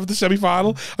second 5 in the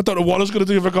semi-final. I don't know what I was going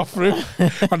to do if I got through.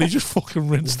 And he just fucking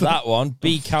rinsed that one.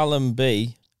 B. Callum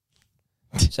B.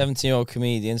 17-year-old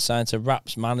comedian signed to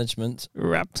Raps Management.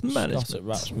 Raps Management. Got at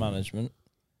Raps Management.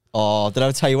 Oh, did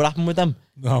I tell you what happened with them?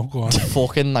 No, go on. It's a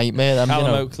fucking nightmare. Them,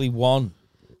 Callum Oakley won.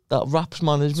 That Raps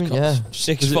Management, yeah.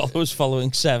 6 followers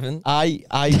following 7. I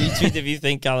retweet if you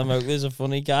think Callum Oakley's a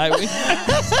funny guy.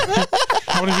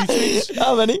 How many retweets?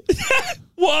 How many?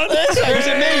 1. Was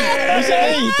it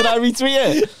me? Did I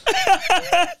retweet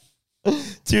it?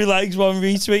 2 likes, 1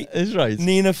 retweet. It's right.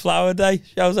 Nina Flower Day.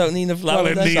 Shout out Nina Flower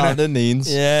Well, Day. Nina. Sound and Neens.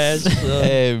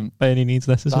 Yes. By any means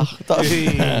necessary.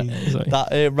 That,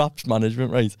 that Raps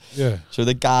Management, right? Yeah. So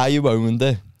the guy who owned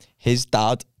it, his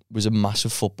dad was a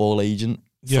massive football agent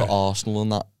for Yeah. Arsenal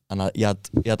and that, and he had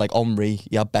like Henry,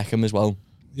 he had Beckham as well.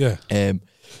 Yeah.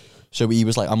 So he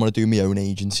was like, I'm gonna do my own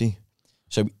agency.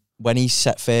 So when he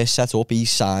first set up, he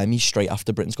signed me straight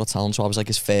after Britain's Got Talent. So I was like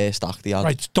his first act he had.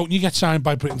 Right. Don't you get signed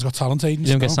by Britain's Got Talent agents?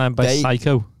 You don't get no? signed by They-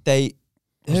 Psycho. They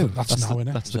who? That's now,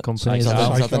 innit? That's the company. Is that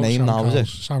isn't it? the name now, is it?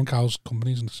 Sam Cowell's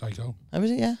companies and Psycho. Oh,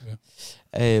 was it? Yeah.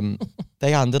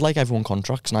 They handed like everyone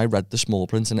contracts, and I read the small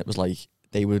print, and it was like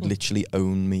they would literally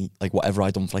own me, like whatever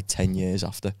I'd done for like 10 years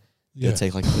after. Yeah. They'd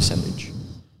take like a percentage.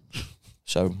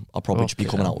 So I'll probably just be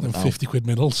coming out with Them it now. 50 quid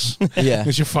middles. Yeah.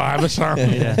 It's your fiver, Sam.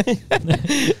 Yeah.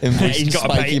 He's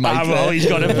got to pay Barrow. He's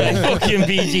got to pay fucking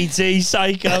BGT.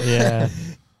 Psycho. Yeah.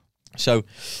 So,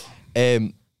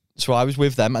 so I was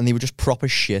with them, and they were just proper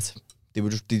shit. They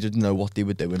didn't know what they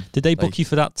were doing. Did they book Like- you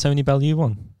for that Tony Bellew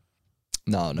one?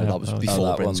 No, Yeah, that was oh, before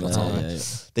that Britain's one Got there, Talent.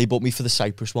 yeah. They booked me for the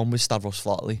Cyprus one with Stavros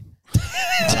Flatley,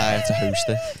 and I had to host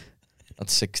it. At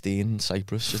 16 in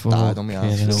Cyprus, just died on my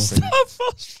ass. Fucking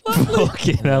little thing.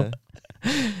 Fucking hell.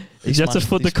 Yeah. Did you have to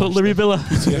foot the cutlery, Billa?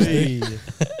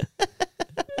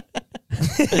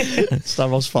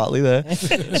 Stavros Flatley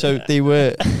there. So they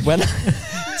were when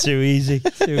Too easy.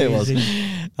 Too it was.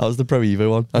 easy. That was the Pro Evo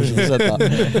one. I should have said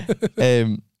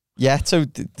that. Yeah. So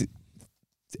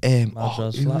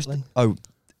Andros who was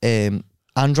Flatley.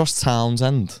 Andros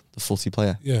Townsend, the footy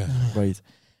player, Yeah. right,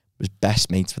 was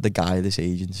best mates with the guy at this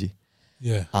agency,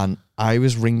 Yeah. and I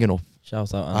was ringing up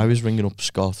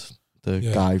Scott, the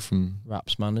Yeah. guy from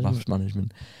Raps Management. Raps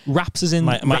Management, Raps as in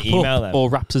My wrap email up, them. or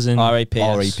Raps as in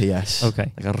RAPS. RAPS.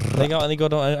 Okay. Like a They got any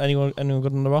good on anyone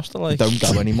good on the roster? Like don't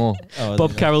go anymore. Oh,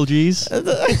 Bob they- Carroll G's.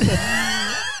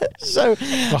 So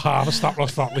The half of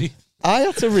Stavros Flatley. I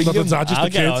had to ring Not the him. dad, just I'll the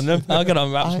get kid. on them. I'll get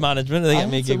on Raps I- Management. They I get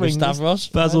me a had to gig with ring this- Stavros.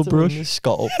 Basil I had to ring Brush. this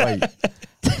Scott up, right?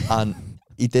 And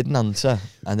he didn't answer.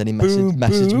 And then he Boom,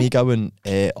 messaged boom. me going,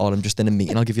 oh, I'm just in a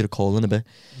meeting, I'll give you a call in a bit.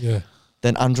 Yeah.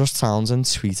 Then Andros Townsend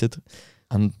tweeted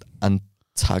and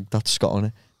tagged that Scott on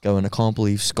it, going, I can't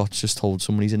believe Scott's just told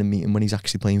someone he's in a meeting when he's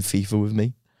actually playing FIFA with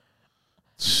me.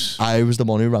 I was the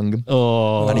one who rang him.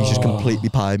 Oh. And he's just completely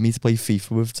pied me to play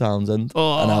FIFA with Townsend.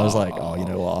 Oh. And I was like, oh, you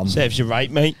know what? Serves you right,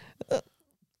 mate.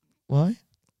 Why?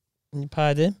 You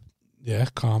pied in Yeah.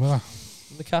 Karma.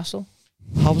 the castle.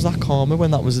 How was that karma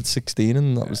when that was at 16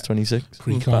 and that was 26?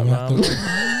 Pre-karma. Batman.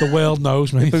 The world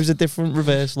knows, mate. It was a different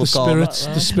reversal The of karma.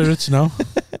 spirits know.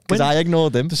 Because I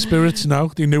ignored him. The spirits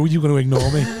know. They knew you were going to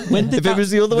ignore me. When did If it was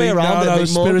the other way They around, know, it'd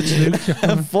the make more. spirits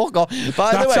knew. Fuck off.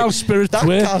 By the That's way, how spirits that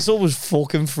work. castle was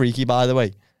fucking freaky, by the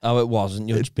way. Oh, it wasn't.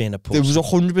 You're just being a puss. There was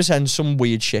 100% some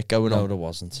weird shit going No, on. there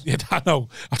wasn't. Yeah, I know.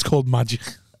 That's called magic.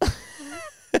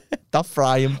 That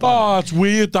frying pan Oh, it's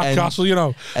weird, that And- castle, you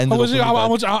know. ended How up in my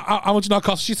bed. much did that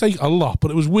cost? You think a lot, but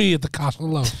it was weird, the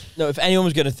castle, though. No, if anyone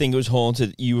was going to think it was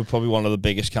haunted, you were probably one of the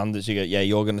biggest candidates. You go, yeah,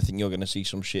 you're going to think you're going to see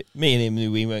some shit. Me and him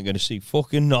knew we weren't going to see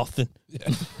fucking nothing.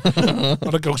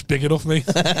 Not a ghost big enough, mate.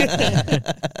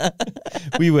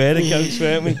 We were the ghosts,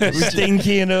 weren't we?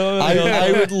 Stinky and all.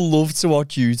 I would love to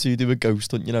watch you two do a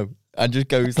ghost hunt, you know, and just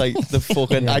goes like the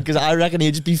fucking, because I reckon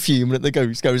he'd just be fuming at the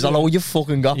ghost. Goes, I know what you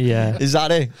fucking got. Yeah. Is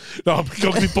that it? No,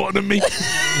 because be putting at me.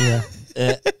 Yeah.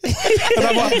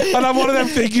 And I'm one of them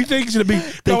thingy things and it'd be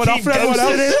going off for everyone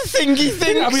else. Thingy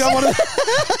thing. I mean, I'm one of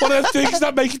them things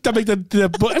that make the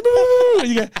button, and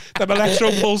you get them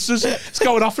electro pulses. It's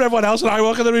going off for everyone else, and I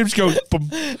walk in the room just going, boom.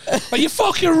 Are you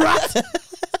fucking rat?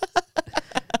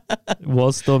 It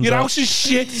was thumbs Your up. house is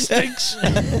shit, it stinks.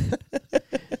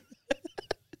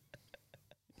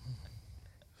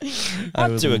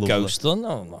 I'd do a ghost one.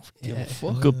 No, I'm not giving a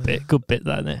fuck. Good bit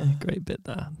that, innit? Great bit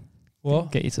that.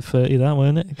 What? Get you to 30 that,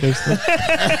 weren't it? Ghost hunt.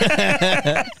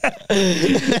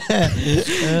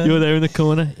 You were there in the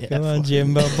corner. Yeah, Come on,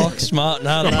 Jimbo. Box smart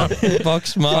now, lad.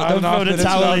 Box smart. Don't throw the 5.5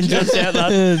 towel in minutes just yet,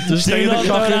 lad. Just stay Do in the not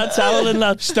throw pocket. that towel in,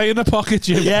 lad. Stay in the pocket,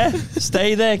 Jim. Yeah,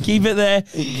 stay there. Keep it there.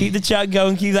 Keep the chat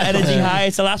going. Keep that energy high.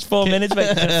 It's the last 4 minutes,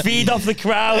 mate. Feed off the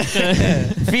crowd.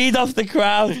 Feed off the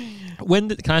crowd. When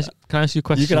did, can I ask you a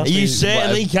question? You can ask You me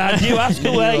certainly can. You ask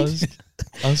away.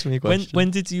 Ask me a question.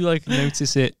 When did you like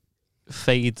notice it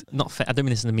fade? Not fade. I don't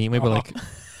mean this in the meme. Maybe like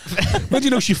When do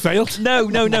you know she failed? no,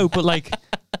 but like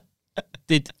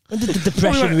did When did the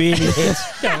depression really hit?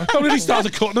 When did he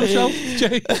start cutting himself,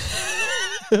 Jay?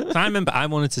 I remember I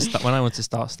wanted to start when I wanted to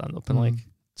start stand up in like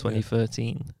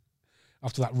 2013.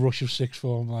 After that rush of sixth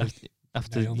form, like,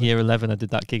 After nailed it. year 11, I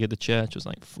did that gig at the church. I was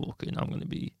like, fucking, I'm going to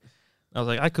be I was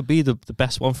like, I could be the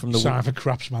best one from the Sign for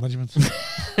craps management.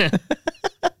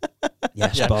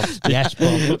 Yes, Yeah. Bob. Yes,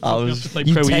 Bob. I was. play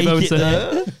You Pro take Evo it instead.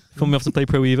 there. Come, we have to play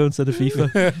Pro Evo instead of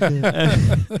FIFA.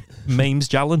 Mames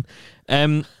Jalen.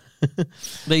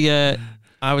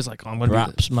 I was like, oh, I'm gonna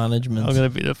Raps management. I'm gonna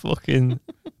be the fucking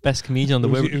best comedian on the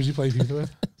world. Who's he playing FIFA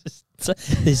with?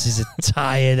 This is a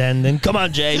tired ending. Come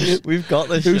on, James. We've got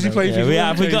this. Who's you he know. playing Yeah, FIFA we with?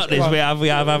 have. We got this. We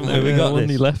have, haven't we? We got Only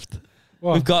this. left.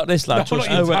 What? We've got this, lad. No, Trust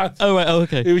not me. you, Dad.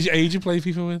 Okay. Who was your age you play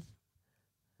FIFA with?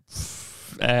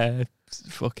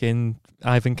 Fucking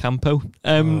Ivan Campo.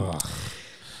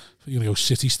 You're gonna go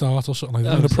City Start or something like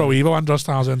that. Oh, In a Pro Evo, Andros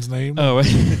Townsend's name. Oh,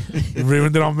 You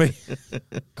ruined it on me.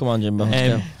 Come on, Jimbo.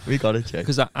 Let's go. We got it, Jake.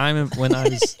 because I remember when I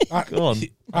was Go on.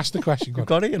 Ask the question. Go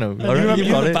We've on. got it, you know. You remember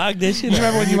got the it. bag this, you You know?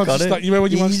 remember when you You want to got it. start? You remember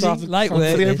when you want to Easy, start?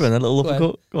 lightweight. Free open, a little Go on.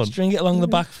 uppercut. Go on. String it along the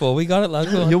back four. We got it, lad.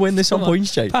 Go on. You win this on Come on.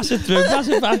 points, Jake. Pass it through. Pass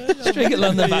it back. String it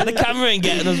along the back. The camera ain't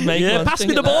getting us, mate. Come on, pass string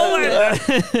me the it ball.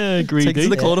 back. Greedy. Take it to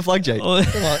the corner flag, Jake. Corner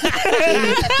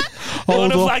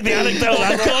flag the anecdote,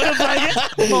 lad. Corner flag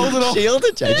it. Hold it up. Shield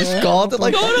it, Jake. Just guard it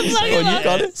like. Corner flag Go on, it. you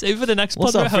got it. Save for the next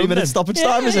What's pod. that? 3 minutes stoppage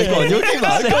time? Is it? Go on, you keep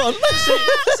that. Go on.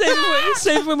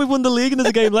 Save when we won the league and there's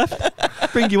a game left.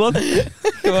 Bring you on.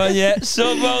 Come on, yeah. So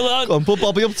roll on. Go on, put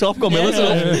Bobby up top. Go on, Miller's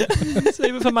up.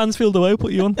 Save it for Mansfield away.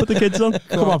 Put you on. Put the kids on.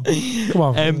 Come on.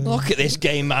 Look at this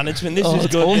game management. This Oh, is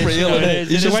it's good. unreal, This is isn't good. it? This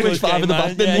You is just good switch five game in the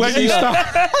back bin. management. When you start,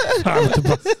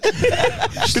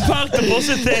 We parked the bus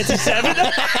at 37.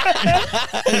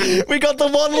 We got the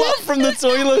one lap from the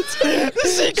toilet. The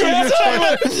secret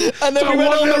toilet. And then we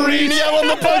went on Mourinho on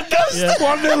the podcast.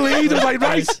 1-0 lead. I'm like,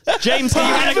 right. James, keep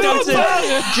your anecdotes in.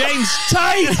 James,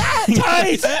 Tight.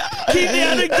 Keep the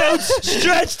anecdotes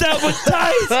stretched out but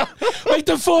tight. Make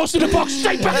them force in the box.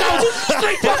 Straight back out.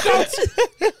 Straight back out.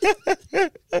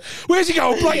 Where's he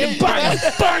going? Brighton. Bang.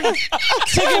 Bang.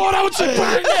 Ticket one out.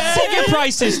 Bang. ticket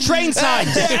prices, train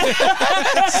times,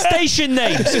 station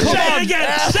names. Come on. Say it again.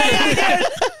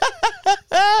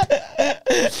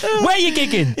 Where you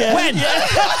gigging? When?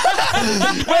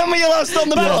 When were you last on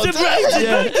the Back to pod? Brighton.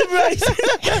 Back to Brighton.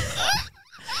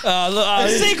 Look,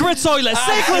 Secret toilet.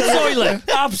 Secret toilet.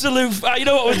 absolute. You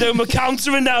know what we're doing? We're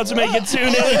countering now to make it 2-0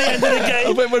 at the end of the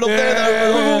game. We're up there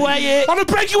now. We're away it. On a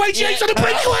breakaway, James. On a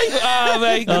breakaway. Oh,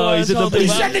 mate. Oh, come on, he's at the hold it He's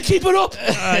back. setting the keeper up.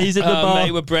 He's at the bar.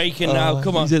 Mate, we're breaking now.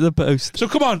 Come on. He's at the post. So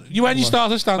come on. When you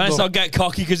start to stand Let's up. not get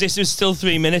cocky because this is still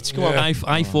 3 minutes. Come on. I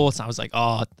thought, I was like,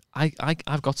 oh,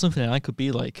 I've got something I could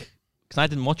be like, because I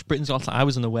didn't watch Britain's Got Talent. I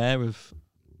was unaware of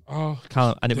Oh,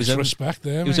 Callum, and it was only, disrespect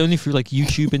there. it was only through like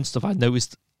YouTube and stuff I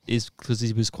noticed is because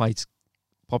he was quite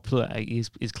popular. His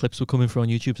clips were coming through on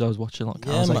YouTube, so I was watching a lot.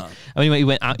 I Yeah, was man. like, anyway,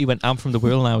 he went, I'm from the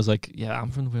world, and I was like, yeah,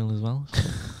 I'm from the world as well.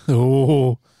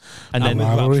 Oh, And then I'm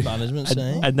Raps Valerie. management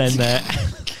saying. and then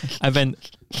and then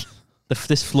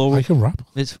this floral I can rap.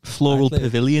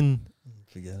 pavilion.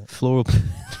 Forget it. Floral.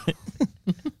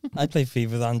 I play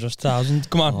FIFA with Andros Townsend.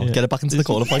 Come on. Oh, get it back into the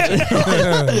corner flag.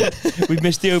 We've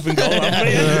missed the open goal, haven't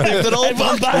we? They're all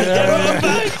Everyone back. back. Everyone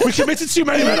back. We committed too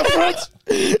many men up front.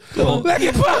 Leg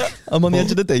it back. I'm on the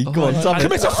edge of the D. Go on, Tom.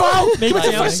 Commit a foul. Commit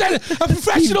a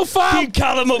professional foul. Keep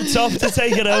Callum up top to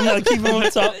take it home. Now. Keep him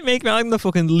up top. Make me like the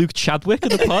fucking Luke Chadwick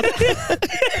of the pod.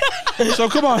 So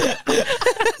come on.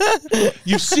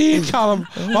 You've seen Callum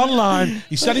online.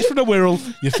 He said he's from the Wirral.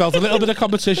 You felt a little bit of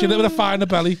competition, a little bit of fire in the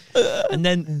belly. And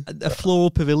then a floral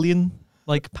pavilion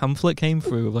like pamphlet came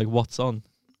through of like what's on,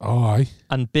 Oh, aye.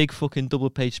 and big fucking double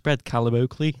page spread Callum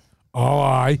Oakley, Oh,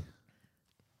 aye.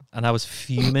 and I was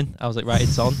fuming. I was like, right,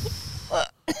 it's on.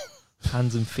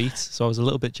 Hands and feet. So I was a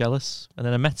little bit jealous, and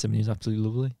then I met him, and he was absolutely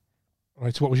lovely.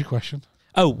 Right, so what was your question?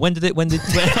 Oh, when did Oh,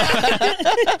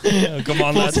 come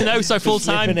on, full, lads. no, so full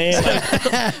time. Flipping here.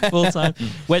 Full time.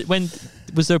 When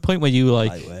was there a point where you were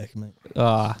like, Light work, mate.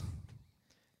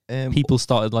 people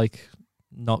started like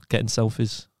not getting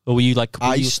selfies, or were you like,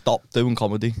 I stopped doing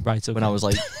comedy right? Okay. when I was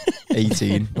like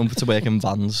 18. Went to work in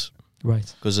vans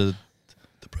right. because of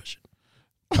depression.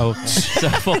 Oh, so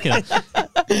fucking.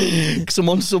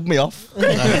 Someone subbed me off.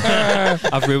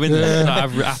 I've ruined it. No,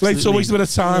 I've absolutely. Like, it's always a bit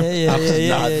of time.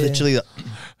 Literally,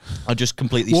 I just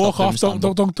completely Walk stopped off. doing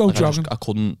stand-up. Don't Like, jog. I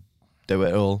couldn't do it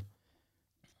at all.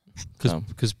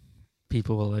 because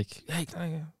people were like, hey,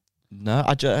 No,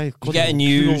 I You're couldn't. getting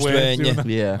used, weren't you?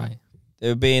 Yeah. right. They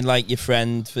were being like your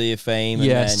friend for your fame.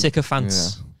 Yeah, and then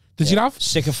sycophants. Did you have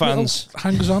sycophants.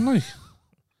 hangers on, like?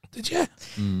 Did you?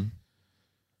 Mm.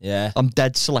 Yeah. I'm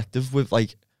dead selective with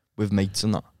mates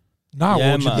and that. No,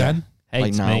 Yeah, what you man. then?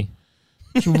 Hates Like now. me.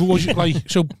 So was you like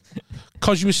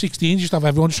because you were 16, you just have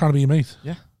everyone just trying to be your mate.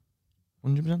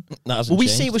 100%. That hasn't Well, we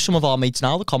changed. see it with some of our mates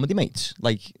now, the comedy mates.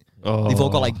 Like, They've all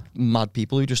got like mad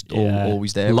people who just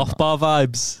always there. Loft bar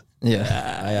vibes.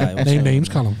 Yeah. Name names,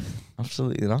 Callum.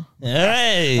 Absolutely not.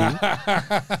 Hey.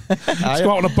 Let's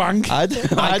go out on a bank. I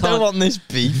don't want this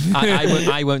beef.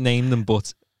 I won't name them,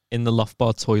 but in the Loft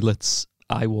bar toilets,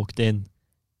 I walked in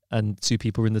and 2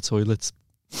 people were in the toilets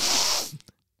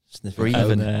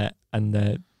breathing, and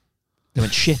they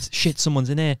went, shit, someone's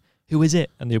in here. Who is it?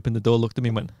 And they opened the door, looked at me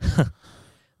and went,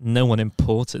 no one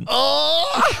important.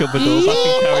 Shut the door back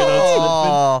and carried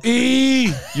on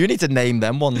slipping. You need to name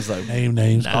them ones though. Name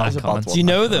names. Nah, I can't. Do you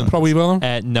know them? Probably will.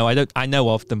 No, I don't. I know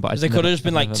of them, but They could have just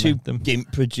been like 2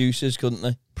 GIMP producers, couldn't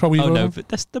they? Probably will. Oh no, but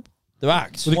that's the They're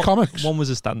acts. Were they comics? one was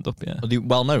a stand-up. Yeah. Are they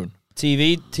well known?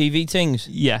 TV things.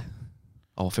 Yeah.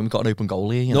 Oh, I think we've got an open goal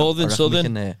here. You Northern, know?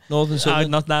 Southern. Northern, Southern.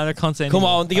 Not now. I can't say. Come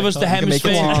anymore. on, give us the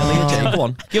hemisphere. Go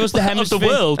on. Give us the Of hemisphere. the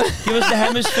world. Give us the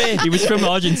hemisphere. He was from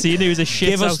Argentina. He was a shit.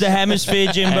 Give us the hemisphere,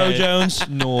 Jimbo Uh, Jones.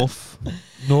 North.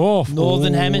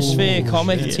 Northern Oh, Hemisphere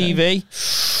comic shit. TV.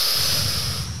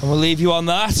 And we'll leave you on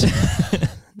that.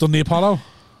 Done the Apollo.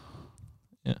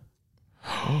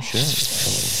 Oh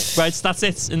shit. Right, that's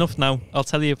it. Enough now. I'll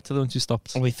tell you till once you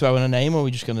stopped. Are we throwing a name or are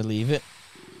we just going to leave it?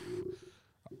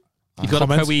 You got to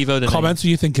Comment- pro Evo the Comment who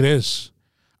you think it is,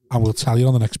 and we'll tell you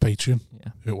on the next Patreon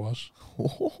who it was.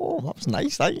 Oh, that was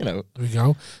nice. That you know. There we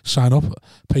go. Sign up.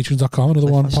 Patreon.com.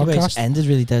 Another one podcast. Ended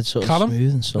really dead sort of Callum,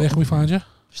 smooth and stuff. where can we find you?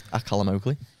 Just at Callum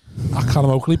Oakley. At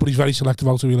Callum Oakley, but he's very selective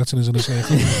out who he lets in his inner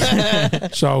circle.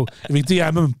 So if you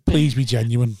DM him, please be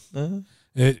genuine.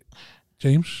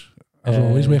 James, as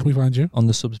always, where can we find you? On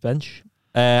the subs bench.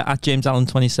 At James Allen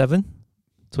 27.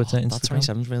 Twitter, That Instagram.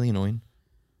 27 is really annoying.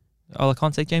 Oh, I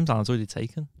can't take James Allen. It's already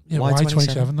taken. Yeah, Why why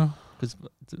 27? 27 though? Because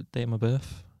the day of my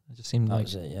birth. It just seemed That like...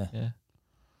 was it, yeah. Yeah.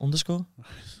 Underscore.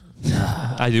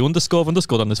 I do underscored on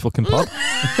this fucking pod.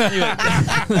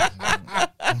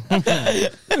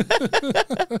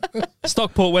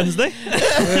 Stockport Wednesday.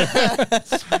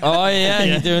 Oh, yeah,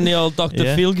 you're doing the old Dr.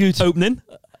 Yeah. Feelgood. Opening.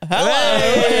 Hey!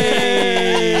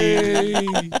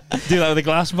 Do that with a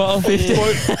glass bottle. 50,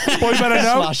 Boy better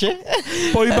know. Smash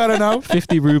it. Boy better know.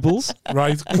 50 rubles.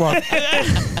 Right, come on.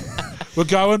 We're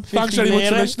going. Thanks very much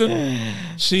for lira. listening.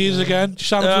 See you again.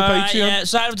 Sign up to the Patreon. Yeah,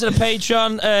 sign up to the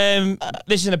Patreon.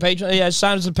 This is the Patreon. Yeah,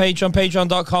 sign up to the Patreon.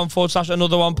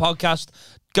 Patreon.com/another one podcast.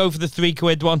 Go for the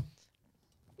 £3 one.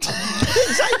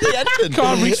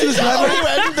 Can't reach this level.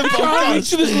 Can't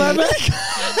reach this level.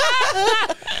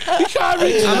 You can't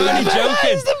reach I'm the only level.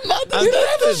 joking.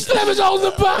 This level's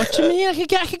holding back. What do you mean? I could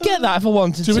get that if I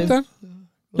wanted Do to. it then. You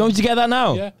want me to get that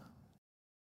now? Yeah.